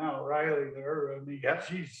they got now, Riley there. I mean,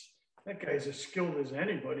 geez, that guy's as skilled as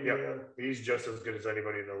anybody. Yeah, he's just as good as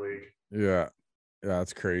anybody in the league. Yeah.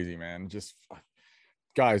 That's crazy, man. Just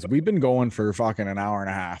guys, we've been going for fucking an hour and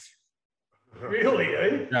a half. Really?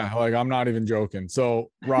 Eh? Yeah, like I'm not even joking.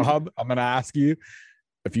 So, Rob, I'm gonna ask you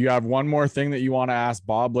if you have one more thing that you want to ask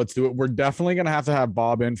Bob. Let's do it. We're definitely gonna have to have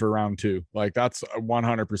Bob in for round 2. Like that's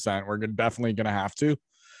 100%. We're definitely gonna have to.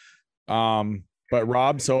 But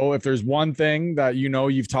Rob, so if there's one thing that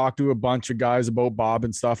you've talked to a bunch of guys about Bob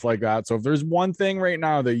and stuff like that. So if there's one thing right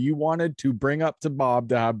now that you wanted to bring up to Bob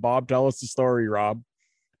to have Bob tell us the story, Rob,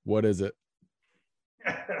 what is it?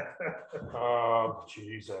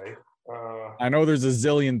 Geez, I know there's a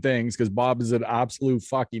zillion things because Bob is an absolute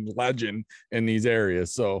fucking legend in these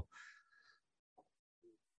areas. So,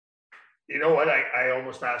 you know what? I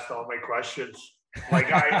almost asked all my questions.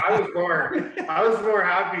 Like I was more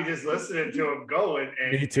happy just listening to him go. And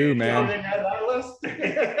me too, man. That list?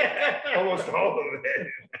 Almost all of it.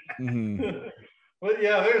 Mm-hmm. But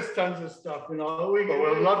yeah, there's tons of stuff. But we'd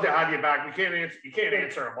love to have you back. You can't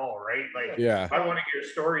answer them all, right? Like, yeah, I want to hear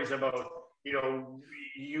stories about,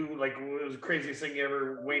 you like what was the craziest thing you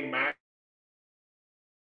ever, Wayne Mack.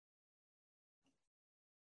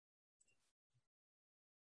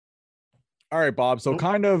 All right, Bob. So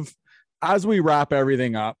kind of as we wrap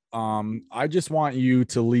everything up, I just want you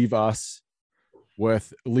to leave us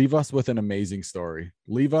with an amazing story.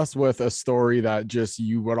 Leave us with a story that just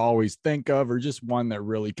you would always think of, or just one that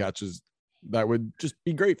really catches, that would just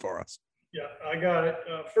be great for us. Yeah, I got it.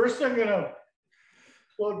 First, I'm gonna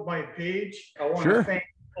plug my page. I want to thank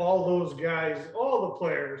all those guys, all the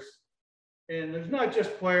players. And there's not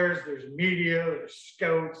just players, there's media, there's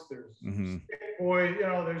scouts, there's stick boys,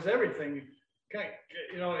 there's everything.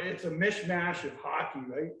 It's a mishmash of hockey,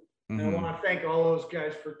 right? And I want to thank all those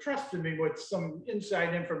guys for trusting me with some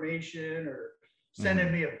inside information, or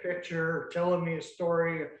sending me a picture, or telling me a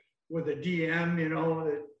story with a DM,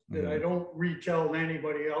 that I don't retell to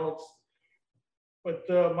anybody else. But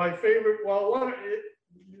my favorite,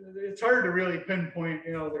 it's hard to really pinpoint,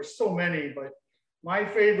 there's so many, but my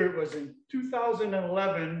favorite was in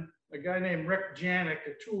 2011, a guy named Rick Janik,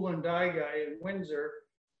 a tool and die guy in Windsor.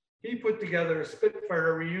 He put together a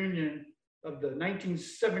Spitfire reunion of the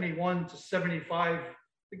 1971 to 75,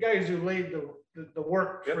 the guys who laid the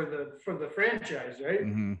work for the franchise, right?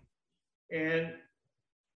 Mm-hmm. And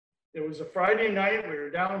it was a Friday night. We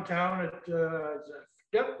were downtown at I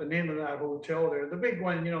forget the name of that hotel there, the big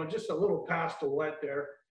one, just a little past the wet there.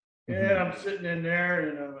 And I'm sitting in there,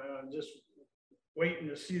 and I'm just waiting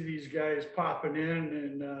to see these guys popping in.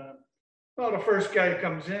 And the first guy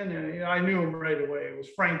comes in, and I knew him right away. It was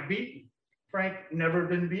Frank Beaton. Frank never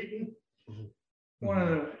been beaten. One of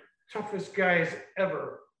the toughest guys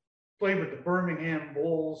ever. Played with the Birmingham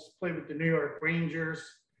Bulls, played with the New York Rangers.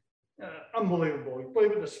 Unbelievable. He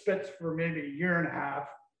played with the Spits for maybe a year and a half.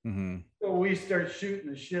 So we start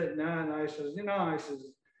shooting the shit now, and I says,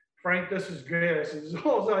 Frank, this is great. I says,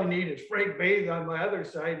 all I need is Frank Bathe on my other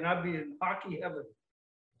side, and I'd be in hockey heaven.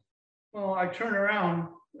 Well, I turn around.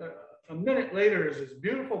 A minute later is this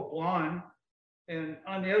beautiful blonde, and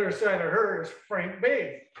on the other side of her is Frank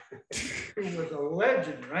Bathe, who was a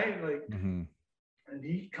legend, right? Like, and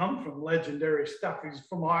he come from legendary stuff. He's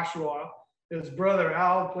from Oshawa. His brother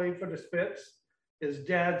Al played for the Spits. His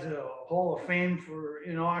dad's a Hall of Fame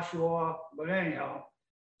in Oshawa. But anyhow,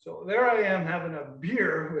 so there I am having a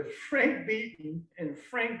beer with Frank Beaton and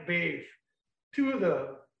Frank Bathe, two of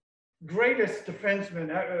the greatest defensemen.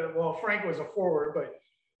 Frank was a forward, but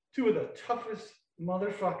two of the toughest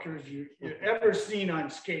motherfuckers you ever seen on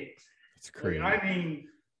skates. It's crazy. I mean,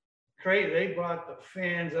 crazy. They brought the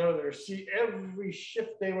fans out of their seat every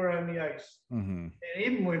shift they were on the ice. And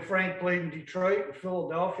even when Frank played in Detroit and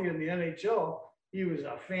Philadelphia in the NHL, he was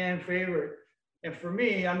a fan favorite. And for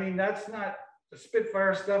me, I mean, that's not the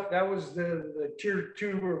Spitfire stuff. That was the tier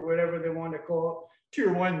 2 or whatever they want to call it,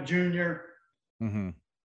 tier 1 junior.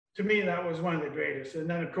 To me, that was one of the greatest. And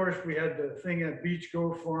then, of course, we had the thing at Beach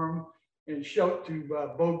Grove for him, and shout to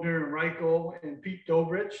Bogner and Reichel and Pete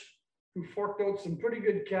Dobrich, who forked out some pretty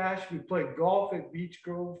good cash. We played golf at Beach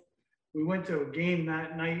Grove. We went to a game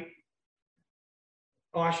that night,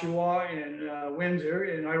 Oshawa and Windsor.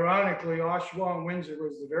 And ironically, Oshawa and Windsor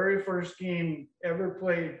was the very first game ever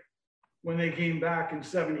played when they came back in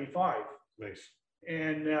 75. Nice.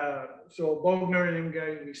 And so Bogner and them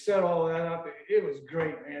guys, we set all that up. It was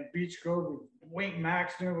great, man. Beach Grove, Wayne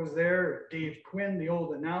Maxner was there, Dave Quinn, the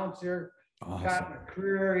old announcer, Pat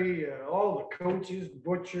McCreary, all the coaches,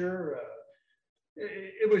 Butcher.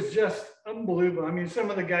 It was just unbelievable. I mean,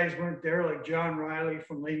 some of the guys weren't there, like John Riley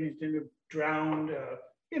from Leamington, who drowned.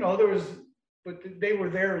 But they were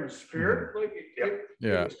there in spirit. Like it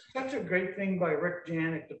was such a great thing by Rick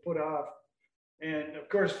Janik to put off. And of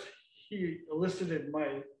course, he elicited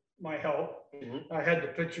my help. Mhm. I had the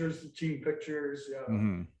pictures, the team pictures,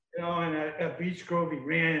 Mhm. you know, and at Beach Grove, he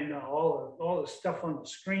ran all the stuff on the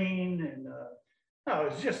screen, and it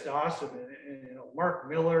was just awesome. And, you know, Mark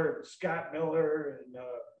Miller, and Scott Miller, and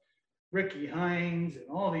Ricky Hines, and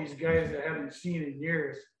all these guys that I haven't seen in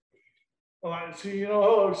years. Oh, so you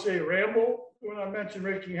know, say Ramble when I mentioned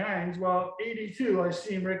Ricky Hines. Well, '82, I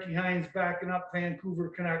seen Ricky Hines backing up Vancouver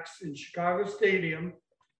Canucks in Chicago Stadium,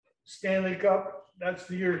 Stanley Cup. That's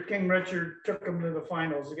the year King Richard took them to the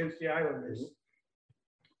finals against the Islanders.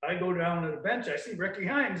 I go down to the bench. I see Ricky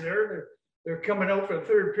Hines there. They're coming out for the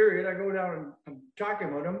third period. I go down and I'm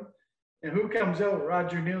talking with him. And who comes out?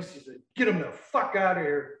 Roger Nielsen said, "Get him the fuck out of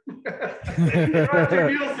here."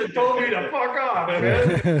 Roger Nielsen told me to fuck off,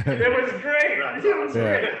 man. It was great. It was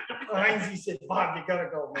great. Hines, he said, "Bob, you gotta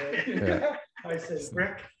go, man." Yeah. I said,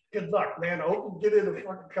 "Rick, good luck, man. I hope you get in a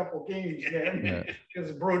fucking couple games, man."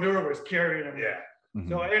 Because Brodeur was carrying him. Yeah. Mhm.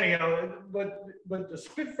 So anyhow, but the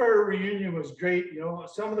Spitfire reunion was great. You know,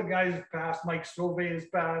 some of the guys have passed. Mike Sauvé has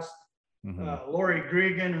passed. Mhm. Laurie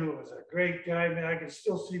Gregan, who was a great guy, man, I can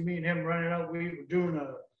still see me and him running out. We were doing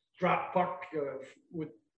a drop puck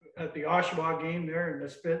at the Oshawa game there in the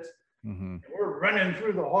Spitz. Mhm. We're running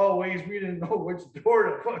through the hallways. We didn't know which door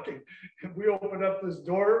to fucking. We opened up this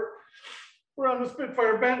door. We're on the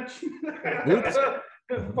Spitfire bench.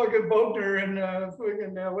 Fucking Bogner and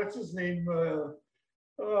fucking what's his name?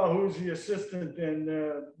 Who's the assistant and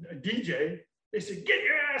DJ? They said, "Get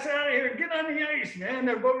your ass out of here and get on the ice, man."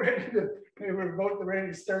 They were both ready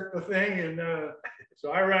to start the thing. And so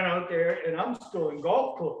I ran out there and I'm still in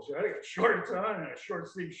golf clothes. Right? I got shorts on and a short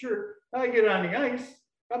sleeve shirt. I get on the ice.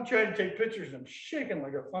 I'm trying to take pictures and I'm shaking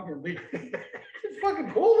like a fucking leaf. It's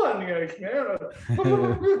fucking cold on the ice, man.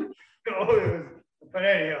 But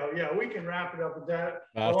anyhow, yeah, we can wrap it up with that.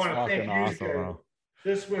 That's I want to fucking thank you awesome, guys. bro.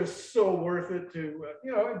 This was so worth it to,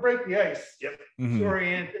 you know, break the ice. Yep. Mhm. Sorry,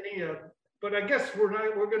 Anthony. But I guess we're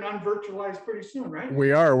going to unvirtualize pretty soon, right?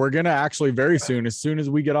 We are. We're going to actually very soon, as soon as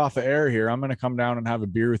we get off the air here, I'm going to come down and have a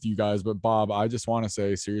beer with you guys. But Bob, I just want to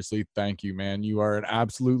say seriously, thank you, man. You are an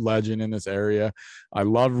absolute legend in this area. I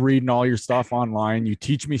love reading all your stuff online. You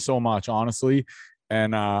teach me so much, honestly.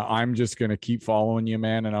 And I'm just going to keep following you,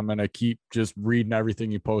 man. And I'm going to keep just reading everything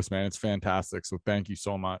you post, man. It's fantastic. So thank you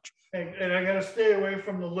so much. And I got to stay away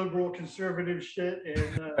from the liberal conservative shit.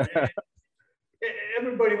 And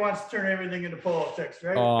everybody wants to turn everything into politics,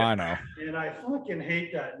 right? Oh, I know. And I fucking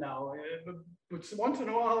hate that now. But once in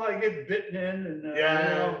a while I get bitten in, and you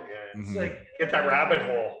know, it's Mhm. like Get that rabbit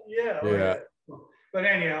hole. Yeah. But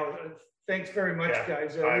anyhow, thanks very much, Yeah.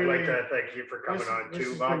 guys. I'd like to thank you for coming this on has too,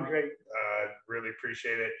 been Bob. great. Really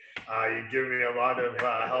appreciate it. You give me a lot of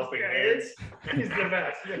helping hands. He's the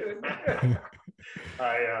best.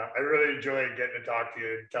 I really enjoy getting to talk to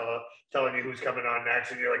you and telling you who's coming on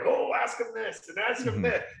next, and you're like, "Oh, ask him this and ask him Mhm.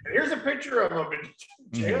 this, and here's a picture of him, and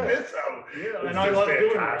check Mhm. this out." Yeah, This and I is love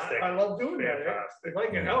doing fantastic. that. I love doing that. Fantastic. If I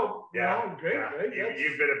can help, you know, great, yeah. right?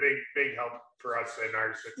 You've been a big help for us in our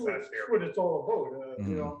That's success here. what it's all about. Mhm.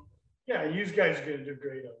 You know, yeah, you guys are gonna do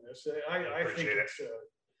great on this. I think Appreciate it. it's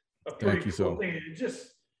a pretty you, cool so. thing. It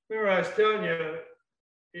just remember I was telling you,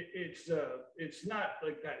 it's not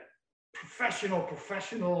like that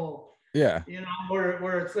professional. Yeah. You know,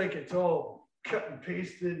 where it's like it's all cut and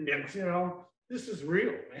pasted. And it's, you know, this is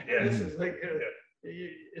real, man. Yeah. This is like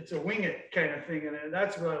it's a wing it kind of thing, and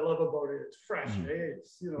that's what I love about it. It's fresh, Mhm. eh?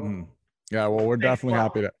 It's, you know. Mhm. Yeah. Well, we're Thanks, definitely Bob.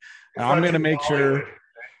 happy to. It's And I'm not going to too make sure. Hollywood.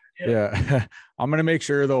 Yeah. I'm going to make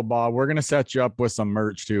sure though, Bob, we're going to set you up with some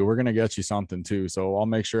merch too. We're going to get you something too. So I'll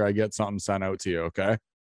make sure I get something sent out to you. Okay.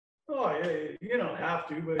 Oh, yeah, you don't have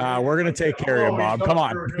to, but We're going to take care of you, Bob. Come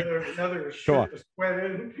on. Another Come on. shirt to sweat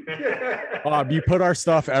in. Bob, you put our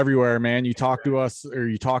stuff everywhere, man. You talk to us or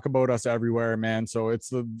you talk about us everywhere, man. So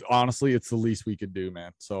honestly, it's the least we could do,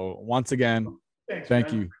 man. So once again, Thanks, thank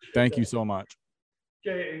man. you. Appreciate Thank that. you so much.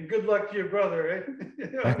 Okay, and good luck to your brother, eh?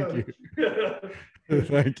 Thank you.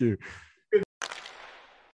 Thank you.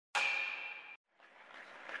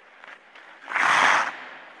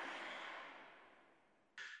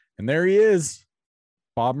 And there he is,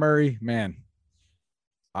 Bob Murray. Man,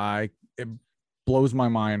 it blows my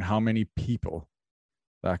mind how many people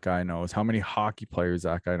that guy knows, how many hockey players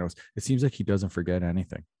that guy knows. It seems like he doesn't forget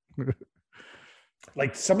anything.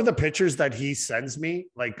 Like some of the pictures that he sends me,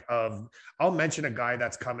 like I'll mention a guy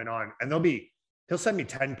that's coming on, and he'll send me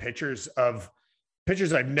 10 pictures of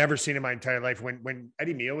pictures I've never seen in my entire life. When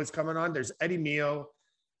Eddie Mio is coming on, there's Eddie Mio,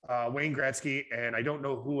 Wayne Gretzky, and I don't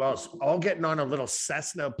know who else, all getting on a little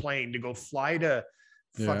Cessna plane to go fly to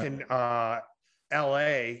fucking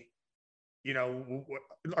LA you know,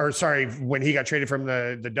 or sorry, when he got traded from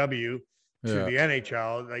the W to the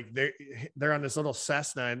NHL, like they're on this little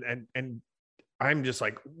Cessna, and I'm just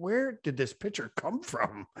like, where did this picture come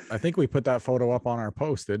from? I think we put that photo up on our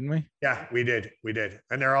post, didn't we? Yeah, we did,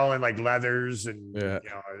 and they're all in like leathers, and yeah, you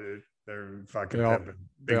know, they're fucking.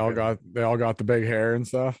 They all got the big hair and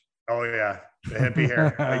stuff. Oh yeah, the hippie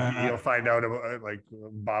hair. Like, you'll find out about, like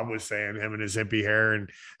Bob was saying, him and his hippie hair, and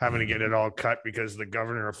having to get it all cut because the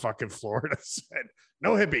governor of fucking Florida said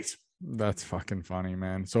no hippies. That's fucking funny,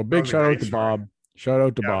 man. So big shout out to Bob. Shout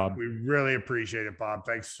out to Bob. We really appreciate it, Bob.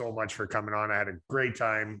 Thanks so much for coming on. I had a great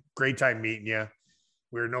time meeting you.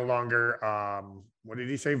 We're no longer what did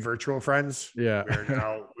he say, virtual friends? Yeah,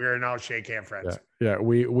 we are now shake hand friends. Yeah,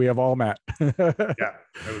 we have all met. Yeah,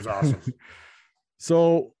 it was awesome.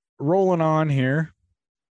 So rolling on here,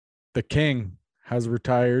 the King has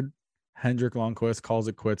retired. Henrik Lundqvist calls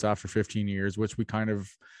it quits after 15 years, which we kind of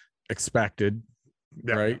expected,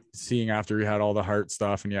 right? Seeing after he had all the heart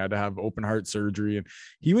stuff and he had to have open heart surgery, and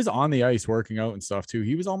he was on the ice working out and stuff too.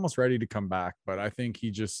 He was almost ready to come back, but I think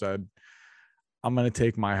he just said, I'm going to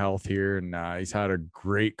take my health here. And he's had a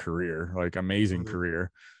great career, like amazing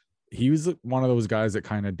career. He was one of those guys that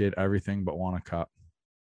kind of did everything but won a cup.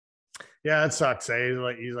 Yeah, it sucks.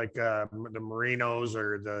 He's like the Marinos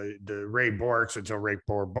or the Ray Borks until Ray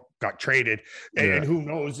Bork got traded, and who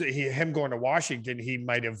knows, him going to Washington, he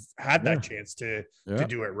might have had that chance to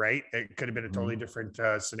do it right. It could have been a totally different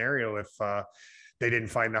scenario if they didn't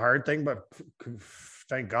find the hard thing. But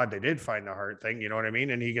thank God they did find the hard thing. You know what I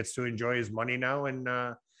mean? And he gets to enjoy his money now and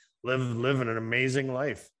live an amazing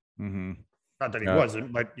life. Mm-hmm. Not that he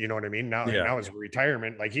wasn't, but you know what I mean? Now his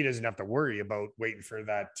retirement, like he doesn't have to worry about waiting for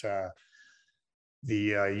that,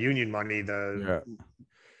 the union money,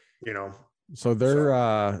 you know. So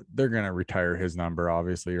they're going to retire his number,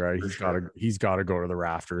 obviously, right? He's got to go to the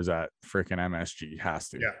rafters at freaking MSG. Has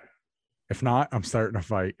to. Yeah. If not, I'm starting a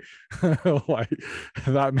fight. Like,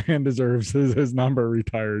 that man deserves his number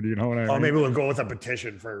retired. You know what I mean? Oh, maybe we'll go with a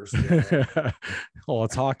petition first. Well,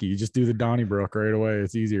 it's hockey. You just do the Donnybrook right away.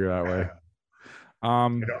 It's easier that way.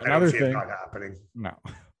 Another thing, not happening. No,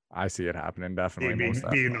 I see it happening. Definitely.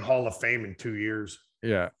 Be in the Hall of Fame in 2 years.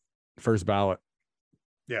 Yeah. First ballot.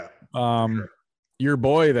 Yeah. Sure. Your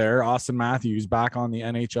boy there, Austin Matthews, back on the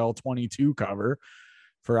NHL 22 cover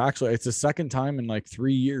for actually, it's the second time in like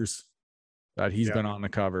 3 years that he's been on the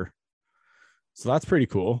cover. So that's pretty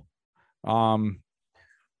cool.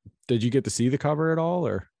 Did you get to see the cover at all,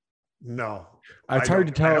 or? No. It's hard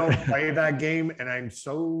to tell. I don't play that game, and I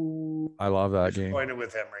love that game. Disappointed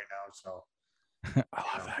with him right now. So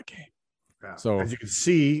I love that game. Yeah. So as you can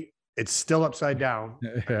see, it's still upside down.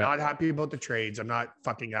 I'm not happy about the trades. I'm not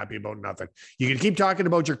fucking happy about nothing. You can keep talking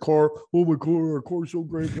about your core. Oh, my core, our core's so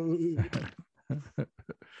great.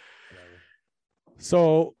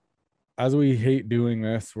 So, as we hate doing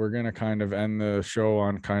this, we're gonna kind of end the show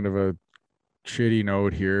on kind of a shitty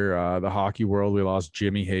note here. The hockey world, we lost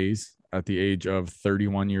Jimmy Hayes at the age of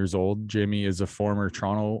 31 years old. Jimmy is a former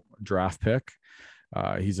Toronto draft pick.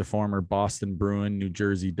 He's a former Boston Bruin, New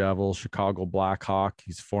Jersey Devil, Chicago Blackhawk.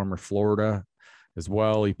 He's former Florida as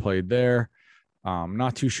well. He played there.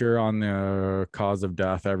 Not too sure on the cause of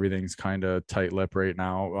death. Everything's kind of tight-lipped right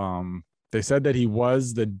now. They said that he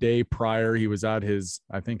was the day prior. He was at his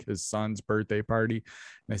son's birthday party. And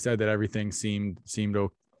they said that everything seemed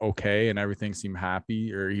okay and everything seemed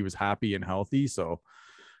happy, or he was happy and healthy. So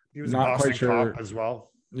he was not quite sure as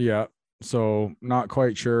well. Yeah. So not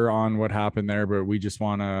quite sure on what happened there, but we just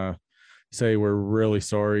want to say we're really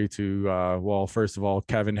sorry to, first of all,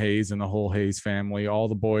 Kevin Hayes and the whole Hayes family, all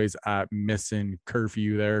the boys at Missing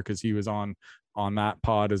Curfew there, because he was on that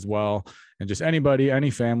pod as well, and just anybody, any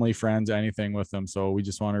family, friends, anything with them. So we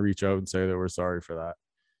just want to reach out and say that we're sorry for that.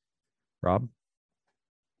 Rob?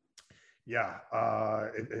 Yeah,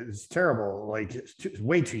 it's terrible. Like, it's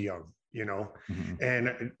way too young, you know.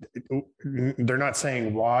 And they're not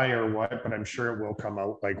saying why or what, but I'm sure it will come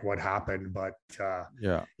out, like what happened. But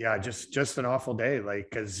just an awful day, like,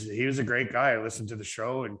 because he was a great guy. I listened to the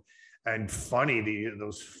show, and funny,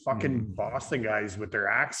 those fucking Boston guys with their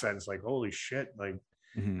accents, like, holy shit, like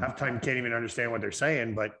half time can't even understand what they're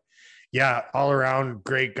saying. But yeah, all around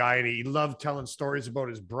great guy, and he loved telling stories about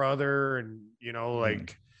his brother, and you know,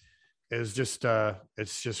 like it's just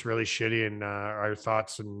really shitty, and our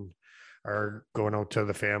thoughts and are going out to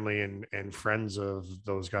the family and friends of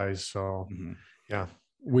those guys. So yeah,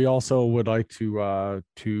 we also would like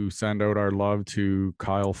to send out our love to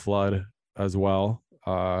Kyle Flood as well.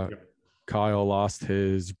 Kyle lost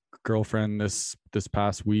his girlfriend this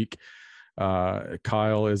past week.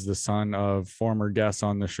 Kyle is the son of former guest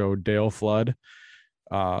on the show, Dale Flood.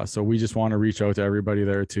 So we just want to reach out to everybody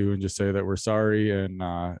there too and just say that we're sorry,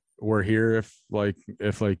 and we're here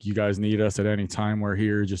if you guys need us at any time. We're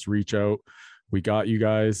here. Just reach out. We got you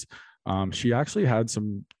guys. She actually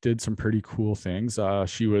did some pretty cool things.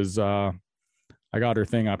 She was I got her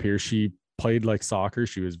thing up here. She played like soccer.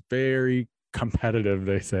 She was very competitive,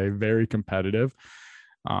 they say, very competitive.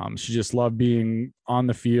 She just loved being on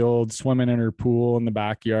the field, swimming in her pool in the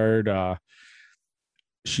backyard.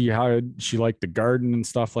 She liked the garden and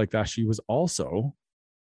stuff like that.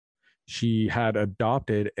 She had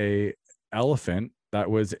adopted a elephant that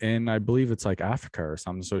was in, I believe it's like Africa or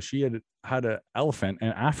something. So she had an elephant in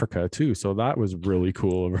Africa too. So that was really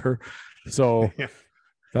cool of her. So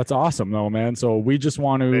that's awesome though, man. So we just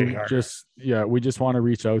want to we just want to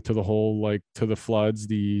reach out to the whole, like, to the Floods,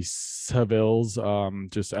 the Sevilles,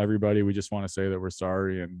 just everybody. We just want to say that we're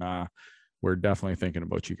sorry, and we're definitely thinking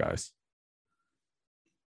about you guys.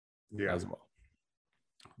 Yeah. As well.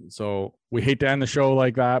 So we hate to end the show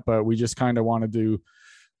like that, but we just kind of wanted to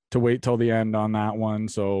wait till the end on that one.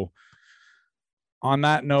 So on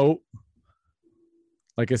that note,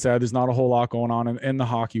 like I said, there's not a whole lot going on in the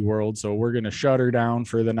hockey world. So we're going to shut her down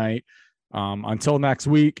for the night. Until next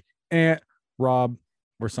week. And Rob,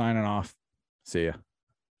 we're signing off. See ya.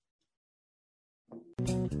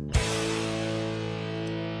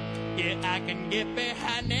 Yeah, I can get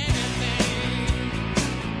behind it.